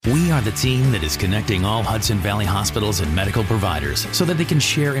We are the team that is connecting all Hudson Valley hospitals and medical providers so that they can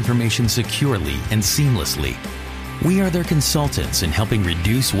share information securely and seamlessly. We are their consultants in helping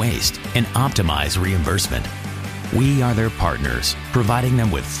reduce waste and optimize reimbursement. We are their partners, providing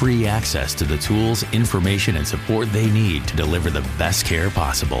them with free access to the tools, information, and support they need to deliver the best care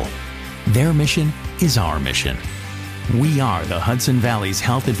possible. Their mission is our mission. We are the Hudson Valley's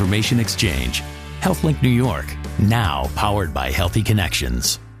Health Information Exchange, HealthLink New York, now powered by Healthy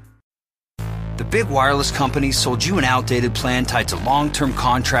Connections. The big wireless companies sold you an outdated plan tied to long-term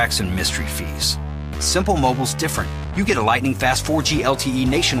contracts and mystery fees. Simple Mobile's different. You get a lightning-fast 4G LTE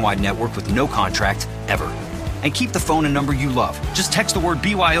nationwide network with no contract, ever. And keep the phone and number you love. Just text the word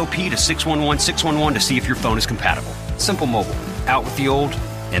BYOP to 611-611 to see if your phone is compatible. Simple Mobile. Out with the old,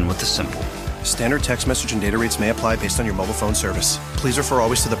 in with the simple. Standard text message and data rates may apply based on your mobile phone service. Please refer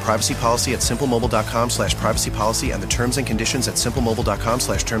always to the privacy policy at simplemobile.com/privacypolicy and the terms and conditions at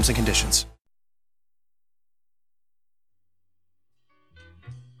simplemobile.com/terms and conditions.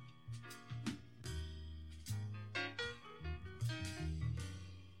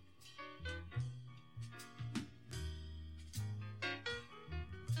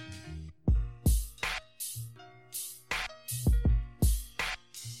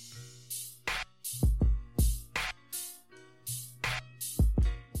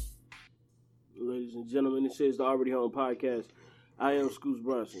 Ladies and gentlemen, this is the Already Home Podcast. I am Scoots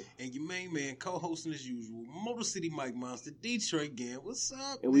Bronson. And your main man, co-hosting as usual, Motor City Mike Monster, Detroit Gang. What's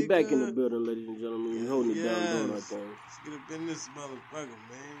up, And we back in the building, ladies and gentlemen. We holding it down, doing our thing. Let's get up in this motherfucker,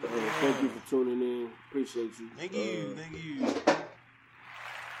 man. Thank you for tuning in. Appreciate you. Thank you.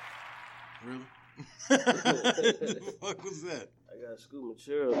 Really? The fuck was that? I got Scoot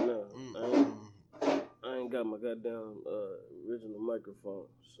material now. I ain't got my goddamn original microphone,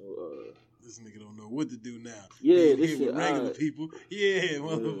 so this nigga don't know what to do now. Yeah, this this shit shit, with regular people. Yeah,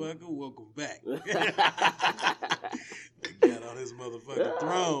 motherfucker, welcome back. They got on his motherfucking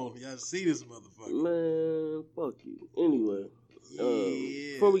throne. Y'all see this motherfucker? Man, fuck you. Anyway,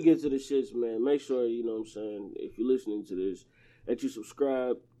 before we get to the shits, man, make sure, you know what I'm saying, if you're listening to this, that you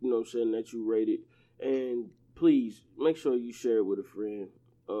subscribe, you know what I'm saying, that you rate it, and please, make sure you share it with a friend.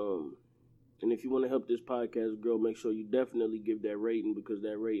 And if you want to help this podcast grow, make sure you definitely give that rating, because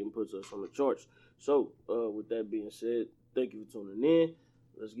that rating puts us on the charts. So, with that being said, thank you for tuning in.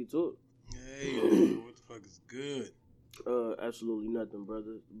 Let's get to it. Hey, what the fuck is good? Absolutely nothing,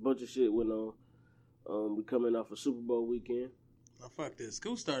 brother. A bunch of shit went on. We coming off a Super Bowl weekend. Oh, fuck that.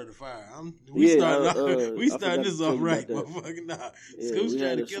 Scoot started the fire. We starting this off right, motherfucker. Nah. Scoot's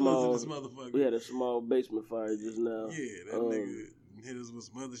trying to kill us in this motherfucker. We had a small basement fire just now. Yeah, that nigga hit us with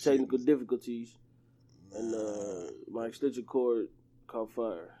some other technical shit. difficulties. And my extension cord caught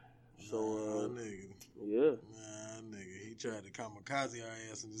fire. So, nigga. Yeah. Nah, nigga. He tried to kamikaze our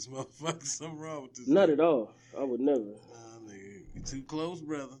ass in this motherfucker. Something wrong with this. Not at all. I would never. Nah, nigga. We too close,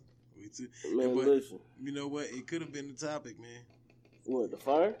 brother. We too. Man, listen. You know what? It could have been the topic, man. What, the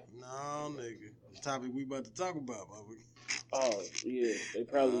fire? No, nigga. The topic we about to talk about, motherfucker. Oh, yeah. They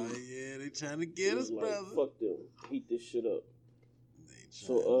probably... yeah, they trying to get us, like, brother. Fuck them. Heat this shit up. They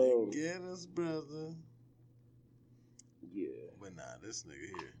trying to get us, brother. Yeah. But nah, this nigga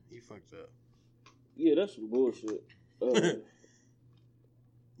here, he fucked up. Yeah, that's some bullshit. Yeah,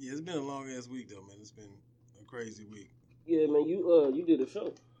 it's been a long ass week though, man. It's been a crazy week. Yeah, man, you did a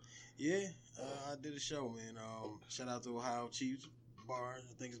show. Yeah, I did a show, man. Shout out to Ohio Chiefs Bar. I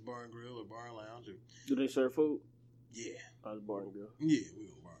think it's Bar and Grill or Bar and Lounge. Do they serve food? Yeah. It's Bar and Grill. Yeah, we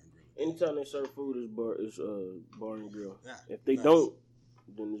go Bar and Grill. Anytime they serve food, it's Bar and Grill. Nah, if they don't,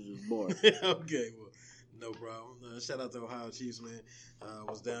 then it's just bar. Okay, well, no problem. Shout out to Ohio Chiefs, man.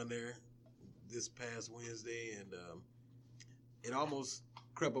 Was down there this past Wednesday, and it almost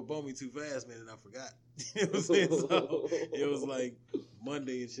crept up on me too fast, man, and I forgot. You know what I'm saying? So it was like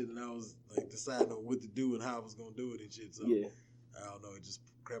Monday and shit, and I was like deciding on what to do and how I was gonna do it and shit. So yeah. I don't know, it just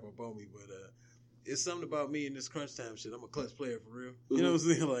crept up on me, but it's something about me in this crunch time shit. I'm a clutch player for real. Mm-hmm. You know what I'm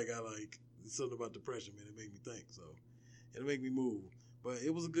saying? Like it's something about depression, man. It made me think, so it'll make me move. But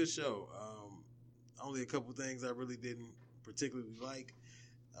it was a good show. Only a couple things I really didn't particularly like.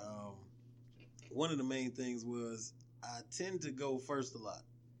 One of the main things was I tend to go first a lot.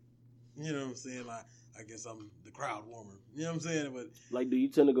 You know what I'm saying? Like, I guess I'm the crowd warmer. You know what I'm saying? But like, do you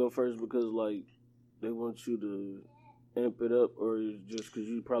tend to go first because like they want you to amp it up, or just because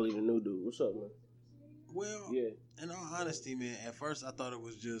you probably the new dude? What's up, man? Well, yeah. In all honesty, man, at first I thought it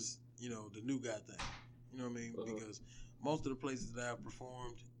was just, the new guy thing. You know what I mean? Uh-huh. Because most of the places that I've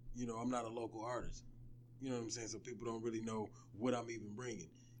performed, I'm not a local artist. You know what I'm saying? So people don't really know what I'm even bringing.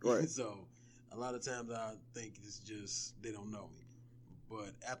 Right. So a lot of times I think it's just they don't know me.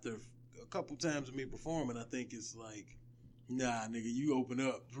 But after a couple times of me performing, I think it's like, nah, nigga, you open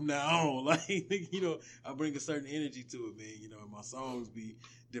up from now on. Like, you know, I bring a certain energy to it, man. You know, and my songs be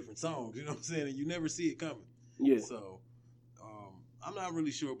different songs. You know what I'm saying? And you never see it coming. Yeah. So, I'm not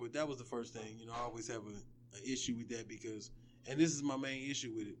really sure, but that was the first thing. You know, I always have an issue with that because, and this is my main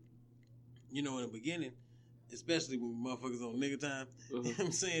issue with it. You know, in the beginning, especially when motherfuckers on nigga time, you know what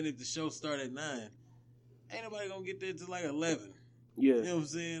I'm saying? If the show start at 9, ain't nobody gonna get there till like 11. Yeah. You know what I'm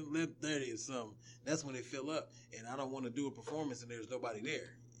saying? 11:30 or something. That's when they fill up. And I don't want to do a performance and there's nobody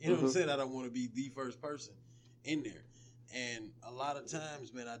there. You know what I'm saying? I don't want to be the first person in there. And a lot of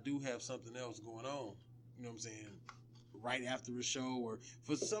times, man, I do have something else going on. You know what I'm saying? Right after a show, or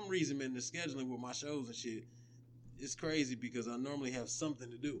for some reason, man, the scheduling with my shows and shit, it's crazy because I normally have something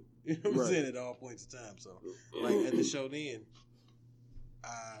to do. You know what I'm saying? At all points of time. So, like at the show then,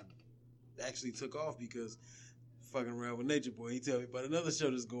 I actually took off because fucking around with Nature Boy. He tell me about another show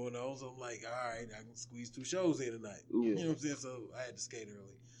that's going on. So I'm like, all right, I can squeeze 2 shows in tonight. Yeah. You know what I'm saying? So I had to skate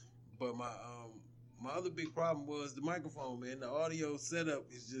early. But my other big problem was the microphone, man. The audio setup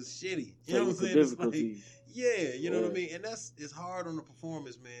is just shitty. You know what I'm saying? It's like, yeah, you know what I mean? And it's hard on the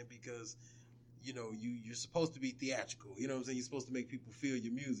performance, man, because, you know, you're supposed to be theatrical. You know what I'm saying? You're supposed to make people feel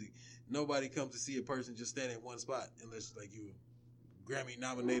your music. Nobody comes to see a person just standing in one spot unless, like, you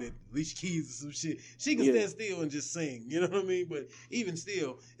Grammy-nominated Alicia Keys or some shit. She can stand still and just sing. You know what I mean? But even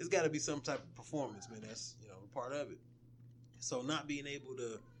still, it's got to be some type of performance, man. That's, you know, part of it. So not being able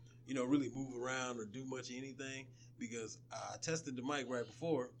to, you know, really move around or do much of anything, because I tested the mic right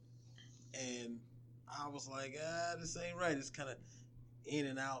before, and I was like, this ain't right. It's kind of in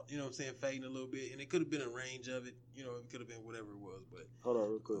and out, you know what I'm saying, fading a little bit, and it could have been a range of it, you know, it could have been whatever it was, but... Hold on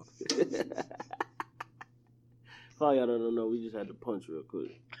real quick. For y'all don't know, we just had to punch real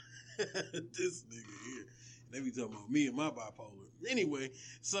quick. This nigga here. They be talking about me and my bipolar. Anyway,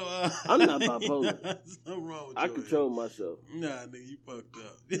 so... I'm not bipolar. Something wrong with I control myself. Nah, nigga, you fucked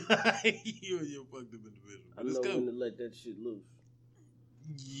up. You're a fucked up individual. I know when to let that shit loose.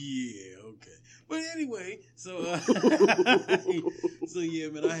 Yeah, okay. But anyway, so so yeah,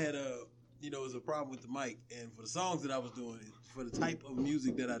 man, I had you know, it was a problem with the mic, and for the songs that I was doing, for the type of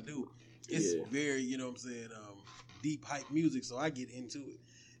music that I do, it's very, you know what I'm saying, deep hype music, so I get into it.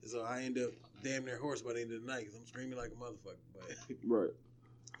 And so I end up damn near hoarse by the end of the night because I'm screaming like a motherfucker. But right.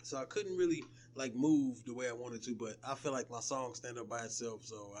 So I couldn't really like move the way I wanted to, but I feel like my song stand up by itself,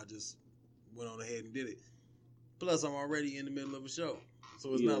 so I just went on ahead and did it. Plus, I'm already in the middle of a show.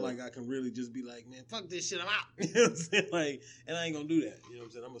 So it's not like I can really just be like, man, fuck this shit, I'm out. You know what I'm saying? Like, and I ain't gonna do that. You know what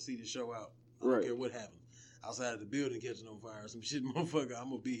I'm saying? I'm gonna see the show out. I don't care what happens. Outside of the building catching on fire or some shit, motherfucker, I'm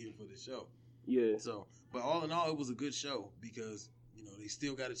gonna be here for the show. Yeah. So, but all in all, it was a good show because, you know, they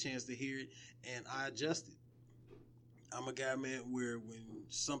still got a chance to hear it, and I adjusted. I'm a guy, man, where when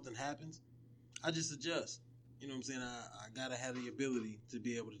something happens, I just adjust. You know what I'm saying? I gotta have the ability to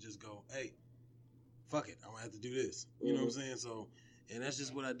be able to just go, hey, fuck it, I'm gonna have to do this. You know what I'm saying? So, and that's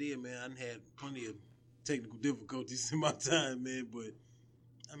just what I did, man. I done had plenty of technical difficulties in my time, man, but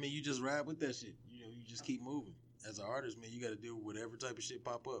I mean, you just ride with that shit. You know, you just keep moving. As an artist, man, you got to deal with whatever type of shit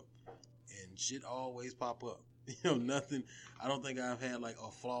pop up, and shit always pop up. You know, nothing. I don't think I've had like a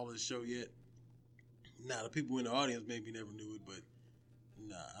flawless show yet. Now, the people in the audience maybe never knew it, but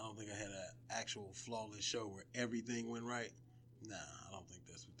nah, I don't think I had an actual flawless show where everything went right. Nah, I don't think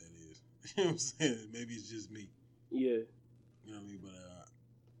that's what that is. You know what I'm saying? Maybe it's just me. Yeah. You know what I mean? But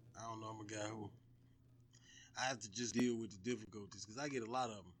I don't know. I'm a guy who I have to just deal with the difficulties because I get a lot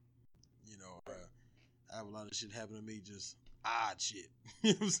of them. You know, I have a lot of shit happen to me, just odd shit.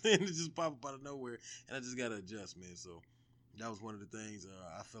 You know what I'm saying? It just pop up out of nowhere, and I just got to adjust, man. So that was one of the things.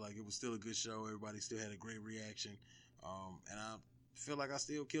 I feel like it was still a good show. Everybody still had a great reaction. And I feel like I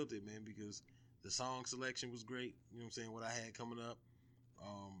still killed it, man, because the song selection was great. You know what I'm saying? What I had coming up.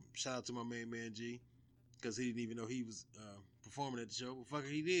 Shout out to my main man, G, because he didn't even know he was performing at the show, but fucker,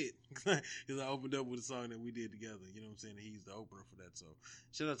 he did. Because I opened up with a song that we did together. You know what I'm saying? And he's the opener for that. So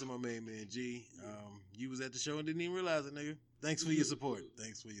shout out to my main man, G. You was at the show and didn't even realize it, nigga. Thanks for your support.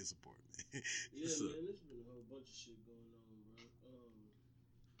 Thanks for your support. Yeah, so, man, there's been a whole bunch of shit going on,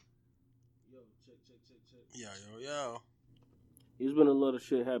 bro. Yo, check. Yo. There's been a lot of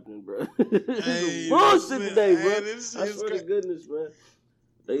shit happening, bro. Hey, bullshit today, bro. Hey, I swear to goodness, man.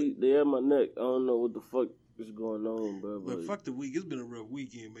 They at my neck. I don't know what the fuck is going on, bro. But fuck the week. It's been a rough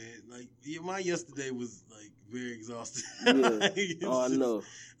weekend, man. Like, my yesterday was, like, very exhausting. Yeah. Like, I know.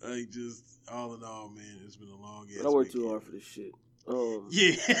 Like, just all in all, man, it's been a long ass I work weekend. too hard for this shit.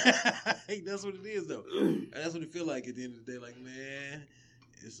 Yeah. That's what it is, though. And that's what it feel like at the end of the day. Like, man,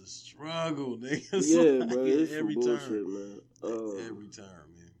 it's a struggle, nigga. Yeah, bro. It's every some bullshit, turn, man. every turn,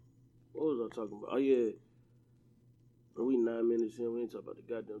 man. What was I talking about? Oh yeah. Bro, we 9 minutes in. We ain't talking about the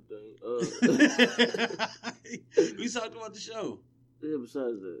goddamn thing. We talked about the show. Yeah,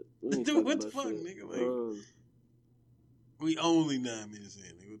 besides that. We ain't Dude, what talking the fuck, about nigga? shit. Like, we only 9 minutes in,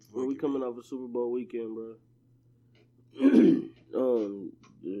 nigga. What the fuck? Well, we coming off a Super Bowl weekend, bro.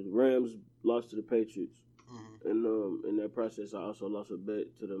 The Rams lost to the Patriots. Mm-hmm. And in that process, I also lost a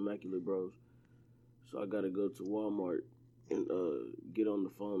bet to the Immaculate Bros. So I got to go to Walmart and get on the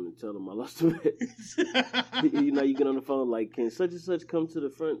phone and tell them I lost the bet. You know, you get on the phone like, can such and such come to the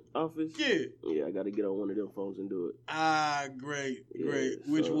front office? Yeah. Yeah, I got to get on one of them phones and do it. Ah, great, Yeah, great.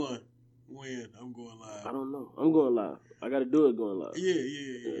 Which so- one? When? I'm going live. I don't know. I'm going live. I got to do it going live.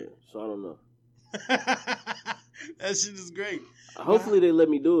 Yeah. So I don't know. That shit is great. Hopefully they let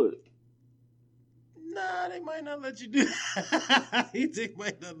me do it. Nah, they might not let you do that. They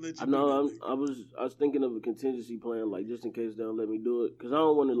might not let you I know. do that. I was thinking of a contingency plan, like just in case they don't let me do it, because I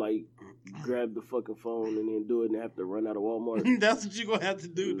don't want to like grab the fucking phone and then do it and have to run out of Walmart. That's what you gonna have to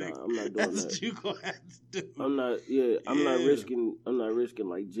do, Nah, nigga. I'm not doing That's that. what you gonna have to do. I'm not. Yeah, I'm not Yeah. risking. I'm not risking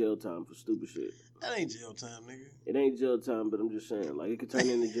like jail time for stupid shit. That ain't jail time, nigga. It ain't jail time, but I'm just saying, like it could turn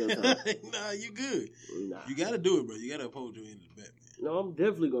into jail time. Nah, you good. Nah. You gotta do it, bro. You gotta uphold your end of the bet, man. No, I'm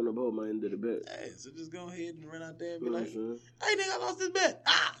definitely gonna uphold my end of the bet. Hey, so just go ahead and run out there and You be know what like, I'm saying? hey, nigga, I lost this bet.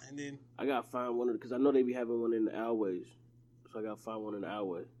 Ah! And then, I gotta find one of because I know they be having one in the Always, so I gotta find one in the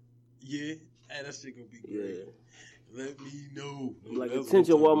Alway. yeah. Hey, that shit gonna be Yeah. great. Let me know. Like, That's what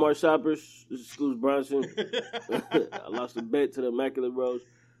attention, I'm talking Walmart shoppers. This is Scoots Bronson. about. I lost a bet to the Immaculate Bros.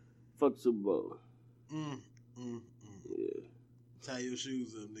 Fuck the Super Bowl. Yeah. Tie your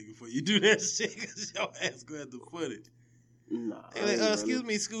shoes up, nigga, before you do that shit, because your ass gonna have to foot it. Nah. Hey, I like, ain't running. excuse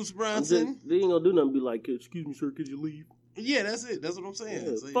me, Scoots I'm Bronson. just- They ain't gonna do nothing. Be like, excuse me, sir, could you leave? Yeah, that's it. That's what I'm saying.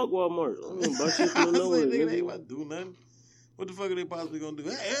 Yeah, So, fuck Walmart. I ain't buy shit I from was nowhere, like, nigga, they ain't nigga. about to do nothing. What the fuck are they possibly gonna do?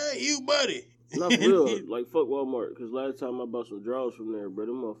 Hey, you, buddy. Not for real. Like, fuck Walmart. Because last time I bought some drawers from there, bro,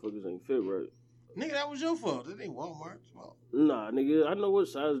 them motherfuckers ain't fit right. Nigga, that was your fault. It ain't Walmart's fault. Nah, nigga, I know what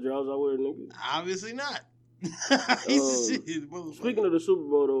size drawers I wear, nigga. Obviously not. Speaking of the Super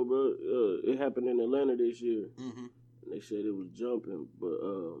Bowl, though, bro, it happened in Atlanta this year. Mm-hmm. They said it was jumping, but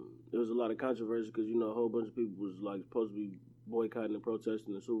there was a lot of controversy because, you know, a whole bunch of people was, like, supposed to be boycotting and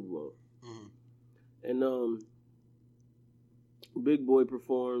protesting the Super Bowl. Mm-hmm. And Big Boy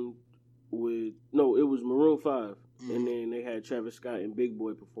performed with... No, it was Maroon 5. Mm-hmm. And then they had Travis Scott and Big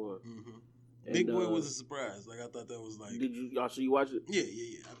Boy perform. Mm-hmm. And, Big Boy was a surprise. Like, I thought that was like... Did you... So you watch it? Yeah.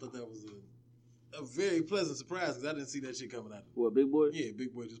 I thought that was a very pleasant surprise because I didn't see that shit coming out. What, Big Boy? Yeah,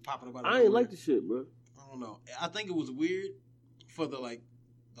 Big Boy just popping up out of I ain't nowhere. like the shit, bro. I don't know. I think it was weird for the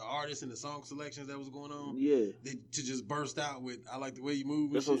artists and the song selections that was going on. Yeah. To just burst out with "I like the way you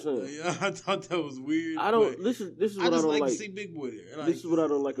move." That's and what I'm shit. Like, I thought that was weird. I don't... but This is what I I just don't like like. to see Big Boy there. Like, This is what I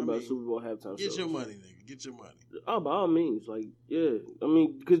don't like I about mean, Super Bowl halftime Get shows. your money, nigga. Get your money. Oh, by all means, like, yeah. I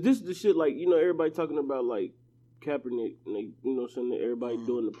mean, because this is the shit, like, you know, everybody talking about, like, Kaepernick, and they, you know, saying that everybody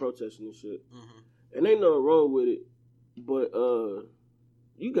doing the protesting and shit. Mm-hmm. And ain't nothing wrong with it, but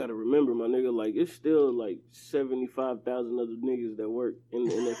you got to remember, my nigga, like, it's still, like, 75,000 other niggas that work in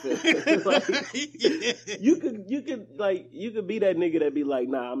the NFL. Like, you could be that nigga that be like,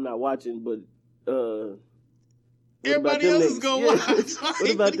 nah, I'm not watching, but, what about Everybody them else is niggas? gonna Yeah. watch.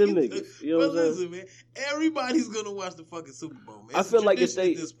 What about them niggas? You know But what I'm saying? listen, man, everybody's gonna watch the fucking Super Bowl, man. I It's a feel like if tradition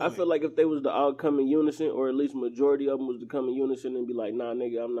they, at this I point. feel like if they was to all come in unison, or at least majority of them was to come in unison and be like, "Nah,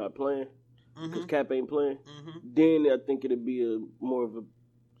 nigga, I'm not playing," because Cap ain't playing. Then I think it'd be a more of a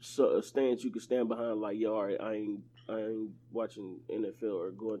stance you could stand behind. Like, yo, all right, I ain't watching NFL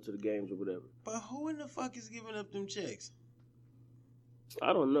or going to the games or whatever. But who in the fuck is giving up them checks?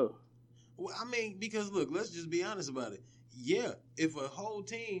 I don't know. Well, I mean, because look, let's just be honest about it. Yeah, if a whole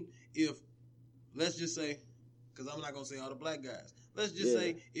team, let's just say, because I'm not gonna say all the black guys. Let's just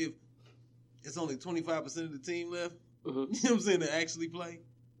say if it's only 25% of the team left, you know what I'm saying, to actually play.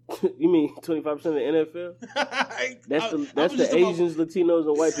 You mean 25% of the NFL? That's the Asians, Latinos,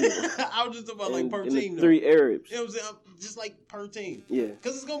 and white people. I was just talking about like per and team. the 3 Arabs. You know what I'm saying? Just like per team. Yeah.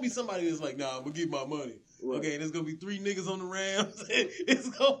 Because it's going to be somebody that's like, nah, I'm going to get my money. Right. Okay, there's going to be 3 niggas on the Rams. It's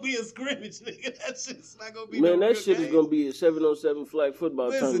going to be a scrimmage, nigga. That shit's not going to be Man, no that real shit game. is going to be a 7-on-7 flag football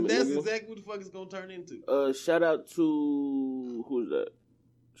Listen, tournament, that's nigga. exactly what the fuck it's going to turn into. Shout out to... Who's that?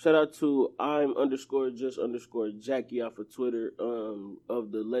 Shout out to I'm_just_Jackie off of Twitter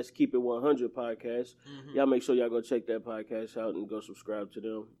of the Let's Keep It 100 podcast. Y'all make sure y'all go check that podcast out and go subscribe to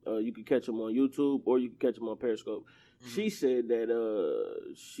them. You can catch them on YouTube or you can catch them on Periscope. She said that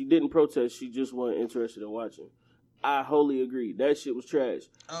she didn't protest. She just wasn't interested in watching. I wholly agree. That shit was trash.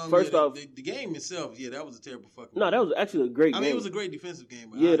 First off, the game itself, that was a terrible fucking. No, that was actually a great game. I mean, it was a great defensive game.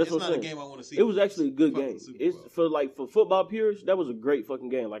 But yeah, that's it's what I'm not saying. a game I want to see. It was actually a good game. It's for football purists. That was a great fucking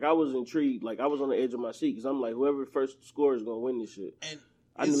game. Like I was intrigued. Like I was on the edge of my seat because I'm like, whoever first scores is gonna win this shit. And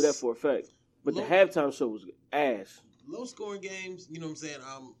I knew that for a fact. But the halftime show was ass. Low scoring games, you know what I'm saying?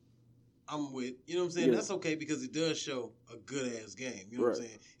 I'm with. You know what I'm saying? Yeah. That's okay because it does show a good ass game. You know what I'm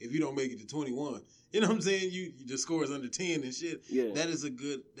saying? If you don't make it to 21, you know what I'm saying? The score is under 10 and shit. Yeah. That is a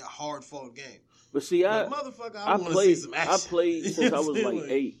good, hard fought game. But see, I want to see some action. I played since I was like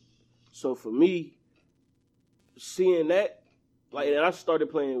 8. So for me, seeing that, like, and I started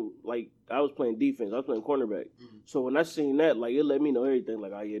playing, like, I was playing defense. I was playing cornerback. Mm-hmm. So when I seen that, like, it let me know everything.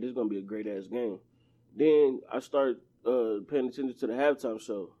 Like, oh, yeah, this is going to be a great-ass game. Then I started paying attention to the halftime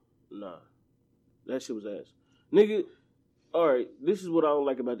show. Nah. That shit was ass. Nigga, all right, this is what I don't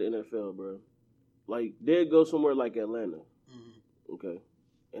like about the NFL, bro. Like, they'll go somewhere like Atlanta. Mm-hmm. Okay?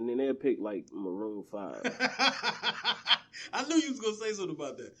 And then they'll pick, like, Maroon 5. I knew you was going to say something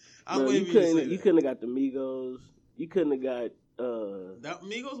about that. You couldn't have got the Migos. You couldn't have got...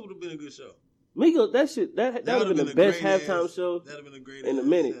 Migos would have been a good show. Migos, that would have been the best halftime show that would have been a great in a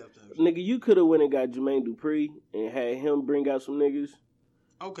minute. Nigga, you could have went and got Jermaine Dupri and had him bring out some niggas.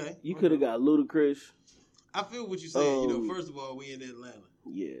 Okay. You could have got Ludacris. I feel what you're saying. First of all, we in Atlanta.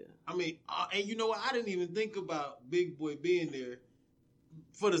 Yeah. I mean, and you know what? I didn't even think about Big Boy being there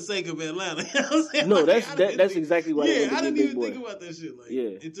for the sake of Atlanta. You know what I'm saying? No, that's exactly why. Yeah, I didn't even think about that shit.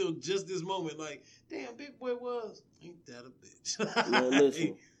 Like, until just this moment. Like, damn, Big Boy ain't that a bitch? Man,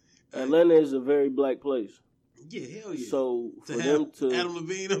 listen, Atlanta is a very black place. Yeah, hell yeah. So for them to Adam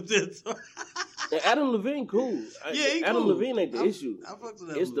Levine up there. Adam Levine cool. Yeah, Adam cool. Levine ain't the issue. I fucked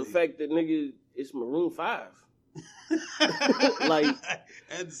with It's the fact that nigga, it's Maroon 5. Like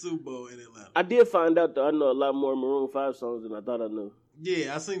at the Super Bowl in Atlanta. I did find out that I know a lot more Maroon 5 songs than I thought I knew.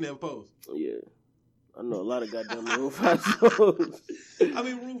 Yeah, I seen that post. Yeah. I know a lot of goddamn Maroon 5 songs. I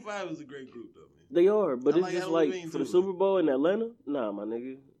mean, Maroon 5 is a great group, though, man. They are, but it's just like, for the Super Bowl in Atlanta? Nah, my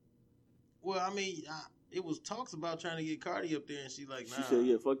nigga. Well, I mean, it was talks about trying to get Cardi up there, and she like, nah. She said,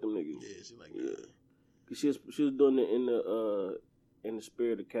 yeah, fuck them niggas. Yeah, she like, nah. Cause she was doing it in the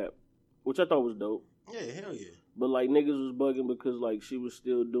spirit of Cap, which I thought was dope. Yeah, hell yeah. But, like, niggas was bugging because, like, she was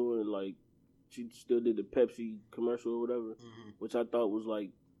still doing, like, she still did the Pepsi commercial or whatever, which I thought was, like,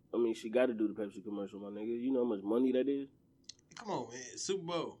 I mean, she got to do the Pepsi commercial, my nigga. You know how much money that is? Come on, man. Super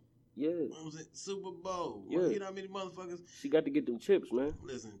Bowl. Yeah. What was it? Super Bowl. Yeah. You know how many motherfuckers? She got to get them chips, man.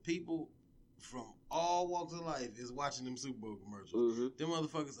 Listen, people from all walks of life is watching them Super Bowl commercials. Mm-hmm. Them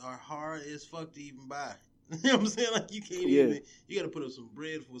motherfuckers are hard as fuck to even buy. You know what I'm saying? Like, you can't even, you got to put up some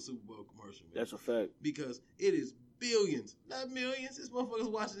bread for a Super Bowl commercial, man. That's a fact. Because it is billions, not millions. This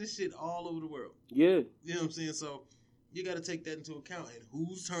motherfuckers watching this shit all over the world. Yeah. You know what I'm saying? So, you got to take that into account. And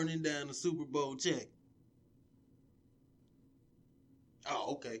who's turning down the Super Bowl check?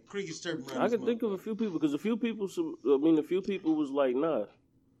 Oh, okay. Cricket's chirping around. I can think of a few people, because a few people was like, nah.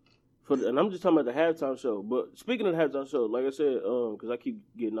 And I'm just talking about the halftime show. But speaking of the halftime show, like I said, because I keep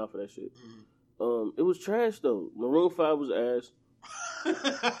getting off of that shit. It was trash, though. Maroon 5 was ass.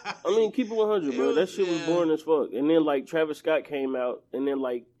 I mean, keep it 100, bro. That shit was boring as fuck. And then, like, Travis Scott came out, and then,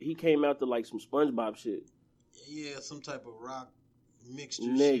 like, he came out to, like, some SpongeBob shit. Yeah, some type of rock mixture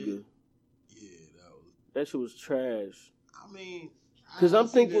Nigga. shit. Yeah, that shit was trash. I mean, because I'm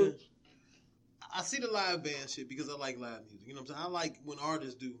thinking... I see the live band shit because I like live music. You know what I'm saying? I like when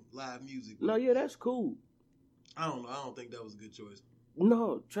artists do live music. No, yeah, that's cool. I don't know. I don't think that was a good choice.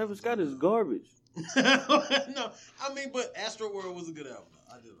 No, Travis Scott is garbage. No, I mean, but Astroworld was a good album.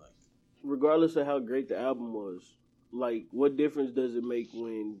 I did like it. Regardless of how great the album was, like, what difference does it make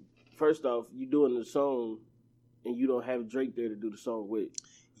when, first off, you doing the song and you don't have Drake there to do the song with?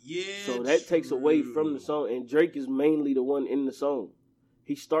 Yeah, so that takes away from the song, and Drake is mainly the one in the song.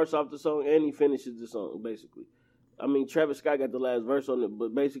 He starts off the song and he finishes the song, basically. I mean, Travis Scott got the last verse on it,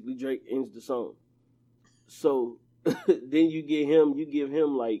 but basically Drake ends the song. So then you give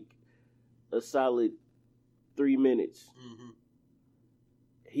him like a solid 3 minutes. Mm-hmm.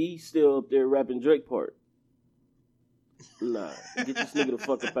 He's still up there rapping Drake part. Nah, get this nigga the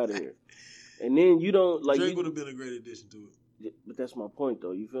fuck up out of here. And then you don't like Drake would have been a great addition to it. But that's my point,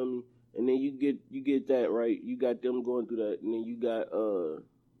 though. You feel me? And then you get that right. You got them going through that, and then you got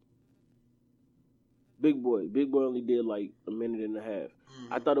Big Boy. Big Boy only did like a minute and a half.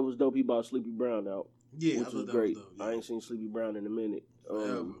 Mm-hmm. I thought it was dope. He brought Sleepy Brown out, which was great. Was dope, yeah. I ain't seen Sleepy Brown in a minute. But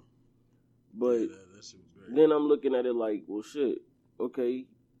that shit was great. Then I'm looking at it like, well, shit. Okay,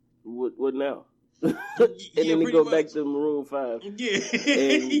 what now? And then they go back to Maroon 5. Yeah,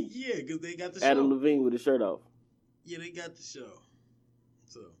 yeah, because they got the Adam show. Levine with his shirt off. Yeah, they got the show.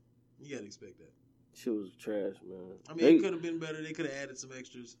 So, you got to expect that. Shit was trash, man. I mean, it could have been better. They could have added some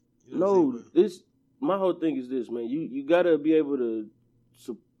extras. You know no, what I'm saying? my whole thing is this, man. You got to be able to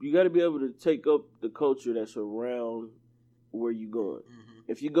take up the culture that's around where you going.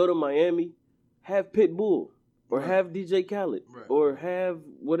 Mm-hmm. If you go to Miami, have Pitbull or have DJ Khaled or have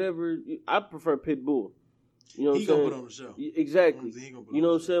whatever. I prefer Pitbull. You know what I'm saying? He gonna put on the show. Exactly. You know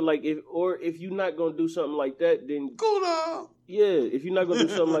what I'm saying? Like if you're not gonna do something like that, then cool down. Yeah, if you're not gonna do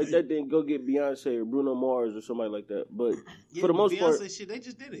something like that, then go get Beyonce or Bruno Mars or somebody like that. But for the most part, Beyonce shit, they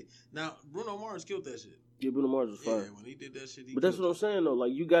just did it. Now Bruno Mars killed that shit. Yeah, Bruno Mars was fire. Yeah, when he did that shit, but that's what I'm saying though.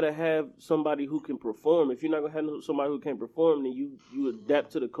 Like you gotta have somebody who can perform. If you're not gonna have somebody who can't perform, then you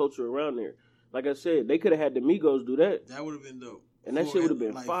adapt to the culture around there. Like I said, they could have had the Migos do that. That would have been dope. And that shit would have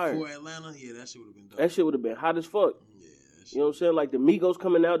been fire. For Atlanta, yeah, that shit would have been dope. That shit would have been hot as fuck. Yeah, you know what I'm saying? Like the Migos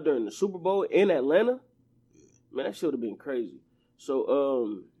coming out during the Super Bowl in Atlanta. Yeah. Man, that shit would have been crazy.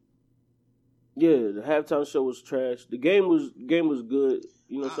 So, yeah, the halftime show was trash. The game was good.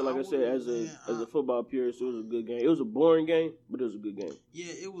 You know what I'm saying? Like I said, as a football purist, it was a good game. It was a boring game, but it was a good game.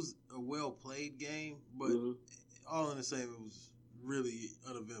 Yeah, it was a well-played game, but all in the same, it was really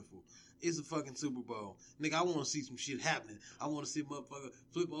uneventful. It's a fucking Super Bowl. Nigga, I want to see some shit happening. I want to see a motherfucker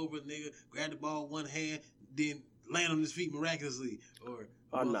flip over, nigga, grab the ball with one hand, then land on his feet miraculously. Or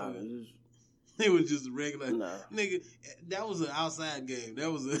it was just a regular. Nigga, that was an outside game.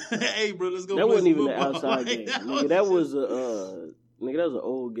 That was a, hey, bro, let's go that play wasn't even football. An outside game. Nigga, that was an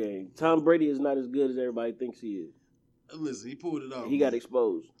old game. Tom Brady is not as good as everybody thinks he is. Listen, he pulled it off. He got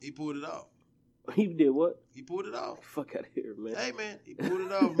exposed. He pulled it off. He did what? He pulled it off. Fuck out of here, man. Hey, man, he pulled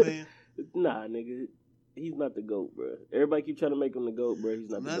it off, man. Nah, nigga. He's not the GOAT, bro. Everybody keep trying to make him the GOAT, bro. He's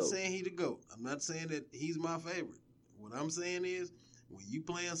not the GOAT. I'm not saying he the GOAT. I'm not saying that he's my favorite. What I'm saying is, when you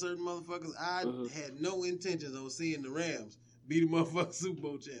playing certain motherfuckers, I had no intentions on seeing the Rams be the motherfucking Super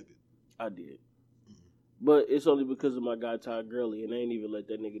Bowl champion. I did. But it's only because of my guy Todd Gurley, and they ain't even let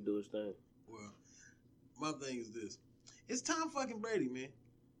that nigga do his thing. Well, my thing is this. It's Tom fucking Brady, man.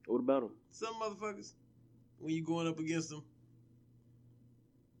 What about him? Some motherfuckers, when you going up against them,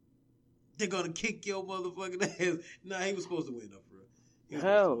 they're going to kick your motherfucking ass. Nah, he was supposed to win, though, for real.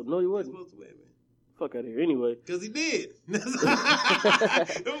 How? No, he wasn't. He was supposed to win, man. Fuck out of here. Anyway. Because he did. The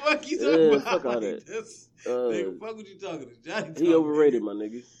fuck you talking about? Fuck all that. Nigga, fuck what you talking to. Johnny he overrated, my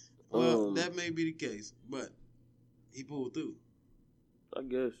nigga. Well, that may be the case, but he pulled through. I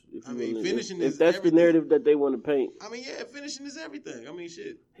guess. Finishing if is that's everything. The narrative that they want to paint. I mean, yeah, finishing is everything. I mean,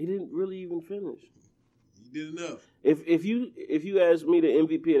 shit. He didn't really even finish. He did enough. If you ask me, the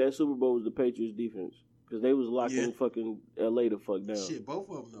MVP of that Super Bowl was the Patriots defense because they was locking fucking LA the fuck down. Shit, both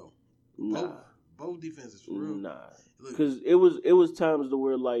of them though. Nah, both defenses for real. Nah, because it was times to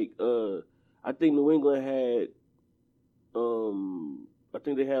where like I think New England had I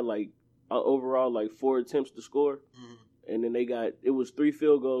think they had like overall like 4 attempts to score. Mm-hmm. And then it was 3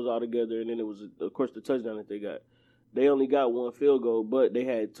 field goals altogether, and then it was, of course, the touchdown that they got. They only got 1 field goal, but they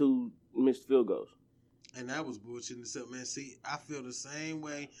had 2 missed field goals. And that was bullshit and stuff, man. See, I feel the same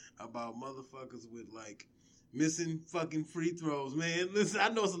way about motherfuckers with, like, missing fucking free throws, man. Listen, I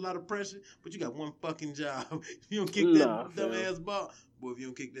know it's a lot of pressure, but you got one fucking job. If you don't kick that dumbass ball, boy, if you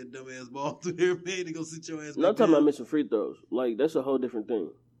don't kick that dumbass ball through there, man, they gonna sit your ass back I'm talking about missing free throws. Like, that's a whole different thing.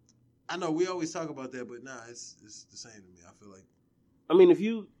 I know we always talk about that, but nah, it's the same to me. I feel like. I mean, if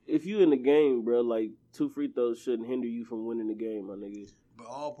you in the game, bro, like 2 free throws shouldn't hinder you from winning the game, my nigga. But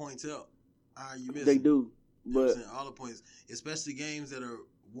all points help. How are you missing? They do, you but all the points, especially games that are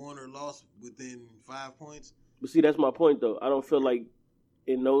won or lost within 5 points. But see, that's my point though. I don't feel like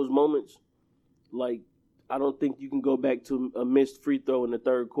in those moments, like I don't think you can go back to a missed free throw in the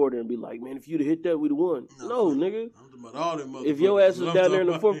 3rd quarter and be like, man, if you'd have hit that, we'd have won. No, nigga. I'm talking about all them motherfuckers. If your ass was down there in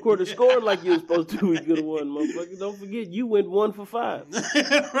the 4th quarter scoring like you were supposed to, we could have won, motherfucker. Don't forget, you went 1 for 5.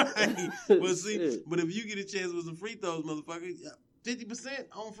 Right. But see, but if you get a chance with some free throws, motherfucker, 50%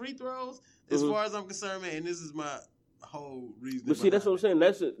 on free throws, as far as I'm concerned, man, and this is my whole reason. But see, that's what I'm saying.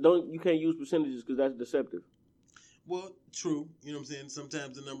 That's it. You can't use percentages because that's deceptive. Well, true. You know what I'm saying?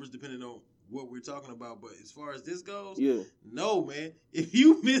 Sometimes the numbers depending on what we're talking about, but as far as this goes, no, man. If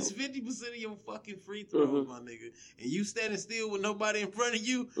you miss 50% of your fucking free throws, my nigga, and you standing still with nobody in front of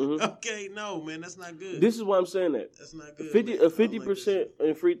you, okay, no, man, that's not good. This is why I'm saying that. That's not good. 50%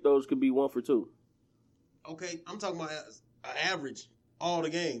 in free throws could be 1 for 2. Okay, I'm talking about average all the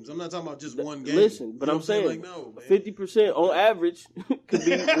games. I'm not talking about just one game. Listen, but I'm saying like, no, 50% on average could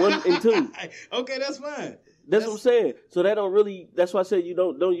be 1 and 2. Okay, that's fine. That's what I'm saying. So that don't really. That's why I said you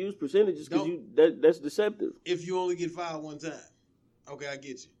don't use percentages because that's deceptive. If you only get fouled 1 time, okay, I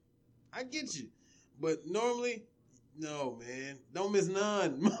get you. But normally No, man. Don't miss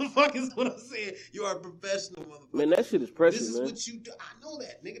none. Motherfuckers, what I'm saying. You are a professional, motherfucker. Man, that shit is precious, This is what you do. I know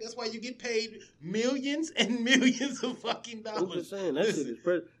that, nigga. That's why you get paid millions and millions of fucking dollars. I'm just saying, that shit is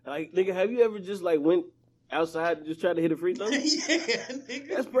precious. Like, nigga, have you ever just, like, went outside and just tried to hit a free throw? Yeah, nigga.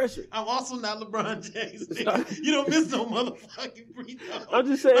 That's pressure. I'm also not LeBron James, nigga. You don't miss no motherfucking free throw. I'm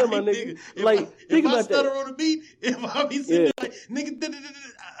just saying, my nigga. Think about that. If I stutter on the beat, if I be sitting there like,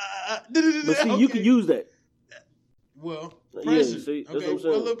 nigga, but see, you can use that. Well, Yeah, pressure. see, that's okay, what I'm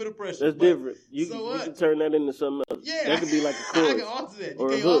saying. a little bit of pressure. That's but different. You what? can turn that into something else. Yeah, That could be like a I chorus. can alter that. You or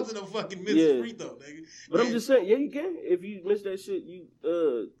a can't hook. alter no fucking miss free throw, nigga. But Man, I'm just saying, yeah, you can. If you miss that shit, you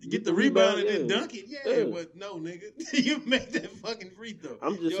get the rebound and then yeah. dunk it. Yeah, Yeah. but no, nigga, you make that fucking free throw.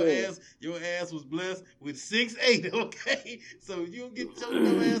 I'm just saying. Your ass was blessed with 6'8", okay? So you don't get your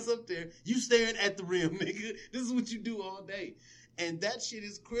dumb ass up there. You staring at the rim, nigga. This is what you do all day. And that shit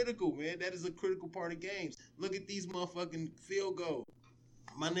is critical, man. That is a critical part of games. Look at these motherfucking field goals.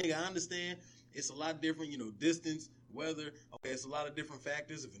 My nigga, I understand it's a lot different, distance, weather. Okay, it's a lot of different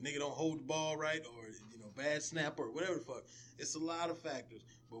factors. If a nigga don't hold the ball right or, bad snap or whatever the fuck, it's a lot of factors.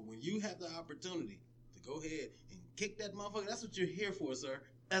 But when you have the opportunity to go ahead and kick that motherfucker, that's what you're here for, sir.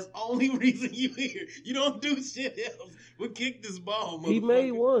 That's the only reason you're here. You don't do shit else but kick this ball, motherfucker. He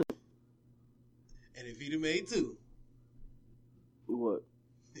made one. And if he'd have made two, what?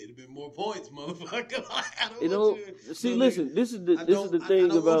 it'd have been more points, motherfucker. Listen. This is the thing I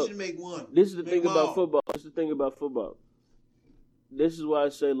don't about. want you to make one. This is the Make thing them about all. football. This is the thing about football. This is why I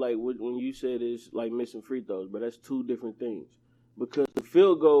say, like, when you said it's like missing free throws, but that's two different things. Because the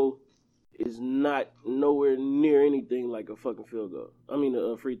field goal is not nowhere near anything like a fucking field goal. I mean,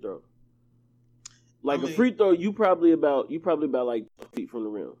 a free throw. Like a free throw, you probably about like 12 feet from the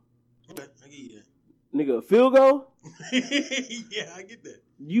rim. Okay, I get you that. Nigga, a field goal? Yeah, I get that.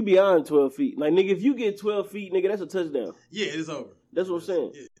 You beyond 12 feet. Like, nigga, if you get 12 feet, nigga, that's a touchdown. Yeah, it's over. That's what I'm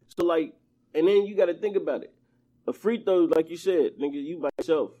saying. Yeah. So, like, and then you got to think about it. A free throw, like you said, nigga, you by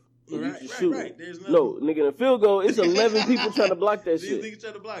yourself. And you just shoot. Right. There's nothing. No, nigga, in a field goal, it's 11 people trying to block that These shit. niggas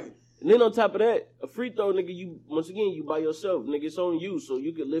trying to block it. And then on top of that, a free throw, nigga, you by yourself. Nigga, it's on you. So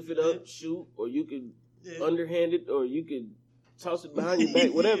you can lift it up, shoot, or you can underhand it, or you can toss it behind your back,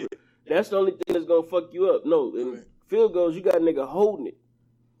 whatever. That's the only thing that's going to fuck you up. No, in field goals, you got a nigga holding it.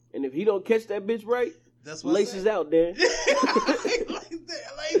 And if he don't catch that bitch right, that's what laces out, Dan.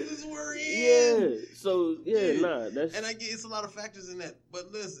 Laces were in. Yeah. So, that's... And I get it's a lot of factors in that.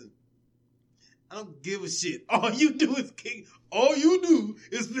 But listen, I don't give a shit. All you do is kick. All you do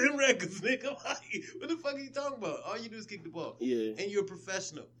is spin records, nigga. Like, what the fuck are you talking about? All you do is kick the ball. Yeah. And you're a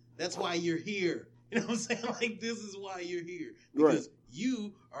professional. That's why you're here. You know what I'm saying? Like, this is why you're here. Because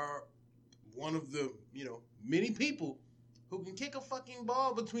you are one of the, many people who can kick a fucking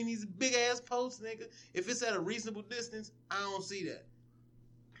ball between these big ass posts, nigga. If it's at a reasonable distance, I don't see that.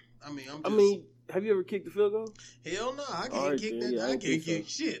 I mean, have you ever kicked the field goal? Hell no, I can't kick that. Yeah, I can't kick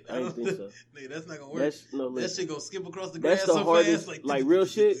shit. I don't think so. Nigga, that's not gonna work. That shit gonna skip across the grass that's the so hardest, fast. Like real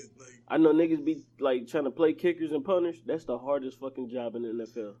shit. I know niggas be like trying to play kickers and punters. That's the hardest fucking job in the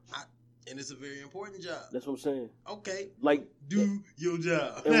NFL. And it's a very important job. That's what I'm saying. Okay. Like, do your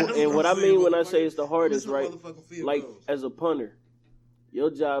job. And what I mean when I say it's the hardest, right? Like, goes. as a punter,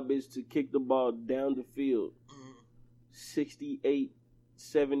 your job is to kick the ball down the field 68,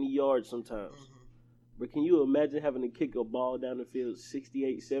 70 yards sometimes. But can you imagine having to kick a ball down the field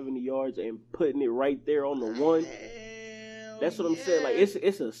 68, 70 yards and putting it right there on the one? That's what I'm saying. Like,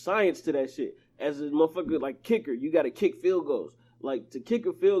 it's a science to that shit. As a motherfucker, like, kicker, you got to kick field goals. Like, to kick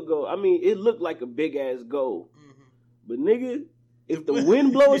a field goal, I mean, it looked like a big-ass goal. But, nigga, if the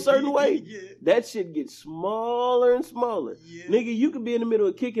wind blow a certain way, that shit gets smaller and smaller. Yeah. Nigga, you could be in the middle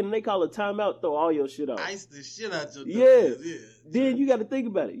of kicking and they call a timeout, throw all your shit out. Ice the shit out your yeah. Then you got to think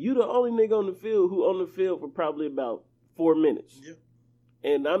about it. You the only nigga on the field who on the field for probably about 4 minutes. Yeah.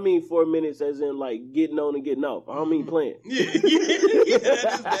 And I mean 4 minutes as in, like, getting on and getting off. I don't mean playing.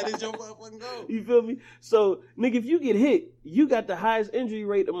 That is your motherfucking goal. You feel me? So, nigga, if you get hit, you got the highest injury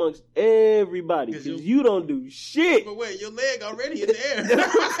rate amongst everybody because you don't do shit. But wait, your leg already in the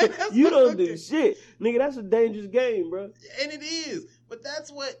air. You don't do shit. Nigga, that's a dangerous game, bro. And it is. But that's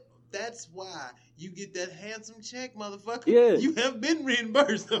why you get that handsome check, motherfucker. Yeah. You have been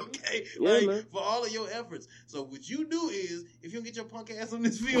reimbursed, okay? Yeah, like, man. for all of your efforts. So what you do is, if you don't get your punk ass on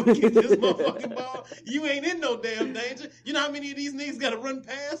this field and get this motherfucking ball, you ain't in no damn danger. You know how many of these niggas got to run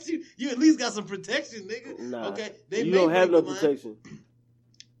past you? You at least got some protection, nigga. Nah. Okay? You don't have no protection.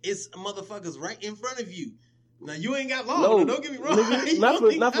 It's motherfuckers right in front of you. Now you ain't got long. No, Now, don't get me wrong.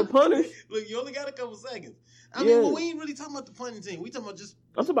 nigga, not for punters. Look, you only got a couple seconds. I mean, well, we ain't really talking about the punting team. We talking about just.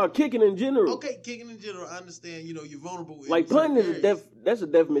 I'm talking about kicking in general. Okay, kicking in general. I understand. You know, you're vulnerable. Like punting is that's a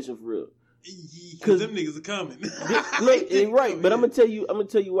definition for real. Because them niggas are coming. Right, but I'm gonna tell you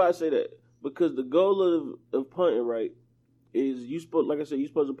why I say that. Because the goal of punting, right, is you supposed, like I said, you're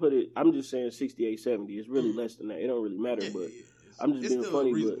supposed to put it. I'm just saying 68, 70. It's really less than that. It don't really matter, but I'm just being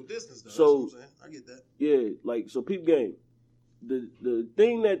funny. But distance, though. So that's what I'm saying. I get that. Yeah, like so. Peep game. The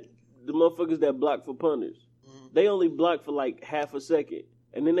thing that the motherfuckers that block for punters, they only block for like half a second.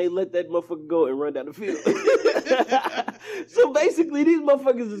 And then they let that motherfucker go and run down the field. So basically, these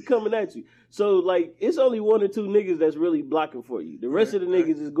motherfuckers is coming at you. So, like, it's only one or two niggas that's really blocking for you. The rest of the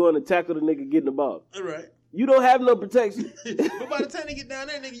niggas is going to tackle the nigga getting the ball. All right. You don't have no protection. But by the time they get down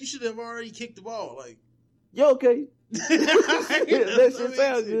there, nigga, you should have already kicked the ball. Like, yo, okay. That shit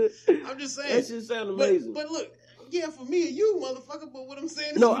sounds good. I'm just saying. That shit sound amazing. But look, yeah, for me and you, motherfucker, but what I'm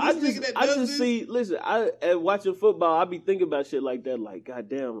saying is no, I just see, listen, at watching football, I be thinking about shit like that, like,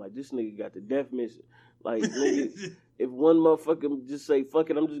 goddamn, like, this nigga got the death mission. Like, nigga, if one motherfucker just say, fuck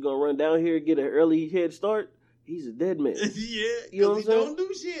it, I'm just gonna run down here and get an early head start, he's a dead man. Yeah, you know what I'm saying? Don't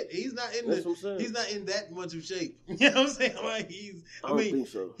do shit. He's not in he's not in that much of shape. You know what I'm saying? Like, I don't think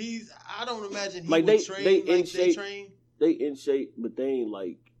so. I don't imagine he like would train they in like shape, they train. They in shape, but they ain't,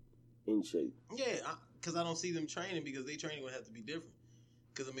 like, in shape. Yeah, because I don't see them training because they training would have to be different.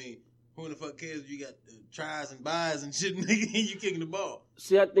 Because, I mean, who in the fuck cares if you got tries and buys and shit, nigga, and you kicking the ball?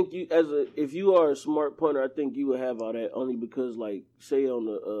 See, I think if you are a smart punter, I think you would have all that only because, like, say on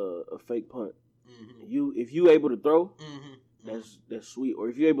a fake punt, if you able to throw, that's sweet. Or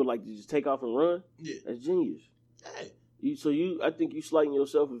if you're able, like, to just take off and run, that's genius. Hey. I think you slighting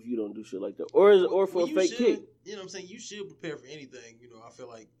yourself if you don't do shit like that. Or for a fake kick. You know what I'm saying? You should prepare for anything, you know, I feel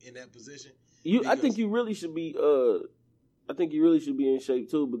like, in that position. I think you really should be in shape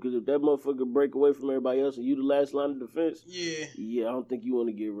too, because if that motherfucker break away from everybody else and you the last line of defense, I don't think you want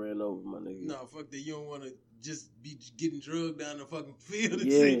to get ran over, my nigga. No, fuck that. You don't want to just be getting drugged down the fucking field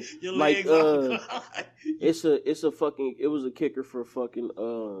and say your legs off. It was a kicker for fucking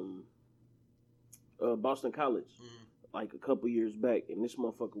Boston College, like a couple years back, and this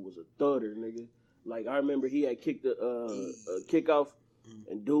motherfucker was a thudder, nigga. Like, I remember he had kicked a kickoff.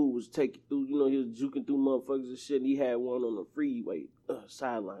 And dude was taking through, you know, he was juking through motherfuckers and shit. And he had one on the freeway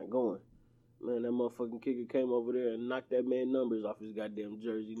sideline going. Man, that motherfucking kicker came over there and knocked that man numbers off his goddamn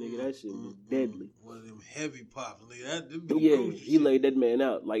jersey, nigga. That shit was deadly. One of them heavy pops, nigga. He laid that man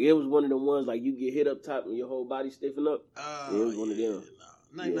out. Like, it was one of them ones, like, you get hit up top and your whole body stiffen up. It was one of them.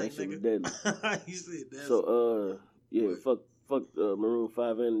 That shit was deadly. You said that. So, fuck Maroon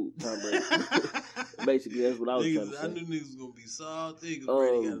 5 and Tom Brady. Basically, that's what I was trying to say. I knew niggas was going to be salty because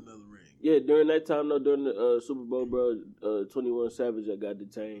Brady got another ring. Yeah, during that time, though, during the Super Bowl, bro, 21 Savage got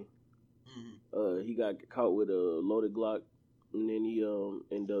detained. He got caught with a loaded Glock, and then he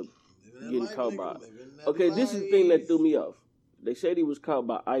ended up getting caught by... Okay, this is the thing that threw me off. They said he was caught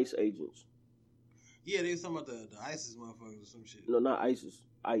by ICE agents. Yeah, they was talking about the ISIS motherfuckers or some shit. No, not ISIS.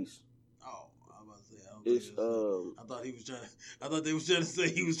 ICE. Oh. I thought he was trying. I thought they was trying to say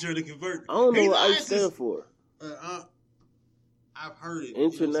he was trying to convert. I don't know what ICE stand for. I've heard it.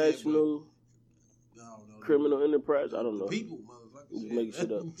 International Criminal Enterprise. I don't know. People, motherfuckers. Just making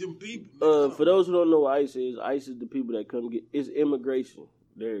shit up. Them people. For those who don't know what ICE is the people that come get. It's immigration.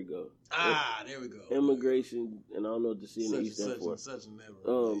 There you go. There we go. Immigration, and I don't know what the C and the E stand for. Such and never.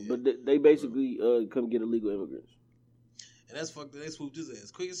 But they basically come get illegal immigrants. And that's fucked. They swooped his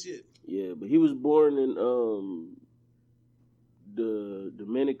ass quick as shit. Yeah, but he was born in the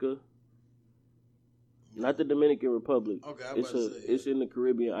Dominica, not the Dominican Republic. Okay, it's in the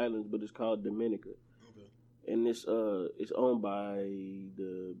Caribbean islands, but it's called Dominica. Okay, and it's owned by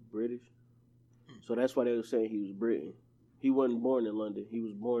the British, so that's why they were saying he was Britain. He wasn't born in London. He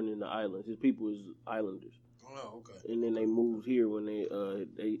was born in the islands. His people is islanders. Oh, okay. And then they moved here when they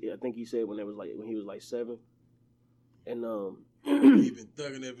I think he said when he was like 7. And he been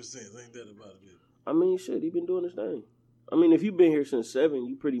thugging ever since. Ain't that about it? I mean, shit, he been doing his thing. I mean, if you've been here since 7,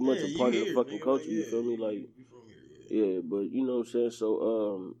 you pretty much a part of the fucking culture. You feel me? Like, but you know what I'm saying.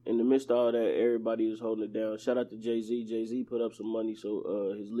 So, in the midst of all that, everybody is holding it down. Shout out to Jay-Z. Jay-Z put up some money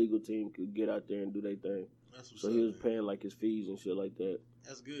so his legal team could get out there and do their thing. So he was paying like his fees and shit like that.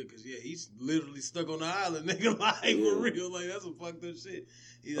 That's good, because, he's literally stuck on the island, nigga, like, for real. Like, that's some fucked up shit.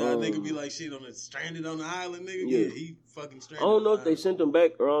 You know, nigga be like, shit, stranded on the island, nigga. Yeah, he fucking stranded. I don't know if they sent him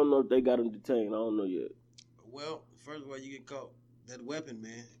back or I don't know if they got him detained. I don't know yet. Well, first of all, you get caught. That weapon,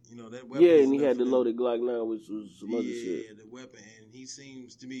 man. You know, that weapon. Yeah, and he had the loaded Glock 9, which was some other shit. Yeah, the weapon. And he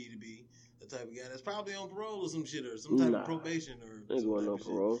seems to me to be the type of guy that's probably on parole or some shit or some type of probation or ain't some going type on of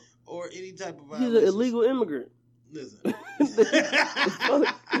parole. shit. Or any type of He's violation. an illegal immigrant. Listen.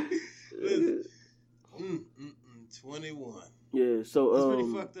 21. Yeah, so That's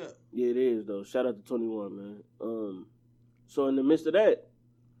pretty fucked up. Yeah, it is though. Shout out to 21, man. So in the midst of that,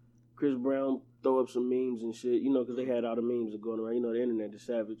 Chris Brown throw up some memes and shit, because they had all the memes going around. The internet is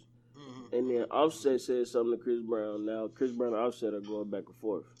savage. Mm-hmm. And then Offset said something to Chris Brown. Now Chris Brown and Offset are going back and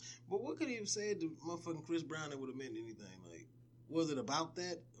forth. But what could he have said to motherfucking Chris Brown that would have meant anything? Like, was it about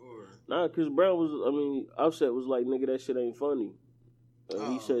that or? Nah, Chris Brown Offset was like, nigga, that shit ain't funny.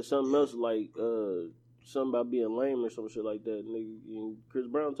 He said something else like, something about being lame or some shit like that, nigga. And Chris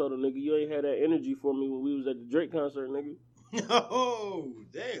Brown told him, nigga, you ain't had that energy for me when we was at the Drake concert, nigga. Oh,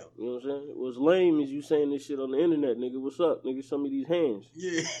 damn. You know what I'm saying? What's lame is you saying this shit on the internet, nigga. What's up, nigga? Show me these hands.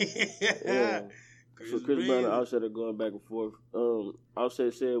 Yeah. So Chris Brown and Offset are going back and forth.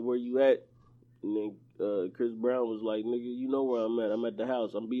 Offset said, where you at? And then Chris Brown was like, nigga, you know where I'm at. I'm at the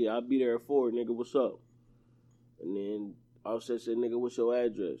house. I'll be there at 4, nigga. What's up? And then Offset said, nigga, what's your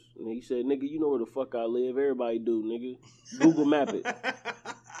address? And he said, nigga, you know where the fuck I live. Everybody do, nigga. Google map it.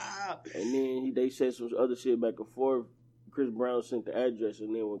 And then they said some other shit back and forth. Chris Brown sent the address,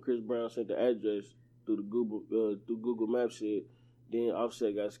 and then when Chris Brown sent the address through the Google Maps shit, then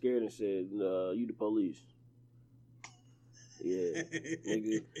Offset got scared and said, you the police. Yeah,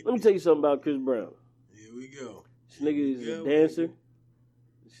 nigga. Let me tell you something about Chris Brown. Here we go. This nigga is a dancer.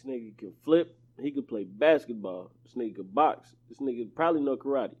 This nigga can flip. He can play basketball. This nigga can box. This nigga probably know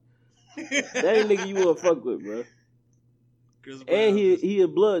karate. That ain't nigga you wanna fuck with, bro. Chris Brown and he a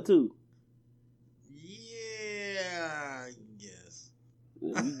blood too. Yeah, I guess.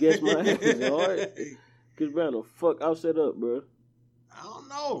 You guess my answer, alright? Chris Brown will fuck Offset up, bro. I don't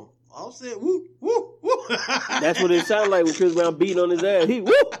know. Offset, woo, woo, woo. That's what it sounded like when Chris Brown beating on his ass. He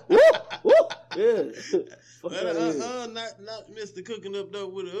woo, woo, woo. Yeah. Not Mr. Cooking Up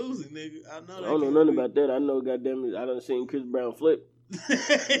Dope with a Uzi, nigga. I don't know nothing about that. I know, goddamn it, I done seen Chris Brown flip.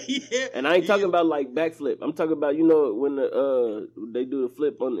 Yeah. And I ain't talking about like backflip. I'm talking about when they do the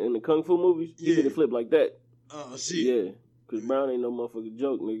flip in the kung fu movies. He did a flip like that. Oh shit. Yeah, Chris Brown ain't no motherfucking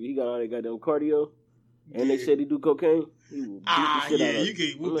joke, nigga. He got all that goddamn cardio, and they said he do cocaine. He will beat the shit out of you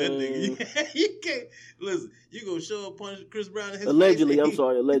can't whoop that nigga. You can't listen. You gonna show up punch Chris Brown in his allegedly? face? I'm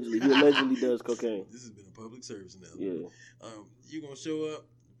sorry, allegedly. He allegedly does cocaine. This has been a public service now. Yeah. You gonna show up,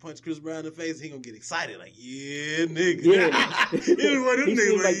 punch Chris Brown in the face, he gonna get excited like, yeah, nigga. Yeah. He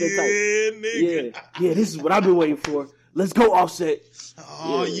seems like that type. Nigga. Yeah, this is what I've been waiting for. Let's go, Offset.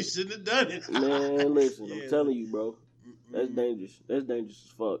 Oh, you shouldn't have done it. Man, listen, I'm telling you, bro. That's dangerous. That's dangerous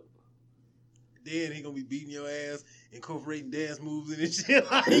as fuck. Then he gonna be beating your ass, incorporating dance moves and shit.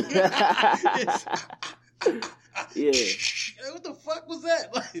 Yeah. What the fuck was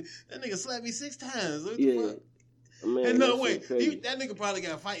that? Like, that nigga slapped me 6 times. What the fuck? Man, and no, wait. That nigga probably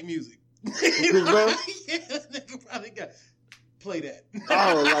got fight music. Chris Brown? Yeah, that nigga probably got... Play that.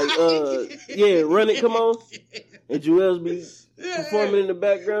 Oh, like, Run It, come on. And Joel's be performing in the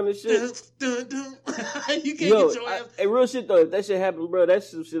background and shit. You can't get your ass... Hey, real shit, though, if that shit happen, bro, that's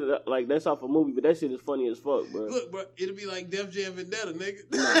some shit, like, that's off a movie, but that shit is funny as fuck, bro. Look, bro, it'll be like Def Jam Vendetta, nigga.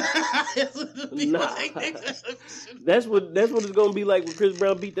 That's what it's gonna be like when Chris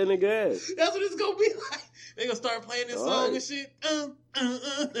Brown beat that nigga ass. That's what it's gonna be like. They gonna start playing this song and shit.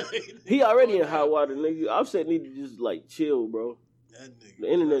 He already in hot water, nigga. Offset need to just like chill, bro. That nigga.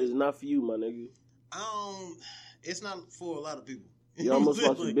 The internet is not for you, my nigga. It's not for a lot of people. You almost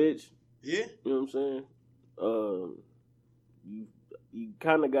lost your bitch. Yeah. You know what I'm saying? You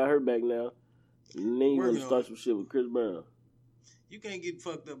kind of got her back now. And then you want to start some shit with Chris Brown. You can't get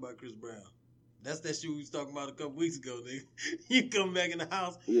fucked up by Chris Brown. That's that shit we was talking about a couple weeks ago, nigga. You come back in the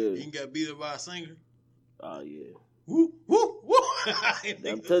house, you got beat up by a singer. Oh, yeah. Woo, woo, woo.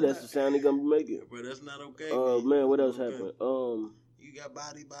 I'm telling you, that's the sound they gonna be making. But that's not okay. Man, what else happened? You got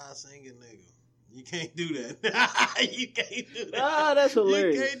bodied by a singing nigga. You can't do that. You can't do that. Ah, that's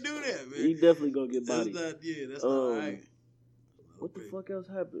hilarious. You can't do that, man. He definitely gonna get bodied. That's not right. What the fuck else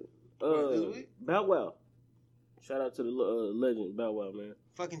happened? Bow Wow. Shout out to the legend, Bow Wow, man.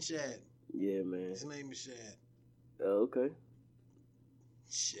 Fucking Shad. Yeah, man. His name is Shad. Okay.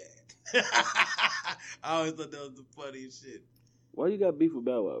 Shad. I always thought that was the funniest shit. Why you got beef with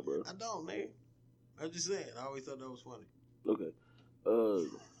Bow Wow, bro? I don't, man. I'm just saying. I always thought that was funny. Okay.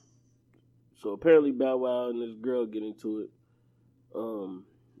 So apparently Bow Wow and this girl get into it.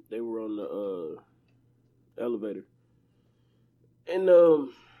 They were on the elevator. And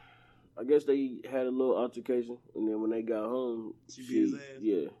I guess they had a little altercation, and then when they got home, she beat his ass?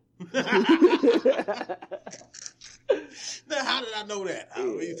 Yeah. Now, how did I know that? What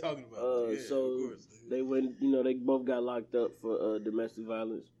are you talking about? So of course. they went, they both got locked up for domestic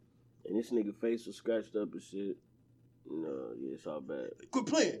violence, and this nigga face was scratched up and shit. It's all bad. Quit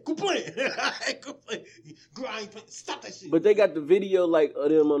playing. Quit playing. Girl, I ain't playing. Stop that shit. But they got the video like of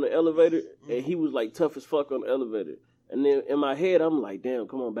them on the elevator, and he was like tough as fuck on the elevator. And then in my head, I'm like, damn,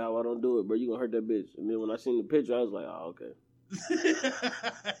 come on, Bow Wow, don't do it, bro. You gonna hurt that bitch. And then when I seen the picture, I was like, oh, okay.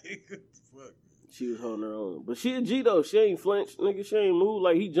 Fuck. She was holding her own. But she a G, though. She ain't flinched, nigga. She ain't moved.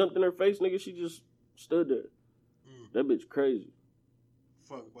 Like, he jumped in her face, nigga. She just stood there. That bitch crazy.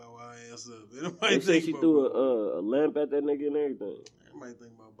 Fuck Bow Wow ass up. They say she threw a lamp at that nigga and everything. Everybody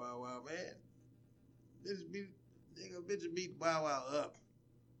think about Bow Wow, man. Bitch beat Bow Wow up.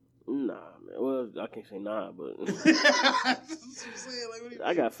 Nah, man. Well, I can't say nah, but That's what I'm saying. Like, what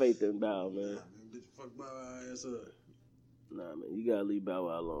I got faith in Bow, man. Nah, man. Bitch, fuck Bow Wow ass up. Nah, man. You gotta leave Bow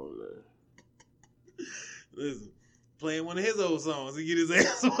Wow alone, man. Listen, playing one of his old songs and get his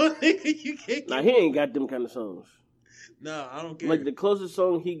ass on, nigga. You can't. Nah, he ain't got them kind of songs. Nah, I don't care. Like, the closest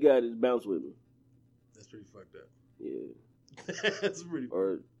song he got is Bounce With Me. That's pretty fucked up. Yeah. That's pretty.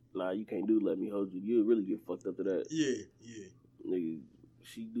 Or, nah, you can't do Let Me Hold You. You'll really get fucked up to that. Yeah. Nigga,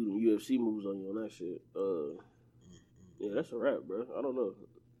 she do them UFC moves on you on that shit. Yeah, that's a wrap, bro. I don't know.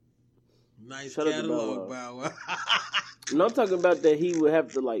 Nice Shout out to catalog, Bow Wow. No, I'm talking about that he would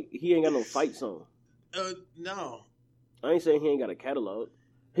have to, like, he ain't got no fight song. No. I ain't saying he ain't got a catalog.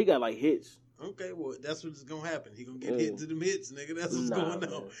 He got, like, hits. Okay, well, that's what's gonna happen. He gonna get hit to them hits, nigga. That's what's going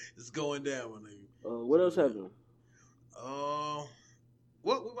man. on. It's going down, my nigga. What else happened? Well,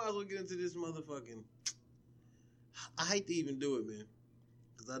 we might as well get into this motherfucking. I hate to even do it, man,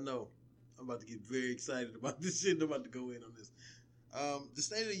 because I know I'm about to get very excited about this shit. I'm about to go in on this. The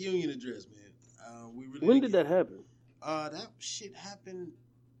State of the Union address, man. When did that happen? That shit happened.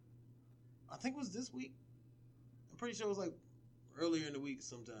 I think it was this week. I'm pretty sure it was like earlier in the week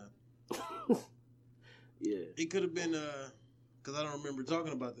sometime. Yeah. It could have been because I don't remember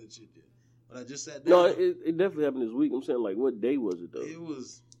talking about that shit yet. But I just sat down. No, it definitely happened this week. I'm saying, like, what day was it, though? It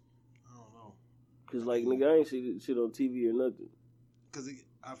was, I don't know. Because, like, nigga, I ain't see shit on TV or nothing. Because,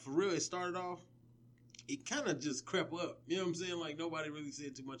 for real, it started off, it kind of just crept up. You know what I'm saying? Like, nobody really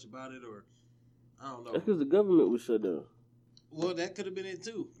said too much about it, or, I don't know. That's because the government was shut down. Well, that could have been it,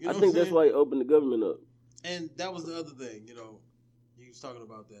 too. You know I think that's why he opened the government up. And that was the other thing, you know. You was talking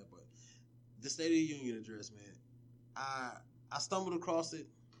about that, but the State of the Union address, man, I stumbled across it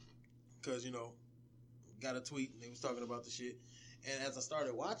because, you know, got a tweet and they was talking about the shit. And as I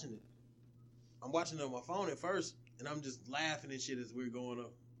started watching it, I'm watching it on my phone at first, and I'm just laughing and shit as we're going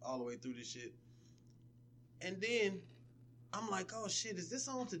up all the way through this shit. And then I'm like, oh shit, is this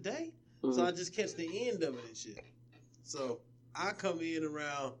on today? Mm-hmm. So I just catch the end of it and shit. So I come in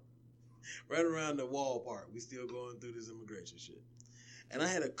right around the wall part. We still going through this immigration shit. And I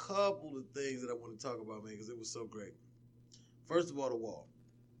had a couple of things that I want to talk about, man, because it was so great. First of all, the wall.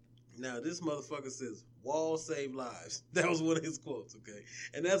 Now, this motherfucker says, "Wall save lives." That was one of his quotes, okay?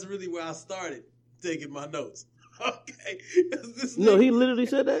 And that's really where I started taking my notes, okay? No, he literally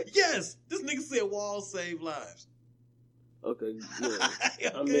said that? Yes! This nigga said, "Wall save lives." Okay,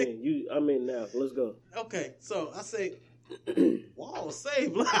 yeah. Okay. I'm in now. Let's go. Okay, so I say, "Wall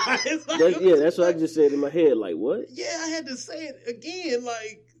save lives." That's what I just said in my head. Like, what? Yeah, I had to say it again.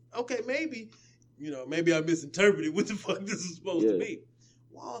 Like, okay, maybe I misinterpreted what the fuck this is supposed to be.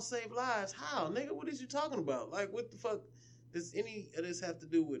 Wall save lives? How, nigga? What is you talking about? Like, what the fuck does any of this have to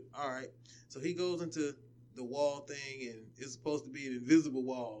do with? All right, so he goes into the wall thing, and it's supposed to be an invisible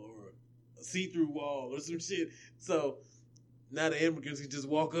wall or a see-through wall or some shit. So now the immigrants can just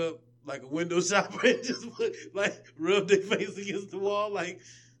walk up like a window shopper and just rub their face against the wall. Like,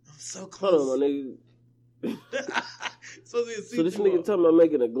 I'm so close. Hold on, my nigga. So this nigga talking about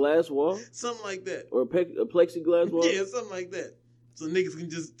making a glass wall? Something like that. Or a plexiglass wall? Yeah, something like that. So niggas can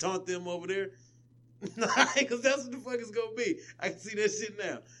just taunt them over there. Because that's what the fuck it's going to be. I can see that shit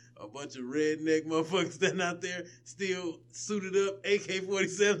now. A bunch of redneck motherfuckers standing out there, still suited up,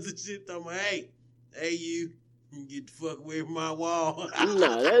 AK-47s and shit, talking about, hey, you get the fuck away from my wall.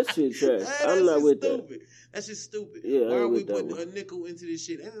 Nah, that shit trash. I'm not with stupid. that. That's just stupid. Yeah, why are we putting a nickel into this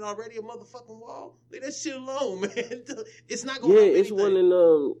shit? Ain't it already a motherfucking wall? Leave that shit alone, man. It's not going to help anything. Yeah, it's one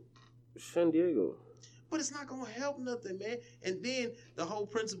in San Diego. But it's not going to help nothing, man. And then the whole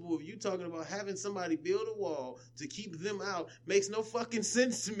principle of you talking about having somebody build a wall to keep them out makes no fucking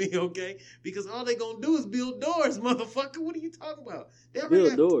sense to me, okay? Because all they going to do is build doors, motherfucker. What are you talking about?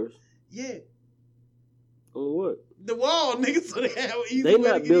 Build doors? Yeah. On what? The wall, nigga. So they have easy. They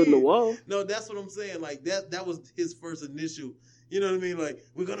not building the wall. No, that's what I'm saying. Like that was his first initial. You know what I mean? Like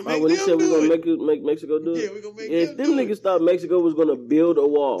we're gonna make. When he said we're gonna make Mexico do it. Yeah, we're gonna make. If them niggas thought Mexico was gonna build a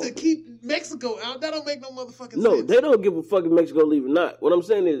wall to keep Mexico out, that don't make no motherfucking sense. No, they don't give a fuck if Mexico leave or not. What I'm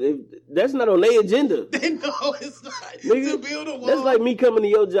saying is, if that's not on their agenda. They know it's not. Nigga, to build a wall. That's like me coming to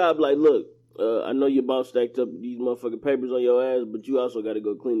your job. Like, look. I know your boss stacked up these motherfucking papers on your ass, but you also got to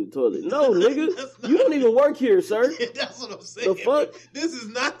go clean the toilet. No, nigga, you don't even work here, sir. Yeah, that's what I'm saying. The fuck? This is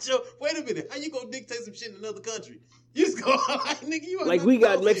not your. Wait a minute. How you gonna dictate some shit in another country? You just go like, nigga, you like we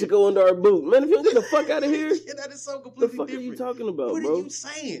got Mexico under our boot, man. If you don't get the fuck out of here, yeah, that is so completely the fuck different. are you talking about, what bro? What are you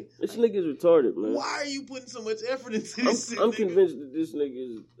saying? This nigga's retarded, man. Why are you putting so much effort into this? I'm convinced that this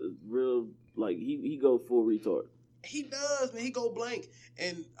nigga is real. Like he go full retard. He does, man. He go blank,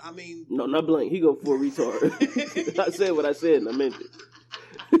 and I mean, no, not blank. He go full retard. I said what I said, and I meant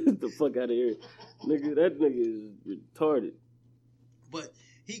it. Get the fuck out of here, nigga. That nigga is retarded. But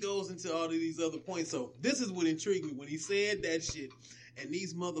he goes into all of these other points. So this is what intrigued me when he said that shit, and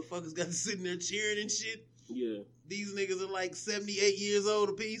these motherfuckers got sitting there cheering and shit. Yeah, these niggas are like 78 years old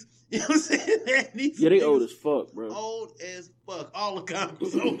apiece. You know what I'm saying? Yeah, they old as fuck, bro. Old as fuck. All the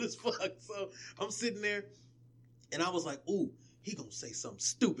Congress old as fuck. So I'm sitting there. And I was like, ooh, he gonna say something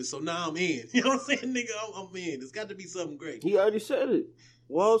stupid, so now I'm in. You know what I'm saying, nigga? I'm in. It's got to be something great. He already said it.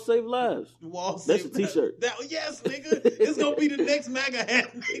 Walls save lives. Walls That's save a t-shirt. Yes, nigga. It's gonna be the next MAGA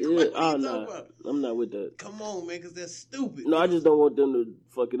hat, nigga. Yeah, what are you talking about? I'm not with that. Come on, man, because that's stupid. No, I just don't want them to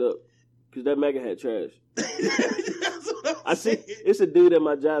fuck it up. Because that MAGA hat trash. That's what I see. It's a dude at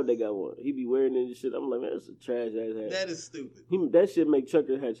my job that got one. He be wearing it and shit. I'm like, man, that's a trash ass hat. That is stupid. That shit make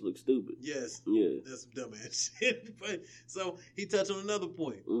trucker hats look stupid. Yes. Yeah. That's some dumb ass shit. But so he touched on another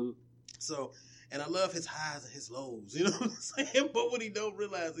point. Mm-hmm. So, and I love his highs and his lows. You know what I'm saying? But what he don't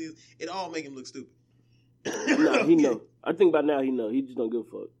realize is it all make him look stupid. Nah, he know. I think by now he know. He just don't give a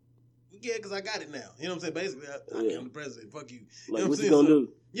fuck. Yeah, because I got it now. You know what I'm saying? Basically, I'm the president. Fuck you. Like, you know what you gonna do?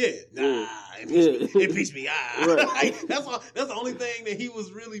 Yeah, nah, impeach me. Right. Like, that's the only thing that he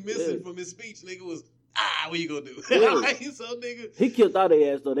was really missing from his speech, nigga, was, what you gonna do? Yeah. Like, so, nigga. He killed all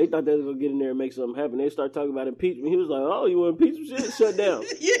their ass, though. They thought they was gonna get in there and make something happen. They start talking about impeachment. He was like, oh, you want impeachment shit? Shut down.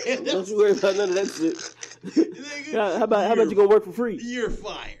 Yeah. Don't you worry about none of that shit. Nigga, how about you gonna work for free? You're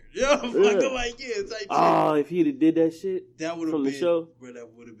fired. You know, like, it's like, oh, if he'd have did that shit that would have from been, the show, bro, that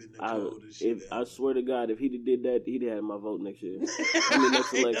would have been the coldest shit. I swear to God, if he'd have did that, he'd have had my vote next year. I mean,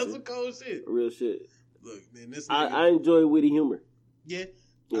 next election. That's some cold shit. Real shit. Look, man, this nigga, I enjoy witty humor. Yeah,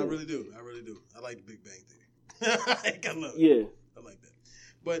 I really do. I like the Big Bang Theory. I love it. Yeah. I like that.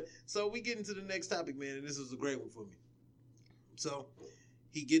 But, so we get into the next topic, man, and this is a great one for me. So,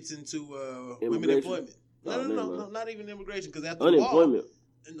 he gets into women employment. No, not even immigration, because after unemployment.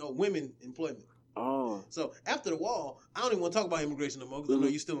 The wall, women employment. Oh. So, after the wall, I don't even want to talk about immigration no more, because I know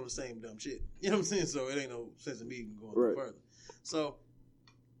you're still on the same dumb shit. You know what I'm saying? So, it ain't no sense in me even going further. So,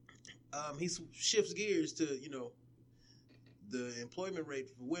 he shifts gears to, the employment rate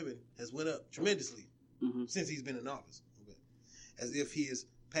for women has went up tremendously since he's been in office. Okay. As if he has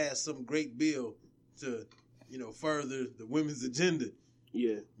passed some great bill to, further the women's agenda.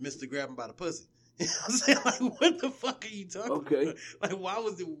 Yeah. Mr. Grab him by the pussy. You know what I'm saying? Like, what the fuck are you talking about? Like, why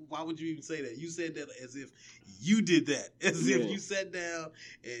would you even say that? You said that as if you did that. As if you sat down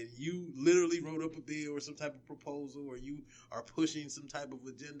and you literally wrote up a bill or some type of proposal, or you are pushing some type of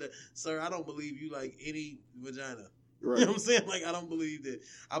agenda. Sir, I don't believe you like any vagina. Right. You know what I'm saying? Like, I don't believe that.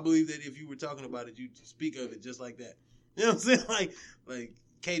 I believe that if you were talking about it, you'd speak of it just like that. You know what I'm saying? Like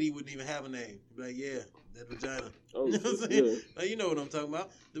Katie wouldn't even have a name. Be like, yeah, that vagina. Oh, you know what I'm saying? Yeah. Like, you know what I'm talking about.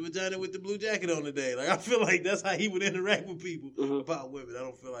 The vagina with the blue jacket on today. Like, I feel like that's how he would interact with people about women. I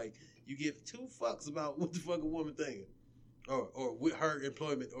don't feel like you give two fucks about what the fuck a woman thinking. Or with her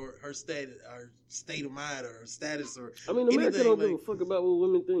employment, or her state of mind, or her status, or I mean, America don't give a fuck about what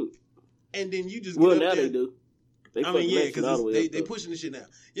women think. And then you just now they do. Because they pushing the shit now.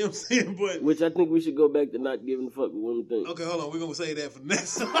 You know what I'm saying? But which I think we should go back to not giving a fuck what women think. Okay, hold on. We're going to say that for the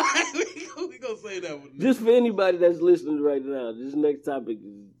next time. We're going to say that for the next Just for anybody that's listening right now, this next topic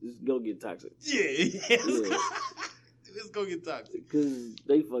is going to get toxic. Yeah. It's going to get toxic. Because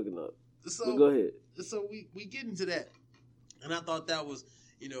they fucking up. So, but go ahead. So we get into that. And I thought that was,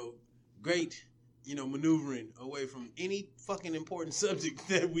 great, maneuvering away from any fucking important subject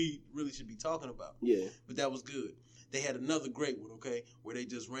that we really should be talking about. Yeah. But that was good. They had another great one, okay, where they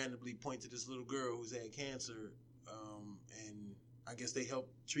just randomly point to this little girl who's had cancer, and I guess they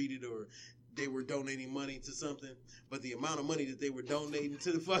helped treat it, or they were donating money to something. But the amount of money that they were donating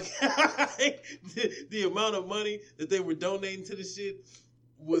to the fucking the amount of money that they were donating to the shit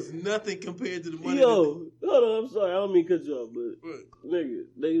was nothing compared to the money. Yo, hold on, I'm sorry, I don't mean to cut you off, but nigga,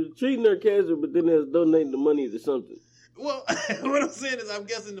 they was treating their cancer, but then they was donating the money to something. Well, what I'm saying is, I'm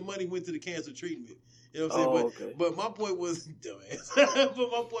guessing the money went to the cancer treatment. You know what I'm saying? But my point was, dumbass.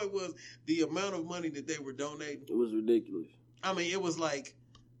 But my point was the amount of money that they were donating. It was ridiculous. I mean, it was like,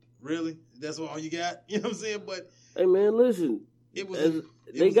 really? That's all you got? You know what I'm saying? But hey, man, listen.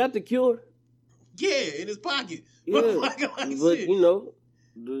 They got the cure. Yeah, in his pocket. Yeah, like but shit. you know,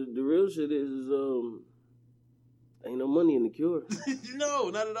 the real shit is ain't no money in the cure. No,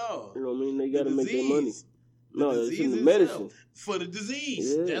 not at all. You know what I mean? They got to make their money. The No, it's disease in the itself, medicine. for the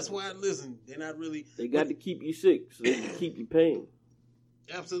disease. Yeah. That's why, listen, they're not really. They got to keep you sick so they can keep you paying.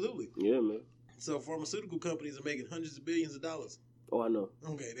 Absolutely. Yeah, man. So pharmaceutical companies are making hundreds of billions of dollars. Oh, I know.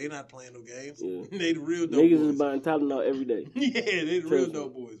 Okay, they not playing no games. Yeah. They the real dope Niggas boys. is buying Tylenol every day. Yeah, they the real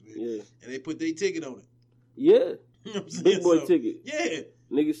dope boys, man. Yeah. And they put their ticket on it. Yeah. You know what I'm saying? Big boy So, ticket. Yeah.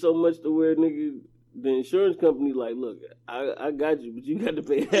 Niggas so much to where the insurance company like, look, I got you, but you got to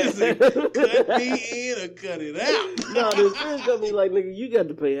pay half. Listen, cut me in or cut it out. No, the insurance company like, nigga, you got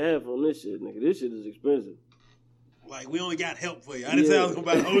to pay half on this shit, nigga. This shit is expensive. Like, we only got help for you. I didn't say I was going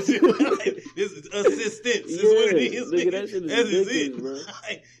to buy the whole shit. Like, this is assistance. Is what it is. Nigga, that shit is That's ridiculous, it. bro.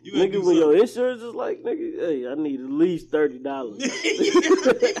 Like, you gotta Nigga, do when your something. insurance is like, nigga, hey, I need at least $30. I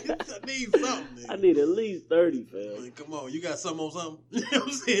need something. I need at least 30, fam. Like, come on, you got something on something? You know what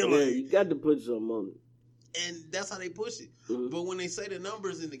I'm saying? Yeah, Like, you got to put something on it. and that's how they push it. Mhm. But when they say the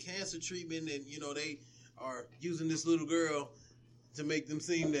numbers in the cancer treatment and, you know, they are using this little girl to make them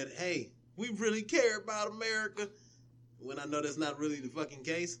seem that, hey, we really care about America, when I know that's not really the fucking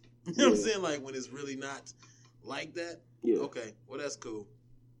case. You know what I'm Yeah. saying? Like, when it's really not like that. Yeah. Okay, well, that's cool.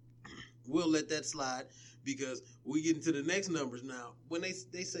 We'll let that slide because we get into the next numbers now. When they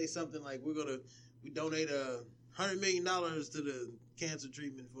say something like we donate $100 million to the cancer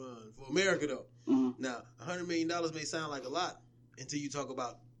treatment fund for America, though. Mhm. Now, $100 million may sound like a lot until you talk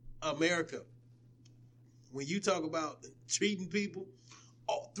about America. When you talk about treating people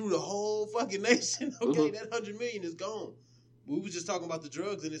through the whole fucking nation, okay, that $100 million is gone. We were just talking about the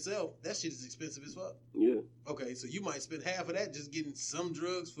drugs in itself. That shit is expensive as fuck. Yeah. Okay, so you might spend half of that just getting some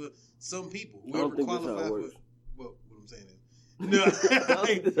drugs for some people. I don't think that's how it works. Well, what I'm saying is, no, I don't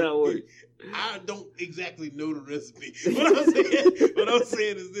think that's how it works. I don't exactly know the recipe. What I'm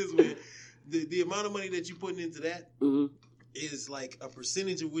saying is this, man. The amount of money that you're putting into that is like a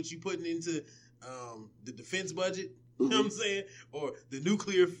percentage of what you're putting into the defense budget. You know what I'm saying? Or the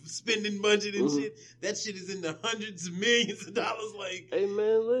nuclear spending budget and shit. That shit is in the hundreds of millions of dollars. Like, Hey,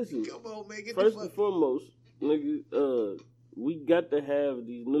 man, listen. come on, man. Get First the and fuck. foremost, nigga, we got to have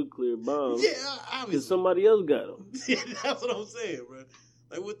these nuclear bombs. Yeah, Because obviously. somebody else got them. That's what I'm saying, bro.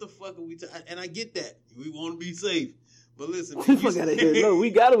 Like, what the fuck are we and I get that. We want to be safe. But listen, man, Fuck out of here. No, we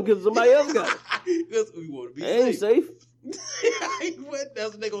got them because somebody else got them. Because we want to be They ain't safe. safe. What?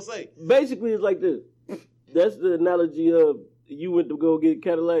 That's what they gonna say. Basically, it's like this. That's the analogy of you went to go get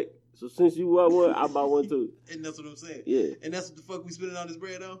Cadillac. So since you bought one, I bought one too. And that's what I'm saying. Yeah. And that's what the fuck we spending all this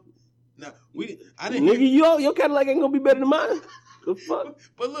bread on. Now I didn't Nigga, hear, your Cadillac ain't gonna be better than mine. The fuck?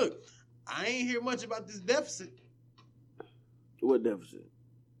 but look, I ain't hear much about this deficit. What deficit?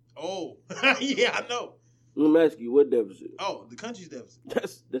 Oh, yeah, I know. Let me ask you, what deficit? Oh, the country's deficit.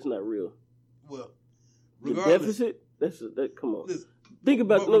 That's not real. Well, The regardless, deficit? That come on. listen, Think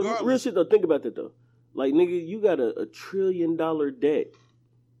about but no, regardless- real shit though. Think about that though. Like nigga, you got a $1 trillion debt.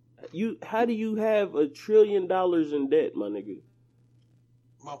 How do you have $1 trillion in debt, my nigga?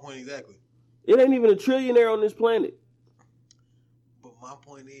 my point exactly. It ain't even a trillionaire on this planet. But my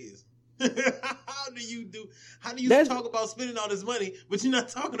point is, how do you That's- talk about spending all this money, but you're not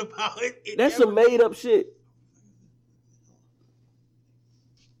talking about it? That's some made up shit.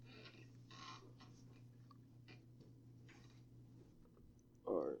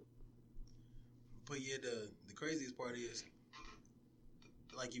 All right. But yeah, the craziest part is,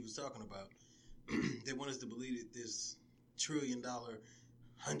 like you was talking about, they want us to believe that this $1 trillion,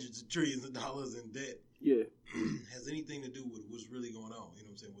 hundreds of trillions of dollars in debt Yeah. has anything to do with what's really going on. You know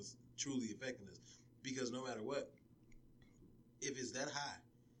what I'm saying? What's truly affecting us. Because no matter what, if it's that high,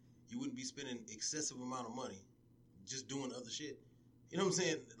 you wouldn't be spending excessive amount of money just doing other shit. You know what I'm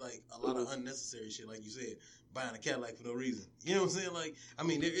saying? Like a lot of unnecessary shit, like you said, buying a Cadillac for no reason. You know what I'm saying? Like, I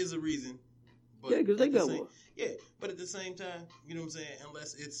mean, there is a reason. But Yeah, because they at the got same- one. Yeah, but at the same time, you know what I'm saying?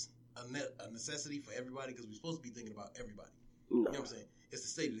 Unless it's a necessity for everybody, because we're supposed to be thinking about everybody. No. You know what I'm saying? It's the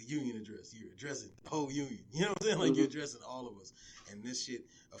State of the Union address. You're addressing the whole union. You know what I'm saying? Like, you're addressing all of us. And this shit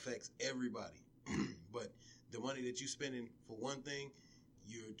affects everybody. But the money that you're spending for one thing,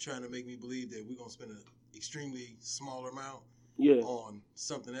 you're trying to make me believe that we're going to spend an extremely smaller amount on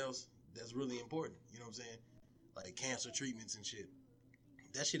something else that's really important. You know what I'm saying? Like cancer treatments and shit.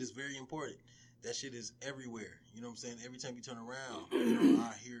 That shit is very important. That shit is everywhere. You know what I'm saying? Every time you turn around,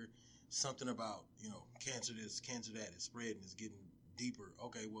 I hear something about, cancer this, cancer that. It's spreading. It's getting deeper.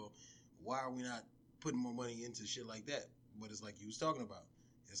 Okay, well, why are we not putting more money into shit like that? But it's like you was talking about.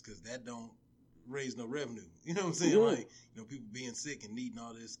 It's because that don't raise no revenue. You know what I'm saying? Yeah. Like, people being sick and needing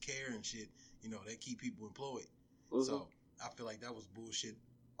all this care and shit, that keep people employed. Mm-hmm. So I feel like that was bullshit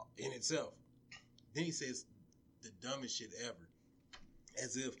in itself. Then he says the dumbest shit ever.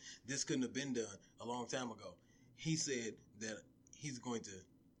 As if this couldn't have been done a long time ago. He said that he's going to,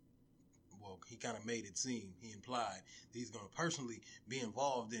 he kind of made it seem, he implied that he's going to personally be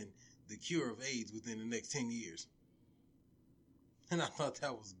involved in the cure of AIDS within the next 10 years. And I thought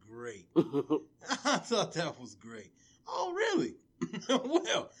that was great. Oh, really?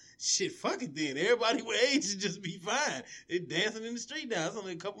 Well, shit, fuck it then. Everybody with AIDS should just be fine. They're dancing in the street now. It's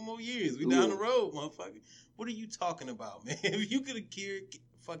only a couple more years. We down the road, motherfucker. What are you talking about, man? If you could have cured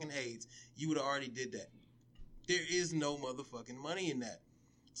fucking AIDS, you would have already did that. There is no motherfucking money in that.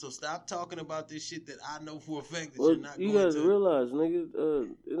 So stop talking about this shit that I know for a fact that you're not going to. You guys realize, nigga,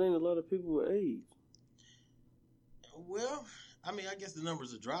 it ain't a lot of people with AIDS. Well, I mean, I guess the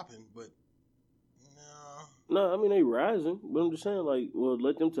numbers are dropping, but no, I mean they rising. But I'm just saying,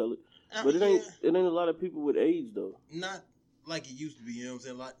 let them tell it. But it ain't a lot of people with AIDS though. Not like it used to be. You know what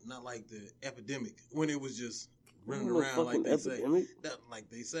I'm saying? Not like the epidemic when it was just running around like they epidemic.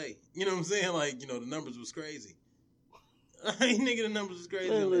 Say. You know what I'm saying? Like the numbers was crazy. Nigga, the numbers was crazy.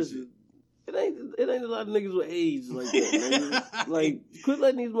 Man, listen, it ain't a lot of niggas with AIDS like that. Nigga. Like, quit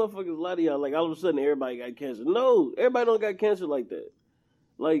letting these motherfuckers lie to y'all. Like all of a sudden everybody got cancer. No, everybody don't got cancer like that.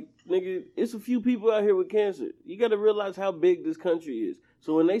 Like, nigga, it's a few people out here with cancer. You got to realize how big this country is.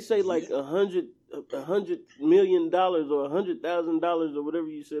 So when they say like $100 million or $100,000 or whatever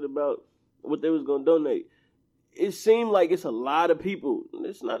you said about what they was gonna donate, it seemed like it's a lot of people.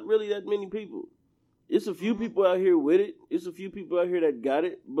 It's not really that many people. It's a few people out here with it. It's a few people out here that got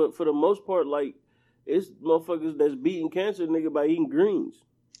it. But for the most part, like, it's motherfuckers that's beating cancer, nigga, by eating greens.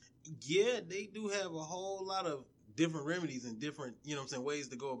 Yeah, they do have a whole lot of different remedies and different, ways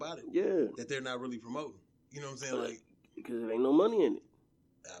to go about it. Yeah. That they're not really promoting. You know what I'm saying? Like, because there ain't no money in it.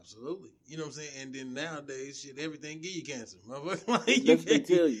 Absolutely. You know what I'm saying? And then nowadays, shit, everything give you cancer. Motherfucker. Like, that's what they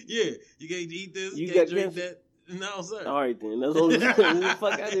tell you. Yeah. You can't eat this. You can't drink that. No, sir. All right, then. That's all I'm saying.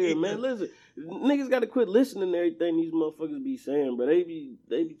 Fuck out of here, man. Listen, niggas got to quit listening to everything these motherfuckers be saying, but they be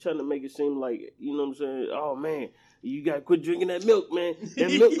trying to make it seem like, you know what I'm saying? Oh, man, you got to quit drinking that milk, man.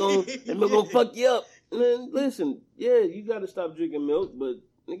 That milk gonna fuck you up. Man, listen, yeah, you got to stop drinking milk, but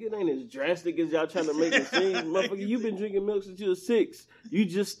nigga, it ain't as drastic as y'all trying to make it seem. Motherfucker, you been drinking milk since you was 6. You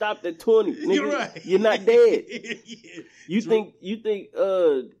just stopped at 20. Nigga, you're right. You're not dead. Yeah, you think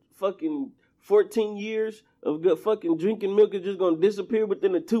fucking 14 years of good fucking drinking milk is just gonna disappear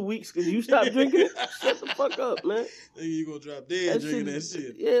within the 2 weeks because you stopped drinking it? Shut the fuck up, man. You gonna drop dead drinking that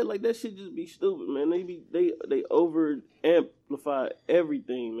shit. Yeah, like that shit just be stupid, man. They over amplify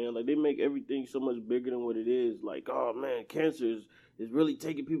everything, man. Like they make everything so much bigger than what it is. Like, oh man, cancer is really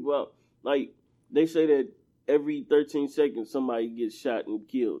taking people out. Like they say that every 13 seconds somebody gets shot and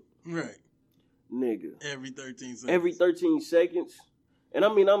killed. Right. Nigga. Every 13 seconds. Every 13 seconds. And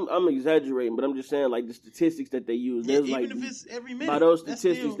I mean, I'm exaggerating, but I'm just saying, like, the statistics that they use. Yeah, even like, if it's every minute. By those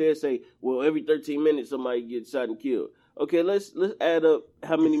statistics, they'll say, well, every 13 minutes somebody gets shot and killed. Okay, let's add up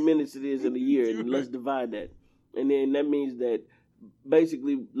how many minutes it is in a year, and let's divide that. And then that means that,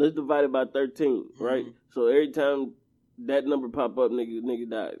 basically, let's divide it by 13, right? Mm-hmm. So every time that number pop up, nigga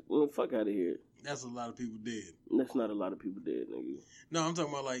died. Well, fuck out of here. That's a lot of people dead. That's not a lot of people dead, nigga. No, I'm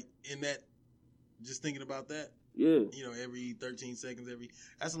talking about, like, in that, just thinking about that. Yeah. Every 13 seconds,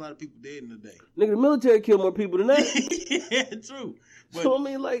 that's a lot of people dead in a day. Nigga, the military kill more people than that. Yeah, true. But, so, I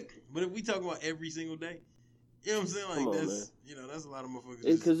mean, like... But if we talking about every single day, you know what I'm saying? Like, come on, that's, man. That's a lot of motherfuckers.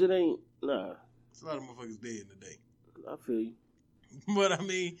 Because it ain't, nah. It's a lot of motherfuckers dead in a day. I feel you. But, I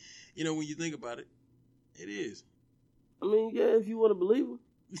mean, when you think about it, it is. I mean, yeah, if you want to believe it.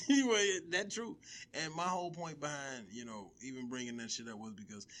 Anyway, that's true. And my whole point behind, even bringing that shit up was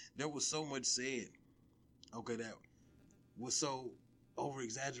because there was so much said. Okay, that was so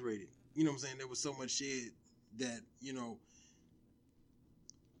over-exaggerated. You know what I'm saying? There was so much shit that,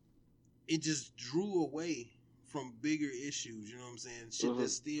 it just drew away from bigger issues, you know what I'm saying? Shit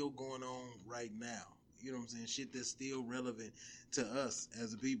that's still going on right now. You know what I'm saying? Shit that's still relevant to us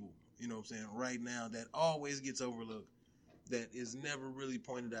as a people, you know what I'm saying? Right now, that always gets overlooked, that is never really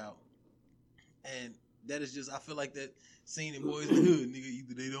pointed out. And that is just, I feel like that scene in Boys in the Hood, nigga,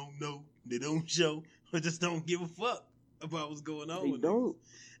 either they don't know, they don't show, or just don't give a fuck. about what's going on They with don't.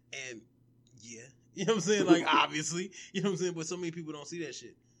 niggas. And yeah, you know what I'm saying? Like, obviously, you know what I'm saying? But so many people don't see that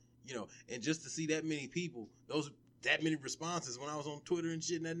shit, you know. And just to see that many people, that many responses when I was on Twitter and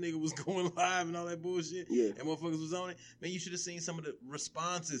shit, and that nigga was going live and all that bullshit, and motherfuckers was on it. Man, you should have seen some of the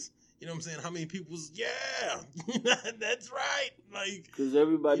responses. You know what I'm saying? How many people was, that's right. Like, because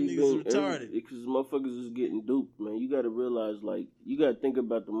everybody been retarded. Because motherfuckers is getting duped, man. You got to realize, like, you got to think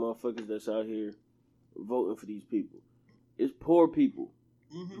about the motherfuckers that's out here voting for these people. It's poor people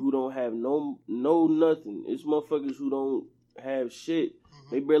who don't have no nothing. It's motherfuckers who don't have shit.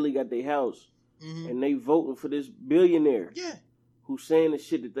 They barely got their house, and they voting for this billionaire who's saying the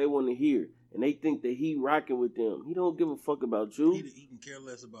shit that they want to hear. And they think that he rocking with them. He don't give a fuck about you. He can care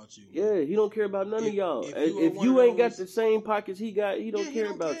less about you. Yeah, he don't care about none of y'all. If you ain't got the same pockets he got, he don't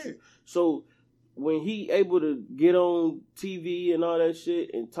care about you. So when he able to get on TV and all that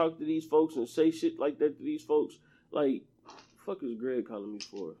shit and talk to these folks and say shit like that to these folks, like, fuck is Greg calling me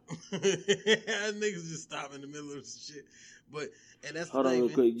for? Niggas just stop in the middle of some shit. But, and that's Hold the on thing,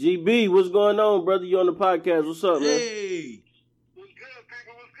 real quick. GB, what's going on, brother? You on the podcast. What's up, man? Hey.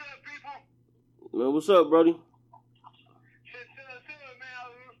 Man, what's up, brody? Man, I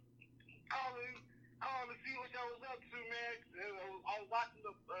was calling to see what y'all was up to, man. I was watching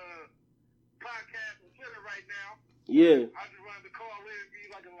the podcast on Twitter right now. Yeah. I just wanted to call in and be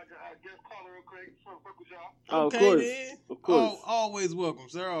like a guest caller real quick. Just want to fuck with y'all. Oh, okay, of course. then. Of course. Always welcome,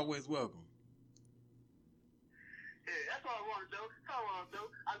 sir. Always welcome. Yeah, that's all I wanted, though. That's all I wanted, though.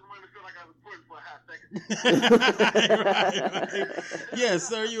 I just wanted to feel like I was important for a hot second. right. Yes,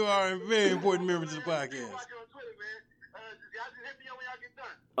 sir, you are a very important member to the podcast.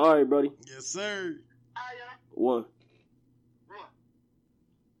 All right, buddy. Yes, sir. One.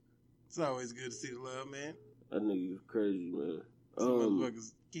 It's always good to see the love, man. That nigga is crazy, man. Some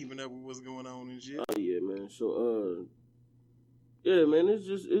motherfuckers keeping up with what's going on and shit. Oh, yeah, man. So, yeah, man, it's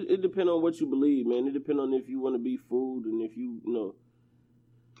just, it depends on what you believe, man. It depends on if you want to be fooled and if you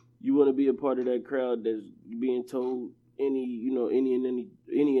you want to be a part of that crowd that's being told any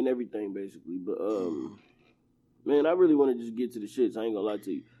and everything, basically. But, man, I really want to just get to the shits. I ain't gonna lie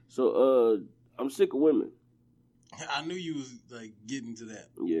to you. So, I'm sick of women. I knew you was, like, getting to that.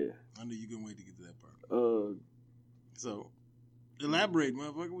 Yeah. I knew you couldn't wait to get to that part. So, elaborate,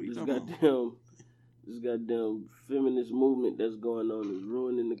 motherfucker. What are you talking about? This goddamn feminist movement that's going on is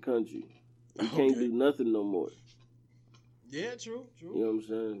ruining the country. We can't do nothing no more. Yeah, true. You know what I'm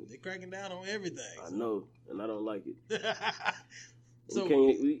saying? They're cracking down on everything. I know, and I don't like it. So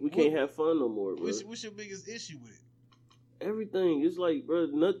we can't have fun no more, bro. What's your biggest issue with it? Everything. It's like, bro,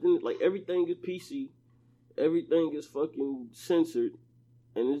 nothing. Like, everything is PC. Everything is fucking censored.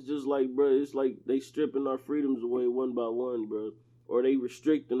 And it's just like, bro, it's like they stripping our freedoms away one by one, bro. Or they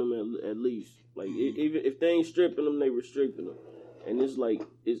restricting them at least. Like, even if they ain't stripping them, they restricting them. And it's like,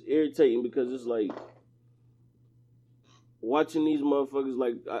 it's irritating because it's like, watching these motherfuckers,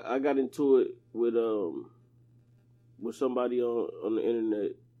 like, I got into it with somebody on the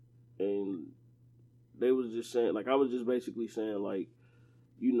internet, and they was just saying, like, I was just basically saying, like,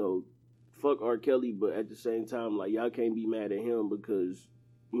 you know, fuck R. Kelly, but at the same time, like, y'all can't be mad at him because,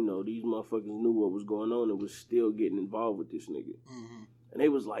 you know, these motherfuckers knew what was going on and was still getting involved with this nigga. Mm-hmm. And they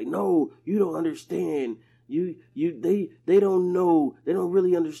was like, no, you don't understand. They don't know. They don't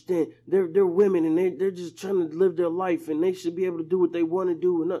really understand. They're women and they're just trying to live their life and they should be able to do what they want to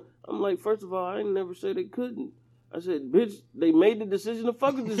do. And I'm like, first of all, I ain't never said they couldn't. I said, bitch, they made the decision to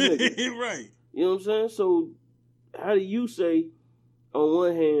fuck with this nigga. Right. You know what I'm saying? So how do you say, on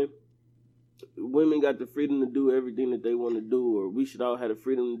one hand, women got the freedom to do everything that they want to do, or we should all have the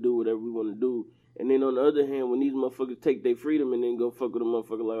freedom to do whatever we want to do? And then on the other hand, when these motherfuckers take their freedom and then go fuck with a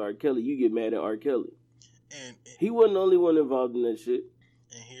motherfucker like R. Kelly, you get mad at R. Kelly. And he wasn't the only one involved in that shit.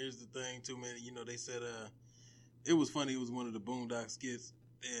 And here's the thing, too, man. You know, they said it was funny. It was one of the Boondock skits,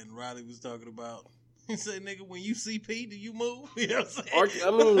 and Riley was talking about. He said, "Nigga, when you see P, do you move?" You know what I'm saying? R.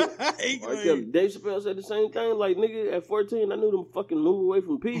 Kelly, Dave Chappelle said the same thing. Like, nigga, at 14, I knew them fucking move away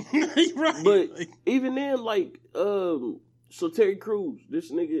from P. Right. But even then, like, so Terry Crews, this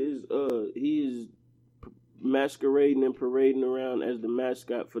nigga is he is masquerading and parading around as the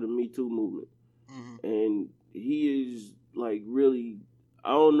mascot for the Me Too movement. Mm-hmm. And he is, like, really,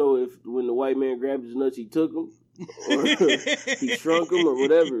 I don't know if when the white man grabbed his nuts, he took them, or he shrunk them, or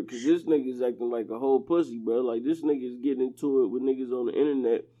whatever, because this nigga is acting like a whole pussy, bro. Like, this nigga is getting into it with niggas on the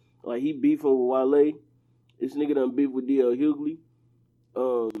internet. Like, he beefing with Wale. This nigga done beef with D.L. Hughley.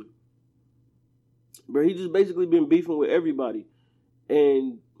 Bro, he just basically been beefing with everybody.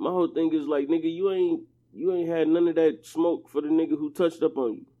 And my whole thing is, like, nigga, you ain't had none of that smoke for the nigga who touched up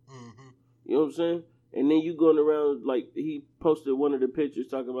on you. Mm-hmm. You know what I'm saying? And then you going around, like, he posted one of the pictures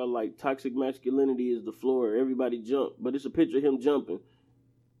talking about, like, toxic masculinity is the floor. Everybody jump. But it's a picture of him jumping.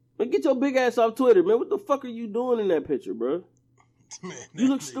 Man, get your big ass off Twitter, man. What the fuck are you doing in that picture, bro? Man, You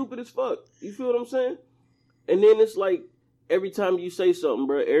look stupid as fuck. You feel what I'm saying? And then it's like, every time you say something,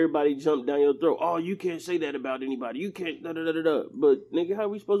 bro, everybody jump down your throat. Oh, you can't say that about anybody. You can't, da-da-da-da-da. But, nigga, how are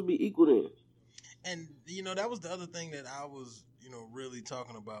we supposed to be equal then? And, that was the other thing that I was, really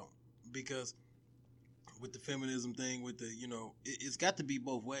talking about. Because with the feminism thing, with the, it's got to be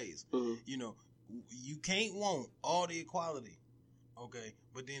both ways. Mm-hmm. You can't want all the equality, okay,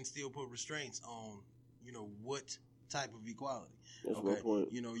 but then still put restraints on, what type of equality. That's okay? my point.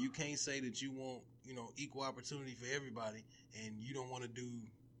 You can't say that you want, equal opportunity for everybody and you don't want to do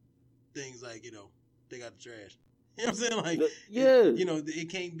things like, take out the trash. You know what I'm saying? Like, yeah. It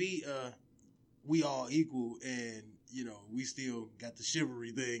can't be, we all equal and, we still got the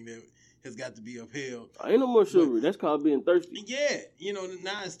chivalry thing that has got to be upheld. Ain't no more chivalry. That's called being thirsty. Yeah.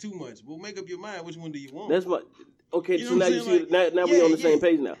 Now it's too much. Well, make up your mind. Which one do you want? That's my... Okay, You know so what now I'm you saying? see, Like, now we on the same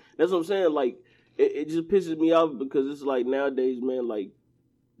page now. That's what I'm saying. Like, it just pisses me off because it's like nowadays, man, like,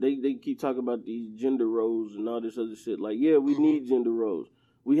 they keep talking about these gender roles and all this other shit. Like, yeah, we need gender roles.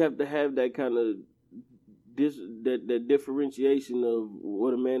 We have to have that kind of that differentiation of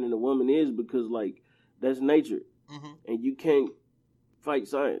what a man and a woman is because, like, that's nature. Mm-hmm. And you can't fight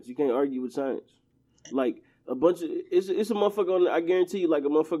science. You can't argue with science. Like, a bunch of... It's a motherfucker on... I guarantee you, like, a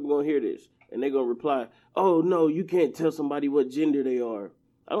motherfucker gonna hear this. And they gonna reply, oh, no, you can't tell somebody what gender they are.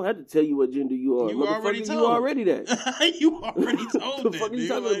 I don't have to tell you what gender you are. You already told. You already that. You already told What the that, fuck are you dude.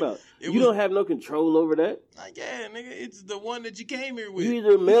 talking Like, about? You don't have no control over that. Like, yeah, nigga, it's the one that you came here with. You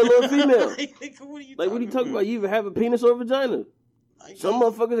either male or female. Like, nigga, what are you Like, what are you talking about? You either have a penis or a vagina. Like, Some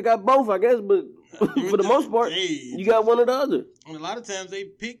motherfuckers got both, I guess, but for the most part, Hey, you got one or the other. And a lot of times they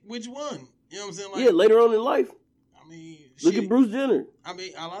pick which one. You know what I'm saying? Like, Yeah, later on in life. I mean, Look shit. at Bruce Jenner. I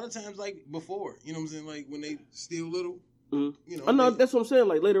mean, a lot of times, like, before. You know what I'm saying? Like, when they still little. Mm-hmm. You know, I know, that's what I'm saying,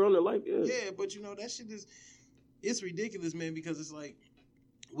 like, later on in life, yeah. Yeah, but, that shit is... It's ridiculous, man, because it's like,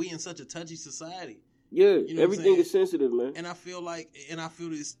 we in such a touchy society. Yeah, You know everything what I'm is sensitive, man. And I feel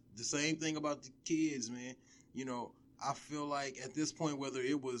this the same thing about the kids, man. I feel like at this point, whether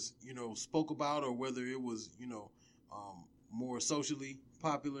it was, spoke about or whether it was, more socially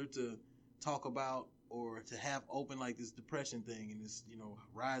popular to talk about or to have open like this depression thing and this,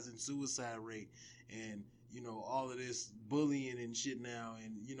 rising suicide rate and, all of this bullying and shit now.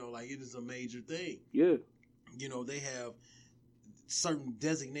 And, like it is a major thing. Yeah. They have certain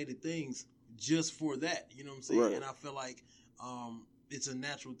designated things just for that. You know what I'm saying? Right. And I feel like it's a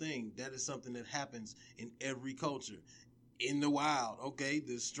natural thing. That is something that happens in every culture. In the wild, okay?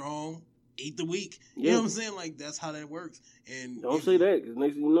 The strong eat the weak. You know what I'm saying? Like, that's how that works. And don't say that, because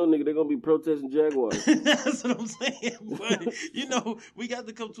next thing you know, nigga, they're going to be protesting Jaguars. That's what I'm saying. But, we got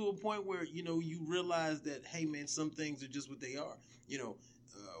to come to a point where, you realize that, hey, man, some things are just what they are.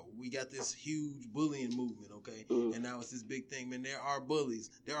 We got this huge bullying movement, okay? Mm-hmm. And now it's this big thing, man. There are bullies.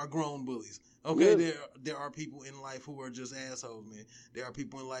 There are grown bullies. Okay, Yeah. there are people in life who are just assholes, man. There are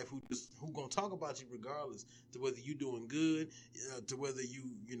people in life who gonna talk about you regardless, to whether you doing good, to whether you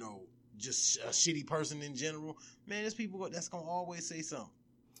just a shitty person in general. Man, there's people that's gonna always say something.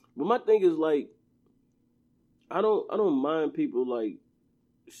 But my thing is, like, I don't mind people, like,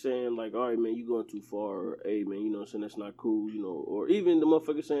 saying, like, all right, man, you going too far, or, hey, man, you know what I'm saying, that's not cool, or even the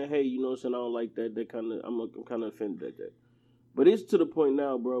motherfucker saying, hey, you know what I'm saying, I don't like that, I'm kind of offended at that. But it's to the point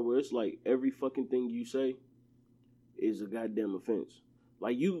now, bro, where it's like every fucking thing you say is a goddamn offense.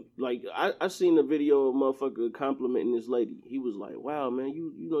 Like, I seen a video of a motherfucker complimenting this lady. He was like, wow, man,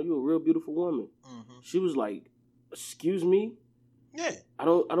 you a real beautiful woman. Mm-hmm. She was like, excuse me? Yeah. I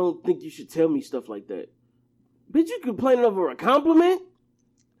don't think you should tell me stuff like that. Bitch, you complaining over a compliment?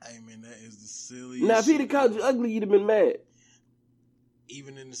 Hey, man, that is the silliest Now, if he'd have shit called you ugly, you'd have been mad.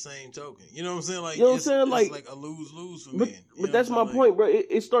 Even in the same token. You know what I'm saying? Like, You know what I'm saying? it's Like- like a lose-lose for But men. but that's my point, bro.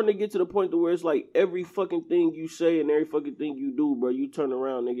 It's starting to get to the point to where it's like every fucking thing you say and every fucking thing you do, bro, you turn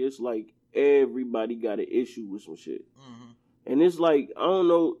around, nigga, it's like everybody got an issue with some shit. Mm-hmm. And it's like, I don't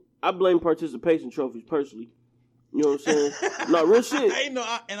know, I blame participation trophies personally. You know what I'm saying? No, real shit.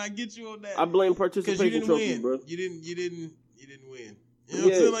 I get you on that. I blame Because you participation didn't trophies, win. bro. You didn't win. You know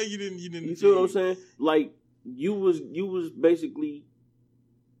what I'm saying? Like, you didn't. You feel what I'm saying? Like, you was basically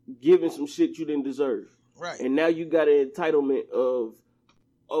giving some shit you didn't deserve. Right. And now you got an entitlement of,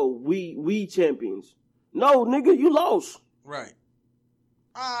 oh, we champions. No, nigga, you lost. Right.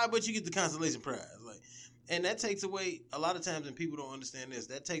 But you get the consolation prize. Like, and that takes away, a lot of times, and people don't understand this,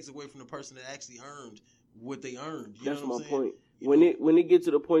 that takes away from the person that actually earned what they earned. You That's know what my I'm saying? point. when it gets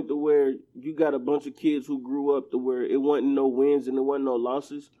to the point to where you got a bunch of kids who grew up to where it wasn't no wins and it wasn't no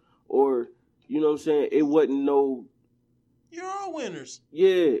losses, or you know what I'm saying, it wasn't no. You're all winners.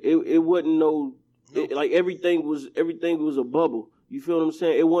 Yeah, it wasn't no. Nope. Like everything was a bubble. You feel what I'm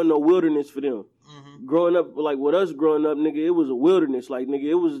saying? It wasn't no wilderness for them. Mm-hmm. Growing up, like with us growing up, nigga, it was a wilderness. Like nigga,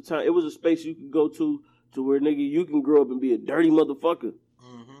 it was a time, it was a space you could go to where nigga you can grow up and be a dirty motherfucker,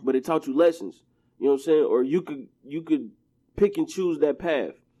 but it taught you lessons. You know what I'm saying? Or you could pick and choose that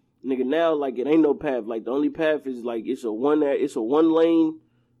path. Nigga, now like it ain't no path. Like the only path is like it's a one lane.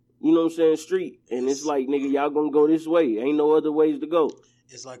 You know what I'm saying? Street, and it's like nigga, y'all gonna go this way. Ain't no other ways to go.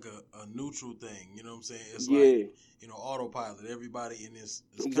 It's like a neutral thing, you know what I'm saying? It's like, you know, autopilot. Everybody in this,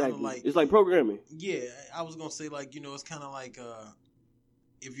 it's exactly. kind of like... It's like programming. Yeah, I was going to say, like, you know, it's kind of like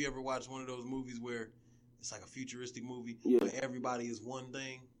if you ever watch one of those movies where it's like a futuristic movie where everybody is one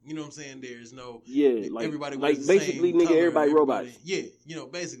thing. You know what I'm saying? There's no... Yeah, like, everybody wears the basically, same nigga, color. everybody robots. Yeah, you know,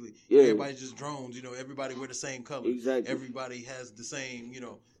 basically. Yeah. Everybody's just drones, you know, everybody wear the same color. Exactly. Everybody has the same, you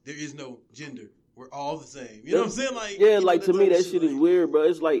know, there is no gender. We're all the same. You know what I'm saying? Like, yeah, like to me that shit is weird, bro.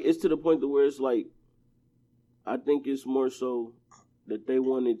 It's like it's to the point to where it's like I think it's more so that they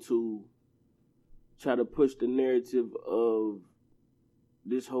wanted to try to push the narrative of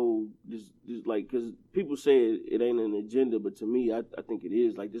this whole this like because people say it ain't an agenda, but to me I think it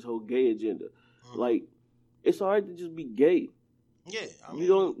is like this whole gay agenda. Mm-hmm. Like it's alright to just be gay. Yeah, I mean,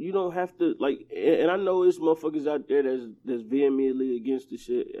 you don't have to like, and I know it's motherfuckers out there that's vehemently against the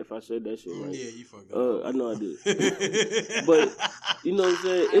shit. If I said that shit right, yeah, you fucked up. I know I did, but you know what I'm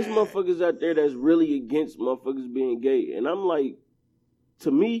saying. It's motherfuckers out there that's really against motherfuckers being gay, and I'm like, to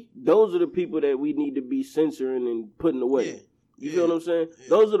me, those are the people that we need to be censoring and putting away. Yeah. You feel what I'm saying? Yeah.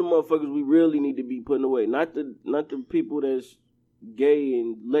 Those are the motherfuckers we really need to be putting away, not the people that's gay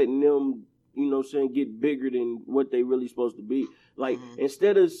and letting them. You know what I'm saying, get bigger than what they really supposed to be. Like,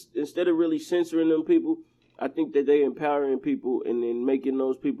 instead of really censoring them people, I think that they empowering people and then making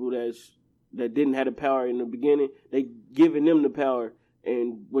those people that didn't have the power in the beginning, they giving them the power.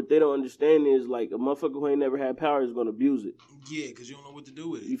 And what they don't understand is, like, a motherfucker who ain't never had power is going to abuse it. Yeah, because you don't know what to do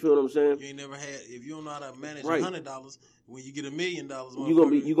with it. You feel what I'm saying? You ain't never had, if you don't know how to manage $100, when you get $1 million,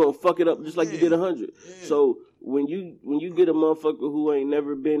 you gonna fuck it up just like you did 100. Yeah. So when you get a motherfucker who ain't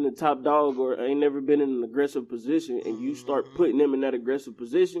never been the top dog or ain't never been in an aggressive position, and you start putting them in that aggressive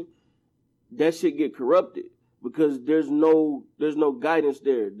position, that shit get corrupted because there's no guidance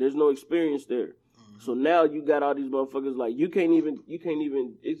there. There's no experience there. So now you got all these motherfuckers like you can't even it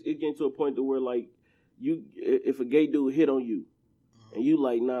getting to a point to where like if a gay dude hit on you and you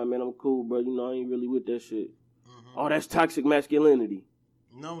like, nah man, I'm cool, bro, you know I ain't really with that shit. Oh, that's toxic masculinity.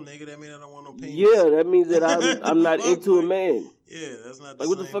 No, nigga, that means I don't want no penis. Yeah, that means that I'm not into a man. Yeah, that's not like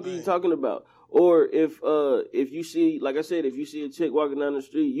what the fuck are you talking about? Or if you see, like I said, if you see a chick walking down the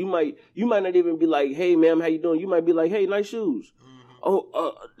street, you might not even be like, hey ma'am, how you doing? You might be like, hey, nice shoes.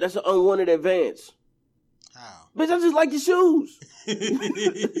 Oh, that's an unwanted advance. How? Bitch, I just like your shoes.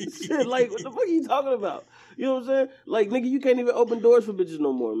 Shit, like, what the fuck are you talking about? You know what I'm saying? Like, nigga, you can't even open doors for bitches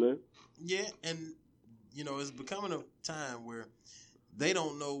no more, man. Yeah, and, you know, it's becoming a time where they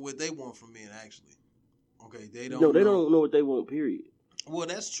don't know what they want from men, actually. Okay, they don't know what they want, period. Well,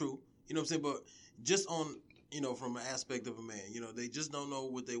 that's true. You know what I'm saying? But just on, you know, from an aspect of a man, you know, they just don't know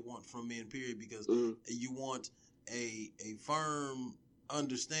what they want from men, period, because you want a firm,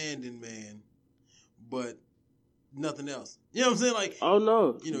 understanding man, but nothing else. You know what I'm saying? Like, oh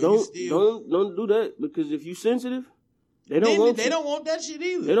no, you know, don't do that because if you sensitive, they don't want that shit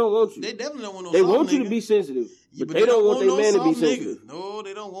either. They don't want you. They definitely don't want no. They soft want nigga. You to be sensitive, but they don't want their man to be sensitive. Nigga. No,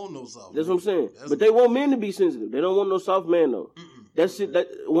 they don't want no soft. That's what I'm saying. But they want men to be sensitive. They don't want no soft man though. That's it. That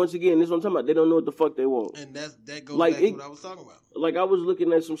once again, this is what I'm talking about. They don't know what the fuck they want. And that goes back to what I was talking about. Like I was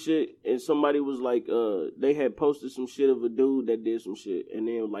looking at some shit, and somebody was like, they had posted some shit of a dude that did some shit, and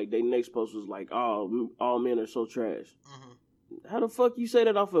then like their next post was like, oh, all men are so trash. How the fuck you say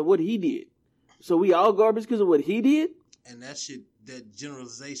that off of what he did? So we all garbage because of what he did? And that shit, that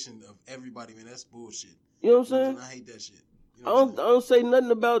generalization of everybody, man, that's bullshit. You know what I'm saying? I hate that shit. You know I don't say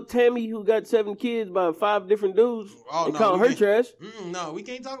nothing about Tammy who got 7 kids by 5 different dudes and call her trash. No, we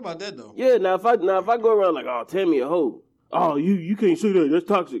can't talk about that though. Yeah, now if I go around like, oh, Tammy a hoe. Oh, you can't say that. That's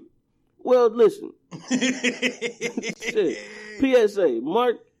toxic. Well, listen. Shit. PSA.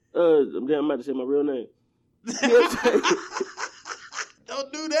 Mark. I'm about to say my real name. PSA.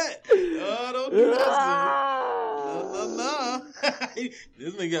 Don't do that. Don't do that. No.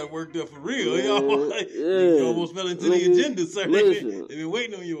 This nigga got worked up for real. You almost fell into the agenda, sir. They've been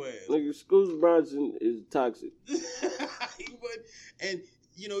waiting on your ass. Nigga, Scoots Bronson is toxic. And,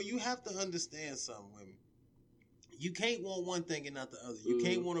 you know, you have to understand something, women. you can't want one thing and not the other. You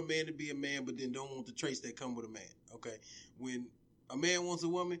can't want a man to be a man, but then don't want the traits that come with a man. Okay, when a man wants a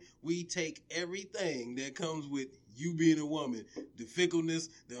woman, we take everything that comes with you being a woman, the fickleness,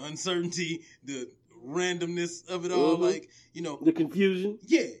 the uncertainty, the randomness of it all, like, you know, the confusion.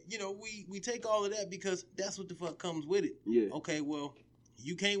 Yeah, you know, we take all of that because that's what the fuck comes with it. Yeah. Okay, well,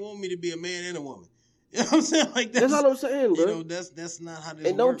 you can't want me to be a man and a woman. You know what I'm saying? Like that's all I'm saying, bro. You know, that's not how this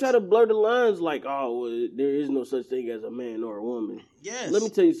And don't works. try to blur the lines like, oh, well, there is no such thing as a man or a woman. Yes. Let me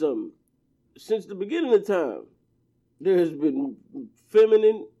tell you something. Since the beginning of time, there has been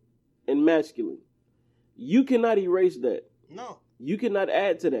feminine and masculine. You cannot erase that. No. You cannot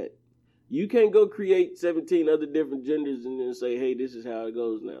add to that. You can't go create 17 other different genders and then say, hey, this is how it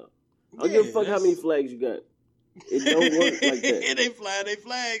goes now. I don't give a fuck how many flags you got. It don't work like that. It ain't flying they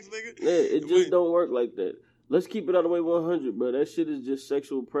flags, nigga. Yeah, it just don't work like that. Let's keep it all the way 100, bro. That shit is just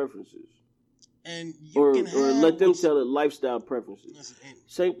sexual preferences. And you can have or let them tell it lifestyle preferences.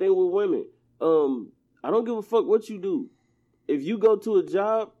 Same thing with women. I don't give a fuck what you do. If you go to a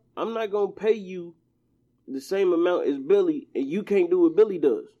job, I'm not gonna pay you the same amount as Billy, and you can't do what Billy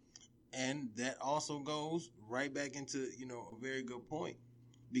does. And that also goes right back into, you know, a very good point.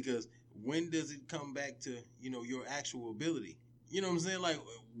 Because when does it come back to, you know, your actual ability? You know what I'm saying? Like,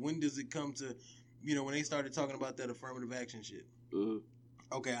 when does it come to, you know, when they started talking about that affirmative action shit? Mm-hmm.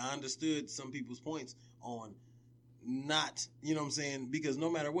 Okay, I understood some people's points on not, you know what I'm saying? Because no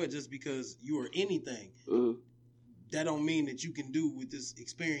matter what, just because you are anything, that don't mean that you can do what this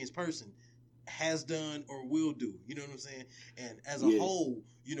experienced person has done or will do. You know what I'm saying? And as a whole,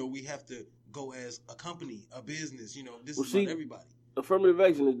 you know, we have to go as a company, a business, you know, this is about everybody. Affirmative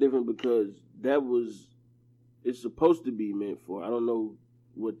action is different because it's supposed to be meant for, I don't know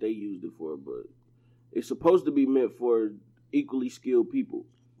what they used it for, but it's supposed to be meant for equally skilled people.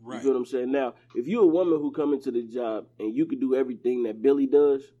 Right. You feel what I'm saying? Now, if you're a woman who come into the job and you can do everything that Billy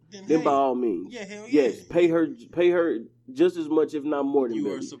does, then by all means, yes, pay her just as much, if not more than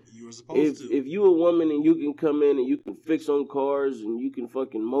Billy. You are supposed to. If you're a woman and you can come in and you can fix on cars and you can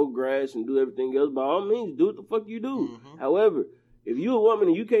fucking mow grass and do everything else, by all means, do what the fuck you do. Mm-hmm. However, if you're a woman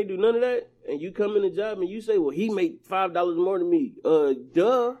and you can't do none of that, and you come in the job and you say, well, he make $5 more than me,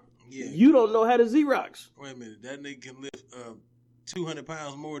 duh. Yeah. You don't know how to Xerox. Wait a minute, that nigga can lift 200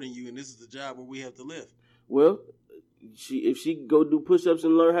 pounds more than you, and this is the job where we have to lift. Well, if she go do push-ups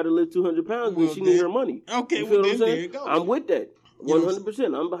and learn how to lift 200 pounds, then she need her money. Okay, well, then there you go. I'm with that.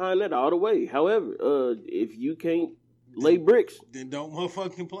 100%. I'm behind that all the way. However, if you can't lay bricks, then don't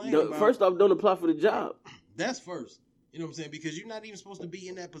motherfucking complain. First off, don't apply for the job. That's first. You know what I'm saying? Because you're not even supposed to be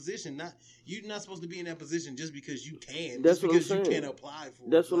in that position. You're not supposed to be in that position just because you can. That's just what because I'm saying. You can't apply for it.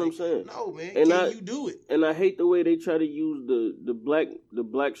 That's what I'm saying. No, man. And you do it? And I hate the way they try to use the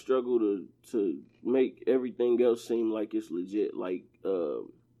black struggle to make everything else seem like it's legit. Like, you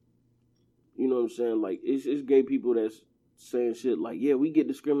know what I'm saying? Like, it's gay people that's saying shit like, yeah, we get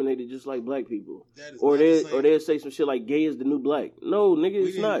discriminated just like black people. Or they'll say some shit like gay is the new black. No, nigga,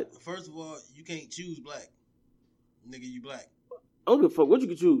 it's not. First of all, you can't choose black. Nigga, you black. I don't give a fuck what you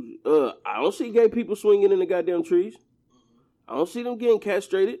can choose. I don't see gay people swinging in the goddamn trees. Mm-hmm. I don't see them getting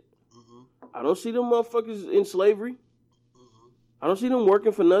castrated. Mm-hmm. I don't see them motherfuckers in slavery. Mm-hmm. I don't see them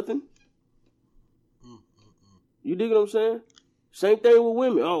working for nothing. Mm-hmm. You dig what I'm saying? Same thing with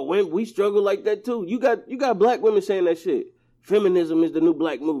women. Oh, we struggle like that too. You got black women saying that shit. Feminism is the new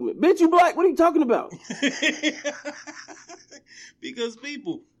black movement. Bitch, you black. What are you talking about? Because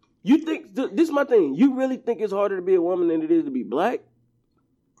people... You think, this is my thing, you really think it's harder to be a woman than it is to be black?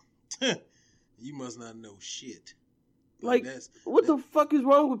 You must not know shit. Like, what the fuck is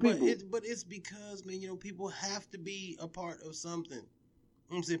wrong with people? But it's because, man, you know, people have to be a part of something. You know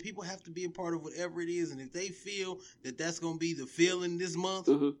what I'm saying? People have to be a part of whatever it is. And if they feel that that's going to be the feeling this month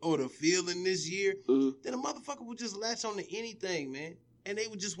or the feeling this year, then a motherfucker would just latch on to anything, man. And they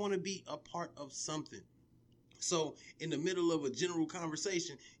would just want to be a part of something. So in the middle of a general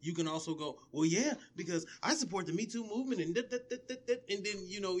conversation, you can also go, well, yeah, because I support the Me Too movement and then,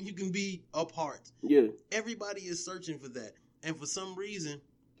 you know, you can be a part. Yeah. Everybody is searching for that. And for some reason,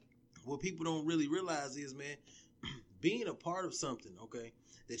 what people don't really realize is, man, being a part of something, okay,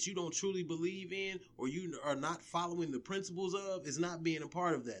 that you don't truly believe in or you are not following the principles of is not being a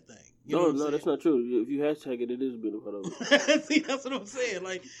part of that thing. You know what I'm saying? That's not true. If you hashtag it, it is being a part of it. See, that's what I'm saying.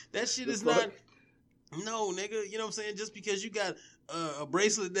 Like, that shit is not... No, nigga, you know what I'm saying? Just because you got a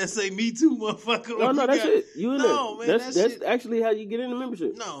bracelet that say Me Too, motherfucker. No, that's it. You in there. Man, that's actually how you get into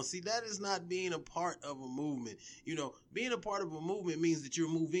membership. No, see, that is not being a part of a movement. You know, being a part of a movement means that you're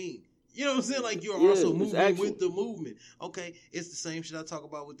moving. You know what I'm saying? Like you're Yeah, also it's moving action. with the movement. Okay, it's the same shit I talk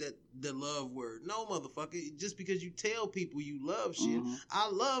about with the love word. No, motherfucker. Just because you tell people you love shit, I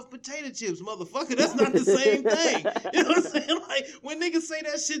love potato chips, motherfucker. That's not the same thing. You know what I'm saying? Like when niggas say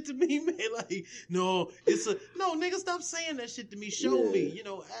that shit to me, man, like no, nigga, stop saying that shit to me. Show me. You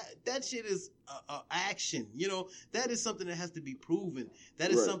know that shit is action. You know that is something that has to be proven.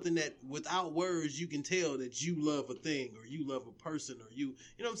 That is something that without words you can tell that you love a thing or you love a person or you know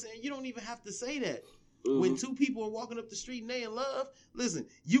what I'm saying. You don't even have to say that. When two people are walking up the street and they in love, listen,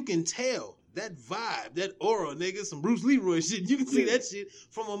 you can tell that vibe, that aura, nigga, some Bruce Leroy shit. You can see that shit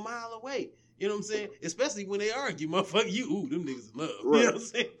from a mile away. You know what I'm saying? Especially when they argue, motherfucker. Them niggas in love. Right. You know what I'm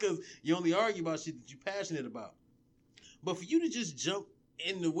saying? Because you only argue about shit that you're passionate about. But for you to just jump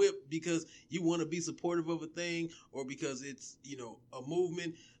in the whip because you want to be supportive of a thing or because it's, you know, a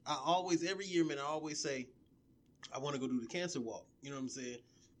movement, every year, man, I always say, I want to go do the cancer walk. You know what I'm saying?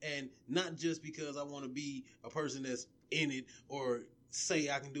 And not just because I want to be a person that's in it or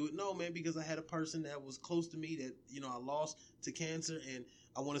say I can do it. No, man, because I had a person that was close to me that, you know, I lost to cancer and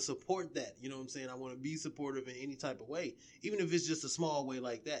I want to support that. You know what I'm saying? I want to be supportive in any type of way, even if it's just a small way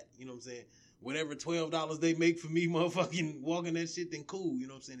like that. You know what I'm saying? Whatever $12 they make for me motherfucking walking that shit, then cool. You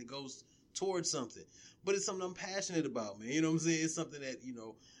know what I'm saying? It goes towards something. But it's something I'm passionate about, man. You know what I'm saying? It's something that, you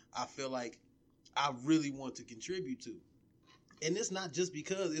know, I feel like I really want to contribute to. And it's not just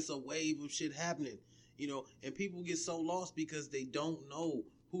because it's a wave of shit happening, you know, and people get so lost because they don't know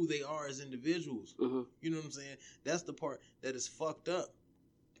who they are as individuals. You know what I'm saying? That's the part that is fucked up.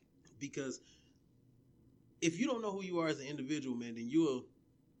 Because if you don't know who you are as an individual, man, then you'll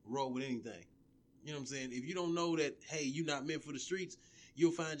roll with anything. You know what I'm saying? If you don't know that, hey, you're not meant for the streets,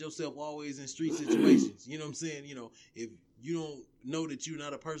 you'll find yourself always in street situations. You know what I'm saying? You know, if you don't know that you're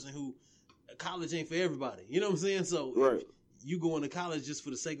not a person who, college ain't for everybody. You know what I'm saying? So if you going to college just for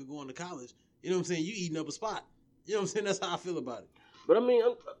the sake of going to college, you know what I'm saying? You eating up a spot. You know what I'm saying? That's how I feel about it. But I mean,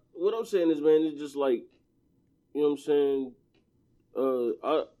 what I'm saying is, man, it's just like, you know what I'm saying?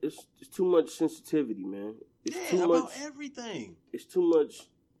 It's too much sensitivity, man. It's too about much, everything. It's too much,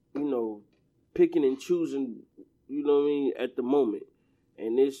 you know, picking and choosing, you know what I mean, at the moment.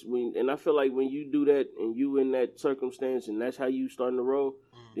 And I feel like when you do that and you in that circumstance and that's how you starting to roll,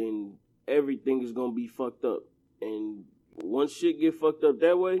 then everything is gonna be fucked up. And once shit get fucked up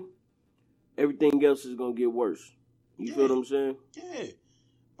that way, everything else is gonna get worse. You feel what I'm saying? Yeah.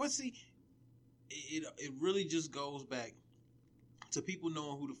 But see, it really just goes back to people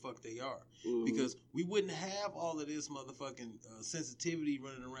knowing who the fuck they are. Because we wouldn't have all of this motherfucking sensitivity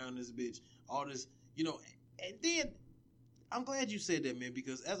running around this bitch. All this, you know. And then, I'm glad you said that, man,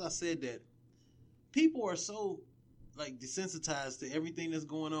 because as I said that, people are so, like, desensitized to everything that's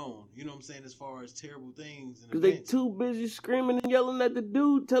going on. You know what I'm saying? As far as terrible things. Because they too busy screaming and yelling at the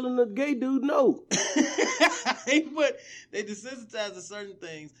dude, telling the gay dude no. But they desensitized to certain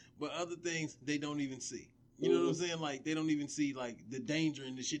things, but other things they don't even see. You know what I'm saying? Like, they don't even see, like, the danger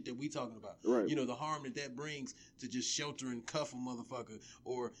in the shit that we talking about. Right. You know, the harm that brings to just shelter and cuff a motherfucker.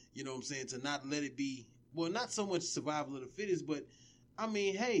 Or, you know what I'm saying, to not let it be, well, not so much survival of the fittest, but, I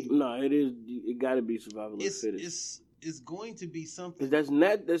mean, hey. No, it got to be survival of the fittest. It's going to be something. That's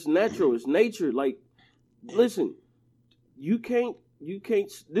natural. It's nature. Like, listen, you can't,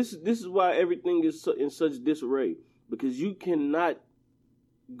 this is why everything is in such disarray. Because you cannot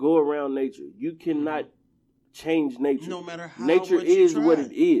go around nature. You cannot change nature. No matter how nature much is you try. what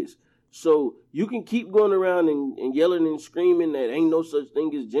it is. So you can keep going around and yelling and screaming that ain't no such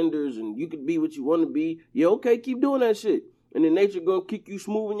thing as genders and you can be what you want to be. Yeah, okay, keep doing that shit. And then nature gonna kick you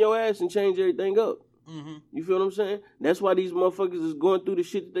smooth in your ass and change everything up. You feel what I'm saying? That's why these motherfuckers is going through the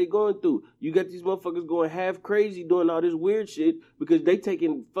shit that they going through. You got these motherfuckers going half crazy doing all this weird shit because they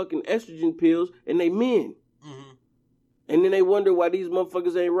taking fucking estrogen pills and they men. And then they wonder why these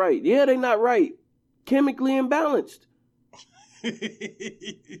motherfuckers ain't right. Yeah, they not right. Chemically imbalanced.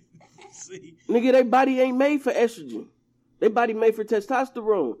 See? Nigga, their body ain't made for estrogen. Their body made for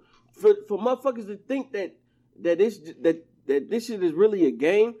testosterone. For motherfuckers to think that this shit is really a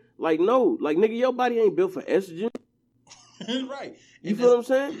game, like no. Like nigga, your body ain't built for estrogen. Right. You feel what I'm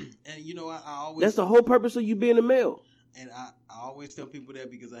saying? And you know, I always... That's the whole purpose of you being a male. And I always tell people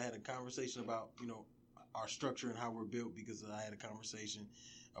that because I had a conversation about, you know, our structure and how we're built because I had a conversation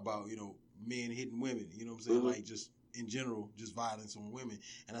about, you know, men hitting women, you know what I'm saying? Like just in general, just violence on women.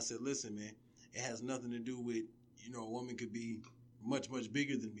 And I said, listen, man, it has nothing to do with, you know, a woman could be much, much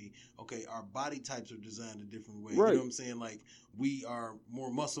bigger than me. Okay, our body types are designed a different way. Right. You know what I'm saying? Like we are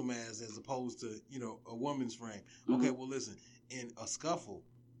more muscle mass as opposed to, you know, a woman's frame. Okay, well listen, in a scuffle,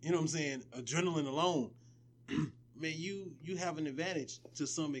 you know what I'm saying? Adrenaline alone, man, you have an advantage to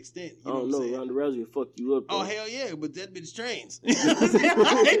some extent. I don't know. Ronda Rousey will fuck you up. Though. Oh hell yeah, but that bitch trains. You know what I'm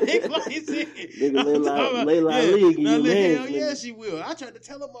saying? Nigga, Layla Ali give you hell yeah, she will. I tried to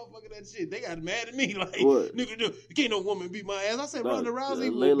tell a motherfucker that shit. They got mad at me like, what? Nigga, can't no woman beat my ass. I said, Ronda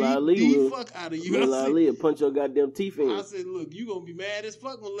Rousey will Layla beat the fuck out of you. Layla Ali will punch your goddamn teeth in. I said, look, you gonna be mad as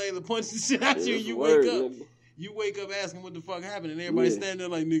fuck when Layla punches the shit out you. You word, wake up. Nigga. You wake up asking what the fuck happened, and everybody standing there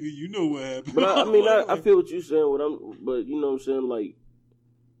like, nigga, you know what happened. But I feel what you're saying. But you know what I'm saying. Like,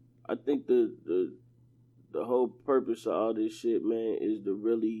 I think the whole purpose of all this shit, man, is to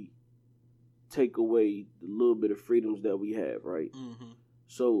really take away the little bit of freedoms that we have, right? Mm-hmm.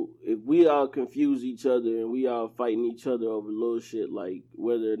 So if we all confuse each other and we all fighting each other over little shit, like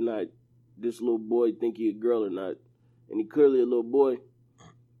whether or not this little boy think he a girl or not, and he clearly a little boy.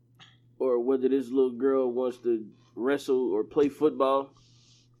 Or whether this little girl wants to wrestle or play football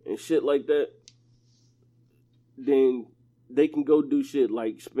and shit like that, then they can go do shit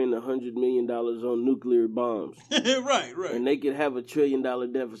like spend $100 million on nuclear bombs. Right. And they could have $1 trillion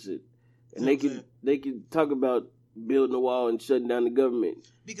deficit. And they could talk about building a wall and shutting down the government.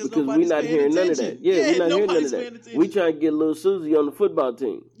 Because we're not hearing none of that. Yeah, we're not hearing none of that. We trying to get little Susie on the football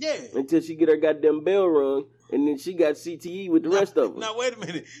team. Yeah. Until she get her goddamn bell rung. And then she got CTE with the rest of them. Now, wait a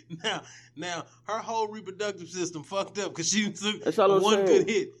minute. Now, her whole reproductive system fucked up because she took one good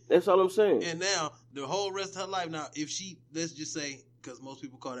hit. That's all I'm saying. And now, the whole rest of her life, now, if she, let's just say, because most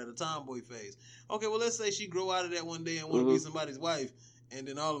people call that a tomboy phase. Okay, well, let's say she grow out of that one day and want to be somebody's wife. And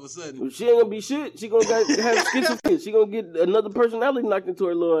then all of a sudden... Well, she ain't going to be shit. She going to have schizophrenia. She going to get another personality knocked into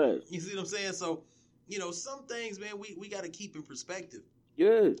her little ass. You see what I'm saying? So, you know, some things, man, we got to keep in perspective.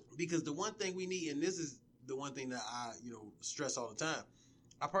 Yeah. Because the one thing we need, and this is the one thing that I, stress all the time.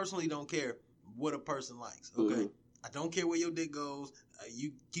 I personally don't care what a person likes, okay? Mm-hmm. I don't care where your dick goes.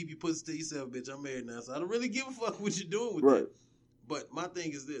 You keep your pussy to yourself, bitch. I'm married now, so I don't really give a fuck what you're doing with that. But my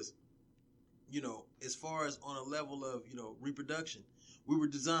thing is this, as far as on a level of, reproduction, we were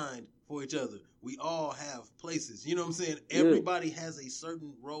designed for each other. We all have places. You know what I'm saying? Yeah. Everybody has a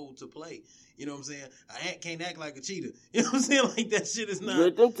certain role to play. You know what I'm saying? A ant can't act like a cheetah. You know what I'm saying? Like, that shit is not...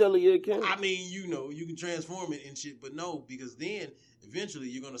 Let them tell you it can. I mean, you can transform it and shit, but no, because then eventually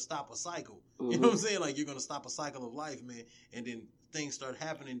you're going to stop a cycle. Mm-hmm. You know what I'm saying? Like, you're going to stop a cycle of life, man, and then things start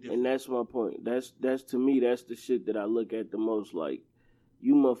happening different. And that's my point. That's to me, that's the shit that I look at the most. Like,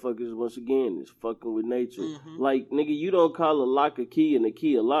 you motherfuckers, once again, is fucking with nature. Mm-hmm. Like, nigga, you don't call a lock a key and a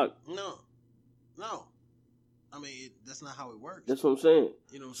key a lock. No. I mean, that's not how it works. That's what I'm saying.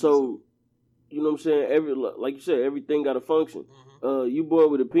 You know what I'm saying? You know what I'm saying? Like you said, everything got a function. Mm-hmm. You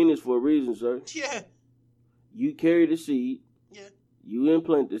born with a penis for a reason, sir. Yeah. You carry the seed. Yeah. You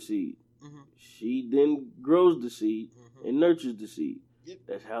implant the seed. Mm-hmm. She then grows the seed and nurtures the seed. Yep.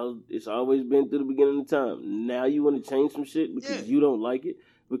 That's how it's always been through the beginning of the time. Now you want to change some shit because you don't like it,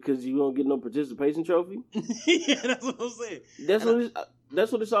 because you don't get no participation trophy? Yeah, that's what I'm saying.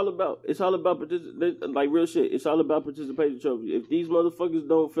 That's what it's all about. It's all about like real shit. It's all about participation trophy. If these motherfuckers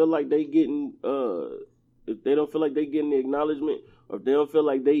don't feel like they getting, if they don't feel like they getting the acknowledgement, or if they don't feel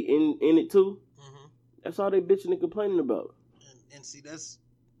like they in it too, that's all they bitching and complaining about. And see, that's,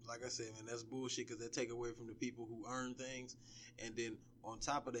 like I said, man, that's bullshit, because they take away from the people who earn things. And then on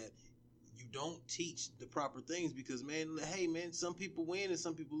top of that, you don't teach the proper things because, man, hey, man, some people win and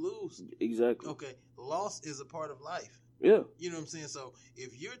some people lose. Exactly. Okay, loss is a part of life. Yeah. You know what I'm saying? So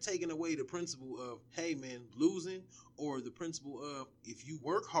if you're taking away the principle of, hey, man, losing, or the principle of if you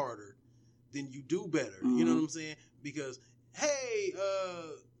work harder, then you do better. Mm-hmm. You know what I'm saying? Because, hey,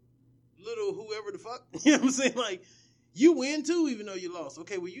 little whoever the fuck, you know what I'm saying? Like, you win too, even though you lost.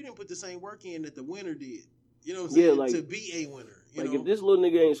 Okay, well, you didn't put the same work in that the winner did. You know what I'm saying? Like, to be a winner. You know? If this little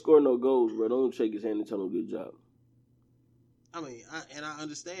nigga ain't scoring no goals, bro, don't shake his hand and tell him good job. I mean, I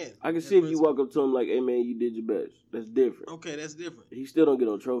understand. I can see if you walk up to him like, hey, man, you did your best. That's different. Okay, that's different. He still don't get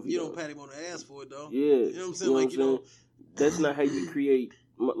no trophy. You don't pat him on the ass for it, though. Yeah. You know what I'm saying? You know what I'm saying? That's not how you create,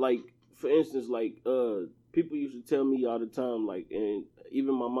 like, for instance, like, people used to tell me all the time, like, and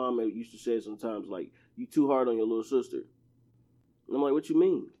even my mom used to say sometimes, like, you too hard on your little sister. And I'm like, what you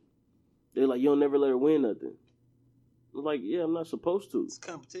mean? They're like, you don't never let her win nothing. I'm like, yeah, I'm not supposed to. It's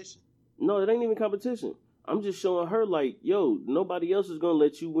competition. No, it ain't even competition. I'm just showing her, like, yo, nobody else is going to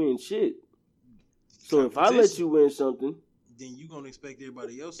let you win shit. So if I let you win something, then you're going to expect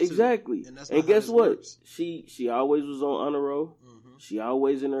everybody else to. Exactly. And guess what? Works. She always was on honor roll. Mm-hmm. She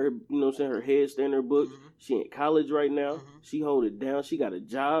always in her, you know what I'm saying, her head stay in her book. Mm-hmm. She in college right now. Mm-hmm. She hold it down. She got a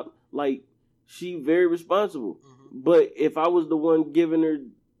job. Like, she very responsible. Mm-hmm. But if I was the one giving her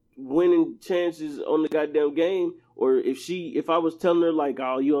winning chances on the goddamn game, Or if I was telling her like,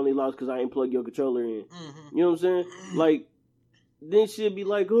 oh, you only lost because I ain't plug your controller in. Mm-hmm. You know what I'm saying? Like, then she'll be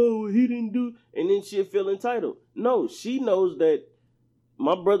like, oh, he didn't do, and then she'll feel entitled. No, she knows that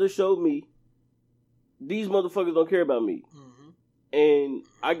my brother showed me these motherfuckers don't care about me. Mm-hmm. And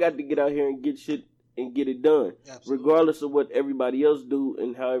I got to get out here and get shit and get it done. Absolutely. Regardless of what everybody else do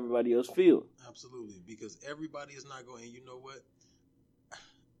and how everybody else feel. Absolutely. Because everybody is not going, and you know what?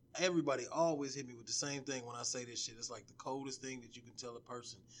 Everybody always hit me with the same thing when I say this shit. It's like the coldest thing that you can tell a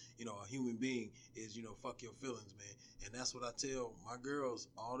person, a human being, is, fuck your feelings, man. And that's what I tell my girls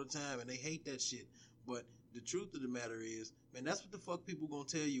all the time, and they hate that shit. But the truth of the matter is, man, that's what the fuck people gonna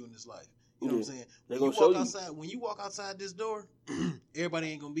tell you in this life. You know what I'm saying? When you walk outside this door,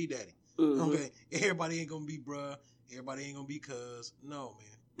 everybody ain't gonna be daddy. Mm-hmm. Okay? Everybody ain't gonna be bruh. Everybody ain't gonna be cuz. No,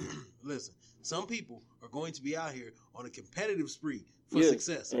 man. Listen, some people are going to be out here on a competitive spree for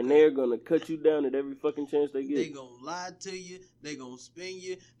success. Okay? And they're gonna cut you down at every fucking chance they get. They gonna lie to you. They gonna spin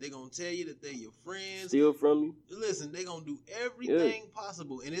you. They gonna tell you that they're your friends. Steal from you. Listen, they gonna do everything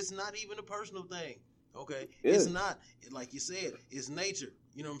possible. And it's not even a personal thing. Okay? Yeah. It's not, like you said, it's nature.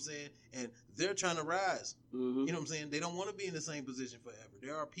 You know what I'm saying? And they're trying to rise. Mm-hmm. You know what I'm saying? They don't want to be in the same position forever.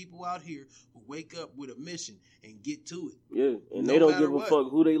 There are people out here who wake up with a mission and get to it. Yeah, and they don't give a fuck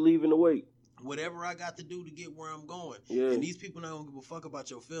who they leave in the wake. Whatever I got to do to get where I'm going. Yeah. And these people not going to give a fuck about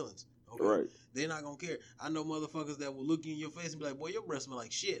your feelings. Okay? Right. They're not going to care. I know motherfuckers that will look you in your face and be like, boy, your breath smell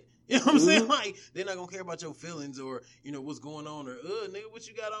like shit. You know what I'm saying? Like, they're not going to care about your feelings or, what's going on or, nigga, what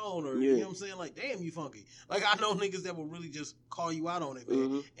you got on? Or, you know what I'm saying? Like, damn, you funky. Like, I know niggas that will really just call you out on it, man.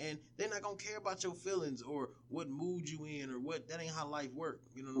 Mm-hmm. And they're not going to care about your feelings or what mood you in or what. That ain't how life works.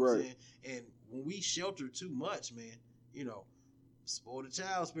 You know what I'm saying? And when we shelter too much, man, spoil the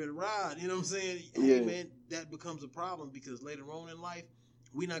child, spare the rod. You know what I'm saying? Yeah. Hey, man, that becomes a problem because later on in life,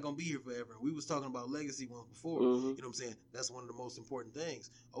 we're not going to be here forever. We was talking about legacy once before. Mm-hmm. You know what I'm saying? That's one of the most important things.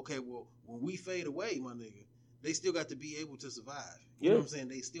 Okay, well, when we fade away, my nigga, they still got to be able to survive. You know what I'm saying?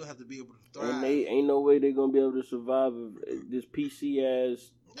 They still have to be able to thrive. And they ain't no way they're going to be able to survive if this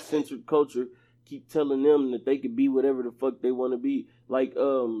PC-ass censored culture keep telling them that they could be whatever the fuck they want to be. Like,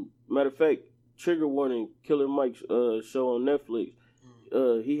 matter of fact, Trigger Warning, Killer Mike's show on Netflix,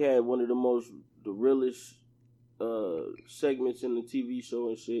 he had one of the realest segments in the TV show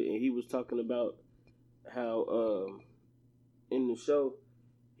and shit, and he was talking about how in the show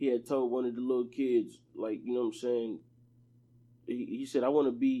he had told one of the little kids, like, you know what I'm saying, he said,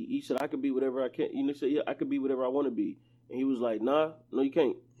 I could be whatever I can. He said, yeah, I could be whatever I want to be. And he was like, nah, no, you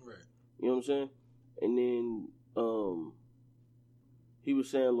can't. Right. You know what I'm saying? And then he was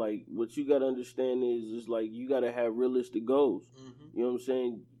saying, like, what you got to understand is like, you got to have realistic goals. Mm-hmm. You know what I'm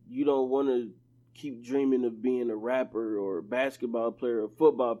saying? You don't want to keep dreaming of being a rapper or a basketball player or a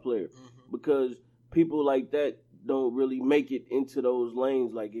football player, because people like that don't really make it into those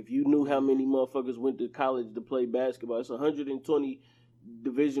lanes. Like, if you knew how many motherfuckers went to college to play basketball, it's 120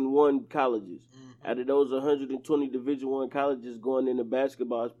 Division I colleges. Out of those 120 Division I colleges going into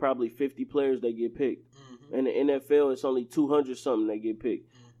basketball, it's probably 50 players that get picked. In the NFL, it's only 200-something that get picked.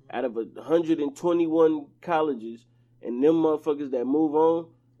 Out of 121 colleges, and them motherfuckers that move on,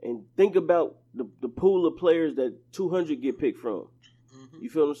 and think about the pool of players that 200 get picked from. You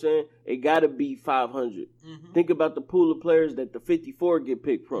feel what I'm saying? It got to be 500. Think about the pool of players that the 54 get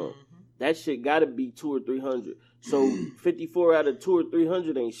picked from. That shit got to be 200 or 300. So 54 out of 200 or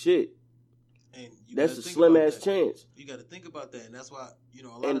 300 ain't shit. And that's a slim ass chance. You got to think about that, and that's why a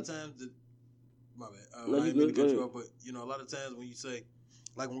lot of times. My bad. I didn't mean to cut you off, but a lot of times when you say,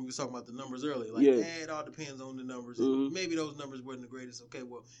 like when we were talking about the numbers earlier, like it all depends on the numbers. Maybe those numbers weren't the greatest. Okay,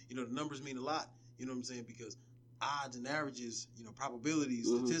 well, the numbers mean a lot. You know what I'm saying? Because odds and averages, probabilities,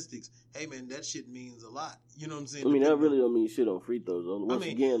 statistics. Hey man, that shit means a lot. You know what I'm saying? I mean, that really don't mean shit on free throws. Once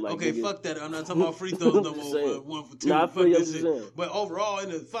again, like, okay, fuck that. I'm not talking about free throws no more. 1 for 2. Nah, fuck that shit. But overall, in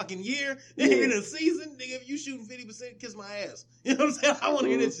a fucking year, in a season, nigga, if you shooting 50%, kiss my ass. You know what I'm saying? I want to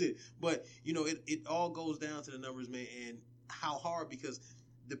hear that shit. But it all goes down to the numbers, man, and how hard, because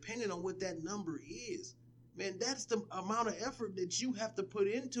depending on what that number is, man, that's the amount of effort that you have to put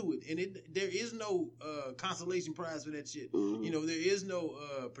into it. And there is no consolation prize for that shit. There is no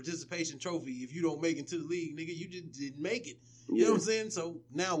participation trophy if you don't make it to the league, nigga. You just didn't make it. You know what I'm saying? So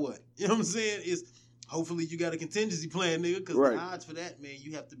now what? You know what I'm saying? Is hopefully you got a contingency plan, nigga, because the odds for that, man,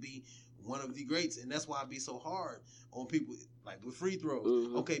 you have to be one of the greats. And that's why I be so hard on people, like with free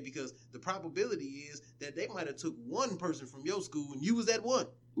throws. Okay, because the probability is that they might have took one person from your school and you was that one.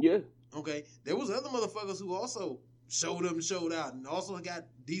 Yeah. Okay, there was other motherfuckers who also showed up and showed out, and also got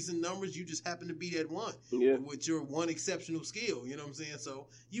decent numbers. You just happen to be that one with your one exceptional skill. You know what I'm saying? So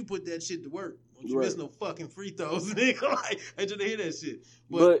you put that shit to work. Don't you miss no fucking free throws, nigga. Like, I just hear that shit.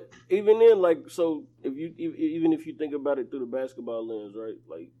 But even then, like, so even if you think about it through the basketball lens, right?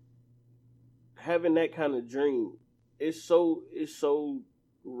 Like, having that kind of dream, it's so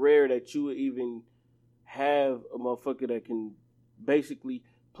rare that you would even have a motherfucker that can basically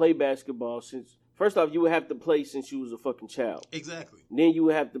play basketball since. First off, you would have to play since you was a fucking child. Exactly. Then you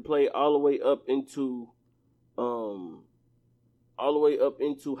would have to play all the way up into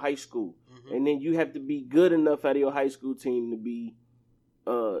high school. Mm-hmm. And then you have to be good enough out of your high school team to be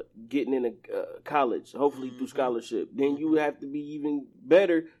getting in a college, hopefully through scholarship. Then you would have to be even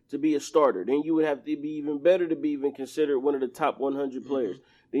better to be a starter. Then you would have to be even better to be even considered one of the top 100 players.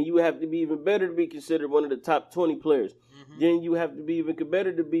 Then you would have to be even better to be considered one of the top 20 players. Then you have to be even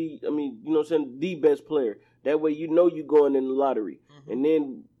better to be, you know what I'm saying, the best player. That way you know you're going in the lottery. And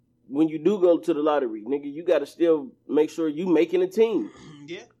then when you do go to the lottery, nigga, you got to still make sure you making a team.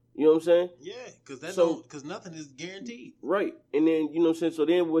 Yeah. You know what I'm saying? Yeah, because nothing is guaranteed. Right. And then, you know what I'm saying, so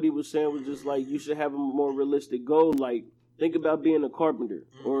then what he was saying was just like, you should have a more realistic goal. Like, think about being a carpenter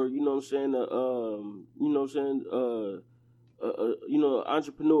or, you know what I'm saying,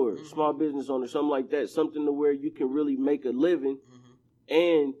 entrepreneur, small business owner, something like that, something to where you can really make a living,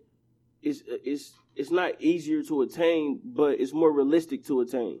 and it's not easier to attain, but it's more realistic to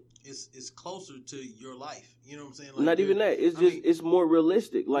attain. It's closer to your life. You know what I'm saying? Like, not even that. It's more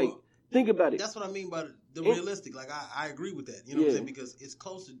realistic. Like, think about it. That's what I mean by the realistic. Like, I agree with that. You know what I'm saying? Because it's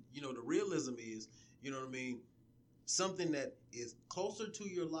closer. You know, the realism is, you know what I mean, something that is closer to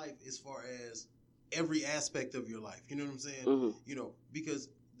your life as far as every aspect of your life. You know what I'm saying? You know, because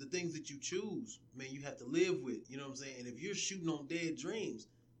the things that you choose, man, you have to live with. You know what I'm saying? And if you're shooting on dead dreams,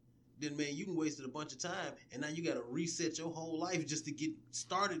 then, man, you can waste a bunch of time, and now you got to reset your whole life just to get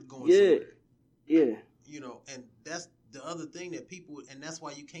started going somewhere. Yeah. You know, and that's the other thing that people, and that's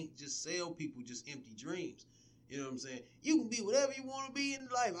why you can't just sell people just empty dreams. You know what I'm saying? You can be whatever you want to be in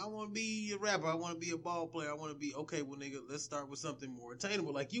life. I want to be a rapper. I want to be a ball player. I want to be, okay, well, nigga, let's start with something more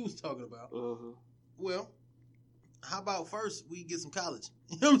attainable like you was talking about. Well, how about first we get some college?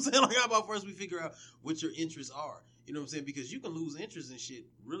 You know what I'm saying? Like, how about first we figure out what your interests are? You know what I'm saying? Because you can lose interest in shit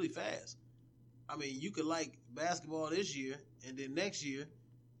really fast. I mean, you could like basketball this year, and then next year,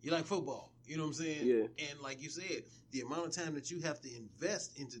 you like football. You know what I'm saying? Yeah. And like you said, the amount of time that you have to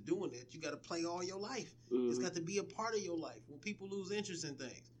invest into doing that, you got to play all your life. It's got to be a part of your life. When people lose interest in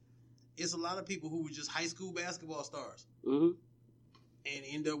things, it's a lot of people who were just high school basketball stars and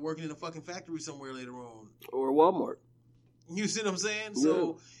end up working in a fucking factory somewhere later on. Or Walmart. You see what I'm saying? Yeah.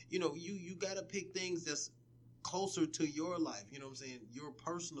 So, you know, you got to pick things that's closer to your life. You know what I'm saying? Your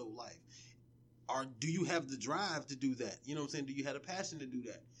personal life. Or do you have the drive to do that? You know what I'm saying? Do you have a passion to do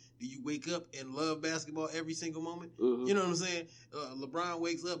that? Do you wake up and love basketball every single moment? You know what I'm saying? LeBron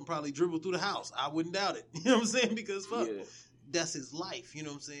wakes up and probably dribble through the house. I wouldn't doubt it. You know what I'm saying? Because fuck, that's his life. You know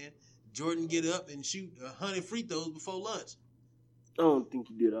what I'm saying? Jordan get up and shoot 100 free throws before lunch. I don't think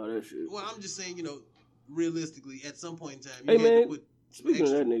he did all that shit. Well, I'm just saying, you know, realistically, at some point in time, you had to put speaking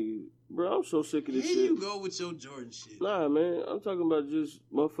extra. Of that nigga, bro, I'm so sick of this shit. Here you go with your Jordan shit. Nah, man, I'm talking about just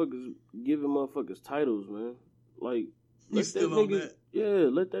motherfuckers giving motherfuckers titles, man. Like, you still on that? Yeah,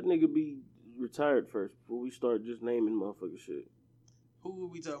 let that nigga be retired first before we start just naming motherfucker shit. Who are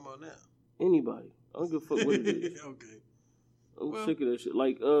we talking about now? Anybody. I don't give a fuck what it is. Okay. I'm sick of that shit.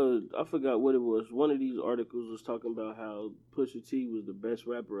 Like, I forgot what it was. One of these articles was talking about how Pusha T was the best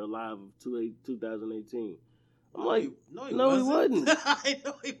rapper alive of 2018. I'm like, no, he wasn't. I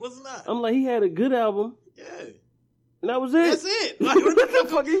know he was not. I'm like, he had a good album. Yeah. And that was it. That's it. Like, what the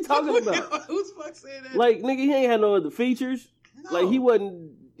fuck are you talking about? Who's fuck saying that? Like, nigga, he ain't had no other features. No. Like, he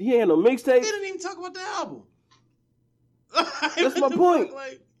ain't had no mixtape. He didn't even talk about the album. That's my point.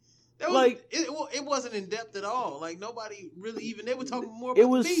 It wasn't in depth at all. Like, nobody really even, they were talking more about it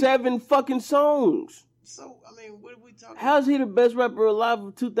was 7 fucking songs. So, I mean, what are we talking How's he the best rapper alive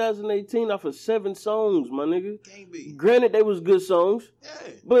of 2018 off of 7 songs, my nigga? Can't be. Granted, they was good songs.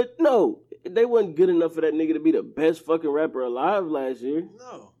 Yeah. But no, they wasn't good enough for that nigga to be the best fucking rapper alive last year.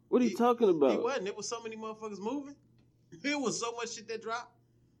 No. What are you talking about? He wasn't. There was so many motherfuckers moving. There was so much shit that dropped.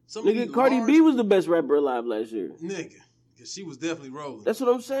 Nigga, Cardi B was the best rapper alive last year. Nigga. Because she was definitely rolling. That's what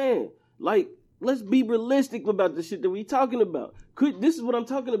I'm saying. Like, let's be realistic about the shit that we talking about. This is what I'm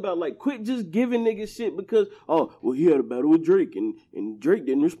talking about. Like, quit just giving niggas shit because, he had a battle with Drake and Drake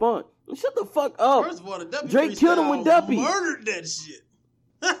didn't respond. Shut the fuck up. First of all, the Duppy Drake killed him with Duppy. Murdered that shit.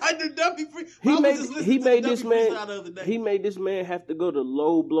 The Duffy Free. He made this man have to go to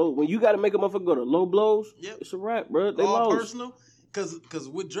low blows. When you got to make a motherfucker go to low blows, it's a wrap, bro. They all lost. Personal. Because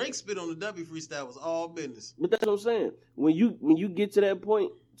what Drake spit on the Duffy freestyle was all business. But that's what I'm saying. When you get to that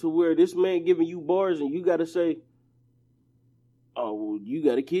point to where this man giving you bars and you got to say, oh, well, you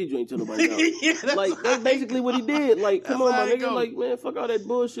got a kid you ain't tell nobody about. That's basically what he did. Like, come on, my nigga. Go. Like, man, fuck all that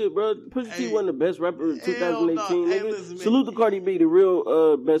bullshit, bro. Pusha T wasn't the best rapper of 2018, nigga. Listen, salute to Cardi B, the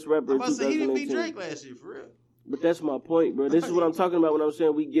real best rapper of 2018. He didn't beat Drake last year, for real. But that's my point, bro. This is what I'm talking about when I'm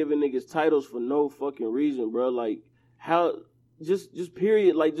saying we giving niggas titles for no fucking reason, bro. Like, how, just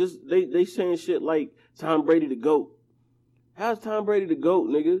period. Like, just, they saying shit like Tom Brady the GOAT. How's Tom Brady the GOAT,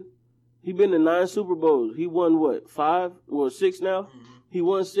 nigga? He been to 9 Super Bowls. He won what, 5 or 6 now? Mm-hmm. He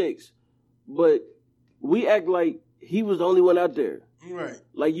won 6. But we act like he was the only one out there. Right.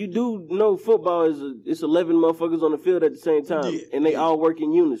 Like, you do know football it's 11 motherfuckers on the field at the same time. Yeah. And they all work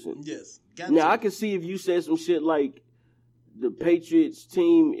in unison. Yes. Now, I can see if you said some shit like the Patriots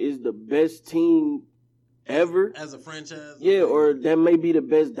team is the best team ever. As a franchise? Yeah, or that may be the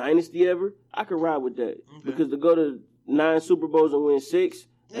best dynasty ever. I could ride with that. Okay. Because to go to 9 Super Bowls and win 6...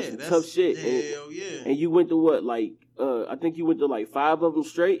 That's tough shit. Hell yeah. And you went to what, like, I think you went to like 5 of them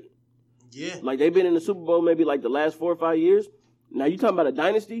straight? Yeah. Like, they've been in the Super Bowl maybe like the last 4 or 5 years. Now, you talking about a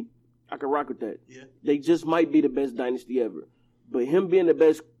dynasty? I can rock with that. Yeah. They just might be the best dynasty ever. But him being the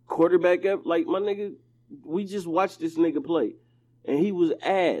best quarterback ever, like, my nigga, we just watched this nigga play. And he was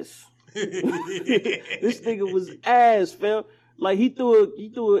ass. This nigga was ass, fam. Like, he threw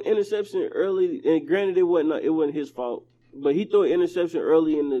an interception early, and granted, it wasn't his fault. But he threw an interception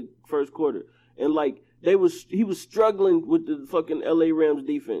early in the first quarter. And, like, he was struggling with the fucking L.A. Rams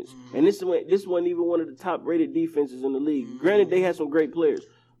defense. Mm-hmm. And this wasn't even one of the top-rated defenses in the league. Mm-hmm. Granted, they had some great players.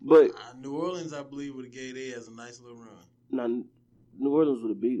 But New Orleans, I believe, would have gave theirs a nice little run. Nah, New Orleans would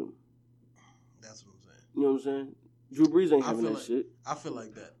have beat them. That's what I'm saying. You know what I'm saying? Drew Brees ain't having that shit. I feel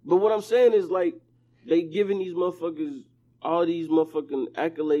like that. But what I'm saying is, like, they giving these motherfuckers all these motherfucking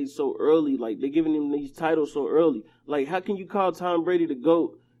accolades so early. Like, they giving him these titles so early. Like, how can you call Tom Brady the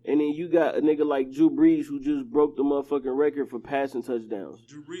GOAT, and then you got a nigga like Drew Brees who just broke the motherfucking record for passing touchdowns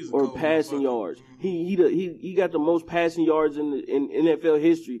or passing yards? He got the most passing yards in NFL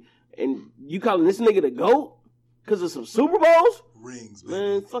history, and you calling this nigga the GOAT because of some Super Bowls? Rings,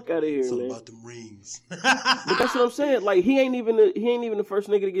 man. Fuck out of here, it's man. It's about them rings. But that's what I'm saying. Like, he ain't even the first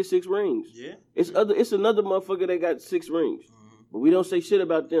nigga to get 6 rings. Yeah. It's another motherfucker that got 6 rings. Mm-hmm. But we don't say shit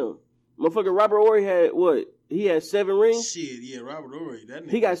about them. Motherfucker Robert Horry had what? He had 7 rings? Shit, yeah, Robert Horry. That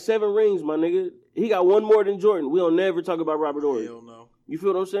nigga. He got 7 rings, my nigga. He got 1 more than Jordan. We don't never talk about Robert Horry. Hell no. You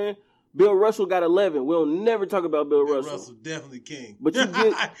feel what I'm saying? Bill Russell got 11. We'll never talk about Bill Russell. Bill Russell definitely king. But you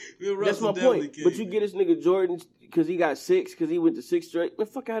get that's my point. King. But you get this nigga Jordan because he got 6 because he went to 6 straight. Man,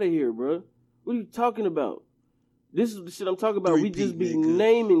 fuck out of here, bro. What are you talking about? This is the shit I'm talking about. We just be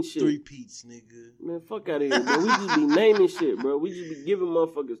naming shit. 3 Peats, nigga. Man, fuck out of here, bro. We just be naming shit, bro. We just be giving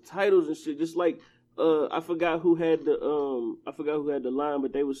motherfuckers titles and shit. Just like I forgot who had the line,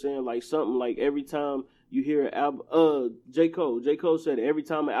 but they were saying like something like every time you hear an album, J. Cole said every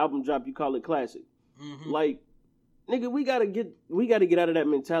time an album drop, you call it classic. Mm-hmm. Like, nigga, we gotta get out of that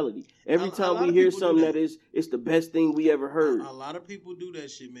mentality. Every time we hear something that it's the best thing we ever heard. A lot of people do that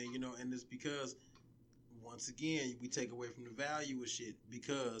shit, man. You know, and it's because once again we take away from the value of shit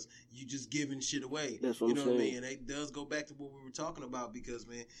because you just giving shit away. That's what I'm saying. What I mean? And it does go back to what we were talking about because,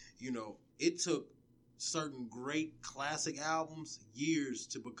 man, you know, it took certain great classic albums years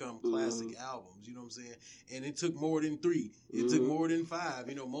to become classic albums, you know what I'm saying? And it took more than 3. It took more than 5.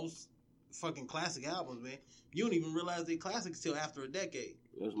 You know, most fucking classic albums, man, you don't even realize they're classics till after a decade.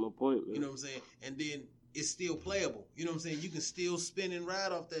 That's my point, man. You know what I'm saying? And then it's still playable. You know what I'm saying? You can still spin and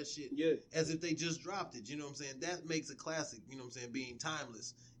ride off that shit as if they just dropped it. You know what I'm saying? That makes a classic, you know what I'm saying, being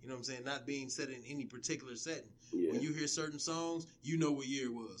timeless. You know what I'm saying? Not being set in any particular setting. Yeah. When you hear certain songs, you know what year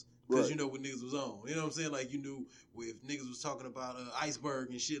it was. Because you know what niggas was on. You know what I'm saying? Like, you knew if niggas was talking about Iceberg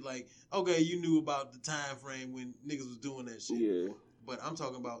and shit, like, okay, you knew about the time frame when niggas was doing that shit. Yeah. But I'm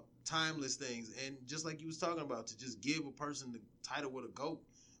talking about timeless things. And just like you was talking about, to just give a person the title with a GOAT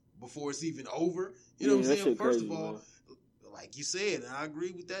before it's even over. You know what I'm saying? First of all, like you said, and I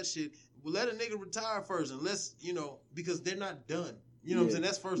agree with that shit, well, let a nigga retire first. And let's, you know, because they're not done. You know what I'm saying?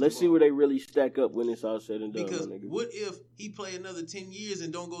 That's first of all. Let's see where they really stack up when it's all said and done. Because what if he play another 10 years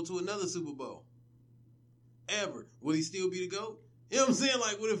and don't go to another Super Bowl? Ever. Will he still be the GOAT? You know what I'm saying?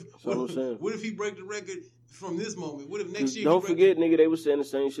 Like, what if he break the record from this moment? What if next year don't forget, nigga, they were saying the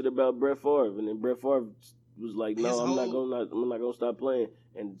same shit about Brett Favre. And then Brett Favre was like, no, I'm not gonna stop playing.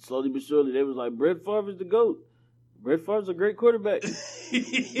 And slowly but surely, they was like, Brett Favre is the GOAT. Brett Favre's a great quarterback.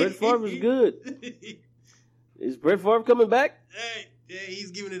 Brett Favre is good. Is Brett Favre coming back? Hey, yeah,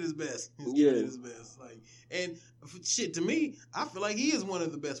 he's giving it his best. He's Yeah. giving it his best. Like, and shit, to me, I feel like he is one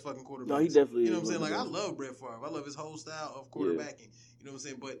of the best fucking quarterbacks. No, he definitely You know is what I'm saying? one Like, of I the love Brett Favre. I love his whole style of quarterbacking. You know what I'm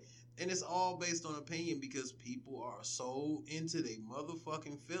saying? But, and it's all based on opinion because people are so into their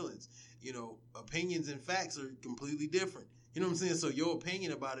motherfucking feelings. You know, opinions and facts are completely different. You know what I'm saying? So your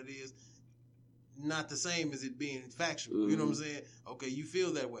opinion about it is not the same as it being factual. You know what I'm saying? Okay, you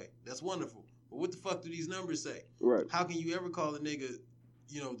feel that way. That's wonderful. But what the fuck do these numbers say? Right. How can you ever call a nigga,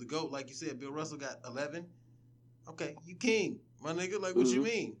 you know, the GOAT? Like you said, Bill Russell got 11. Okay, you king, my nigga. Like, what you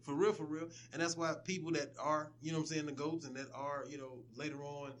mean? For real, for real. And that's why people that are, you know what I'm saying, the GOATs and that are, you know, later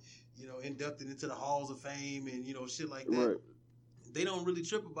on, you know, inducted into the halls of fame and, you know, shit like that. Right. They don't really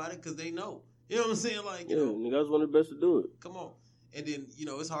trip about it because they know. You know what I'm saying? Like, you Yeah, know, nigga, I was one of the best to do it. come on. And then, you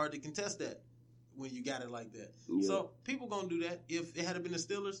know, it's hard to contest that when you got it like that. Yeah. So people gonna do that. If it had been the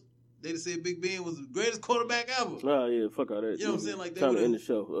Steelers, they'd have said Big Ben was the greatest quarterback ever. Oh, yeah, fuck all that. You know what I'm saying? Like, they trying to would've- end the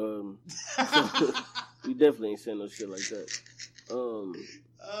show. We definitely ain't saying no shit like that.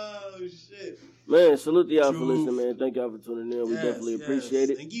 Oh shit. Man, salute to y'all for Truth. listening, man. Thank y'all for tuning in. We Yes, definitely yes. appreciate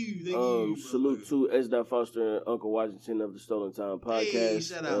it. Thank you. Salute to S. Foster and Uncle Washington of the Stolen Time podcast. Hey,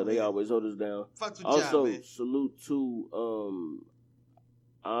 shout out, they man. always hold us down. Fucks with Also, y'all, man. salute to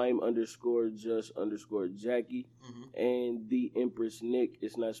I'm _just_ Jackie and the Empress Nick.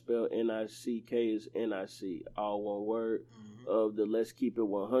 It's not spelled NICK, it's NIC, all one word. Of the Let's Keep It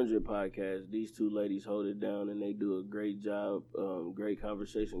 100 podcast. These two ladies hold it down and they do a great job. Great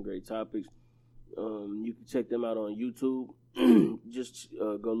conversation, great topics. You can check them out on YouTube. Just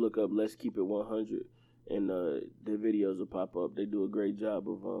go look up Let's Keep It 100 and their videos will pop up. They do a great job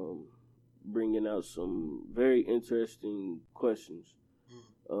of bringing out some very interesting questions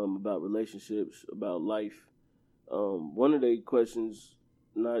about relationships, about life. One of the questions,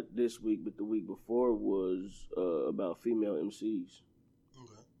 not this week, but the week before, was about female MCs.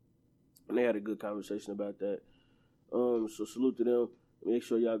 Okay. And they had a good conversation about that. So salute to them. Make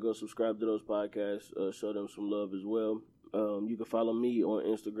sure y'all go subscribe to those podcasts. Show them some love as well. You can follow me on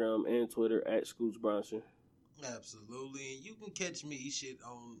Instagram and Twitter at Scoots Bronson. Absolutely. And you can catch me shit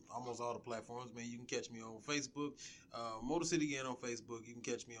on almost all the platforms, man. You can catch me on Facebook, Motor City Gang on Facebook. You can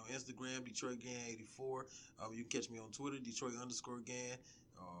catch me on Instagram, Detroit Gang 84. You can catch me on Twitter, Detroit_Gang.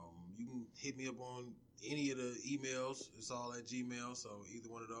 You can hit me up on any of the emails. It's all at Gmail, so either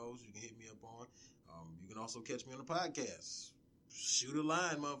one of those you can hit me up on. You can also catch me on the podcast. Shoot a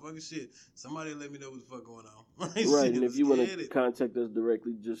line, motherfucker. Shit. Somebody let me know what the fuck going on. Right, Shit, and if you want to get it. contact us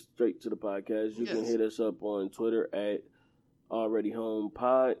directly, just straight to the podcast, you can Yes. hit us up on Twitter at Already Home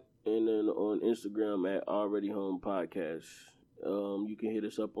Pod, and then on Instagram at Already Home Podcast. You can hit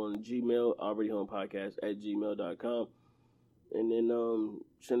us up on Gmail, alreadyhomepodcast at gmail.com. And then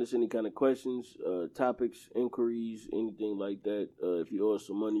send us any kind of questions, topics, inquiries, anything like that. If you owe us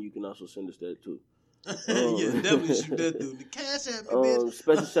some money, you can also send us that too. Yeah, definitely shoot that dude. The cash at me, bitch.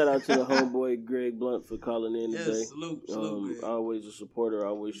 Special shout out to the homeboy Greg Blunt for calling in today. Yes, salute, Greg. Always a supporter,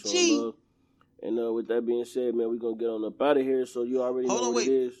 always showing Gee. love. And with that being said, man, we're going to get on up out of here. So you already Hold know on, what wait.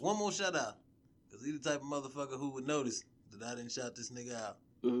 it is. One more shout out. Because he's the type of motherfucker who would notice that I didn't shout this nigga out.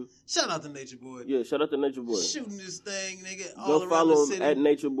 Mhm. Shout out to Nature Boy. Yeah, shout out to Nature Boy. Shooting this thing, nigga, all Go around follow the him city. at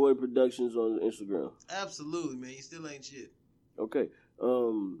Nature Boy Productions on Instagram. Absolutely, man. You still ain't shit. Okay.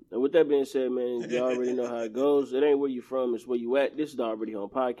 And with that being said, man, you already know how it goes. It ain't where you from, it's where you at. This is the Already Home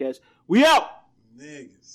Podcast. We out! Niggas.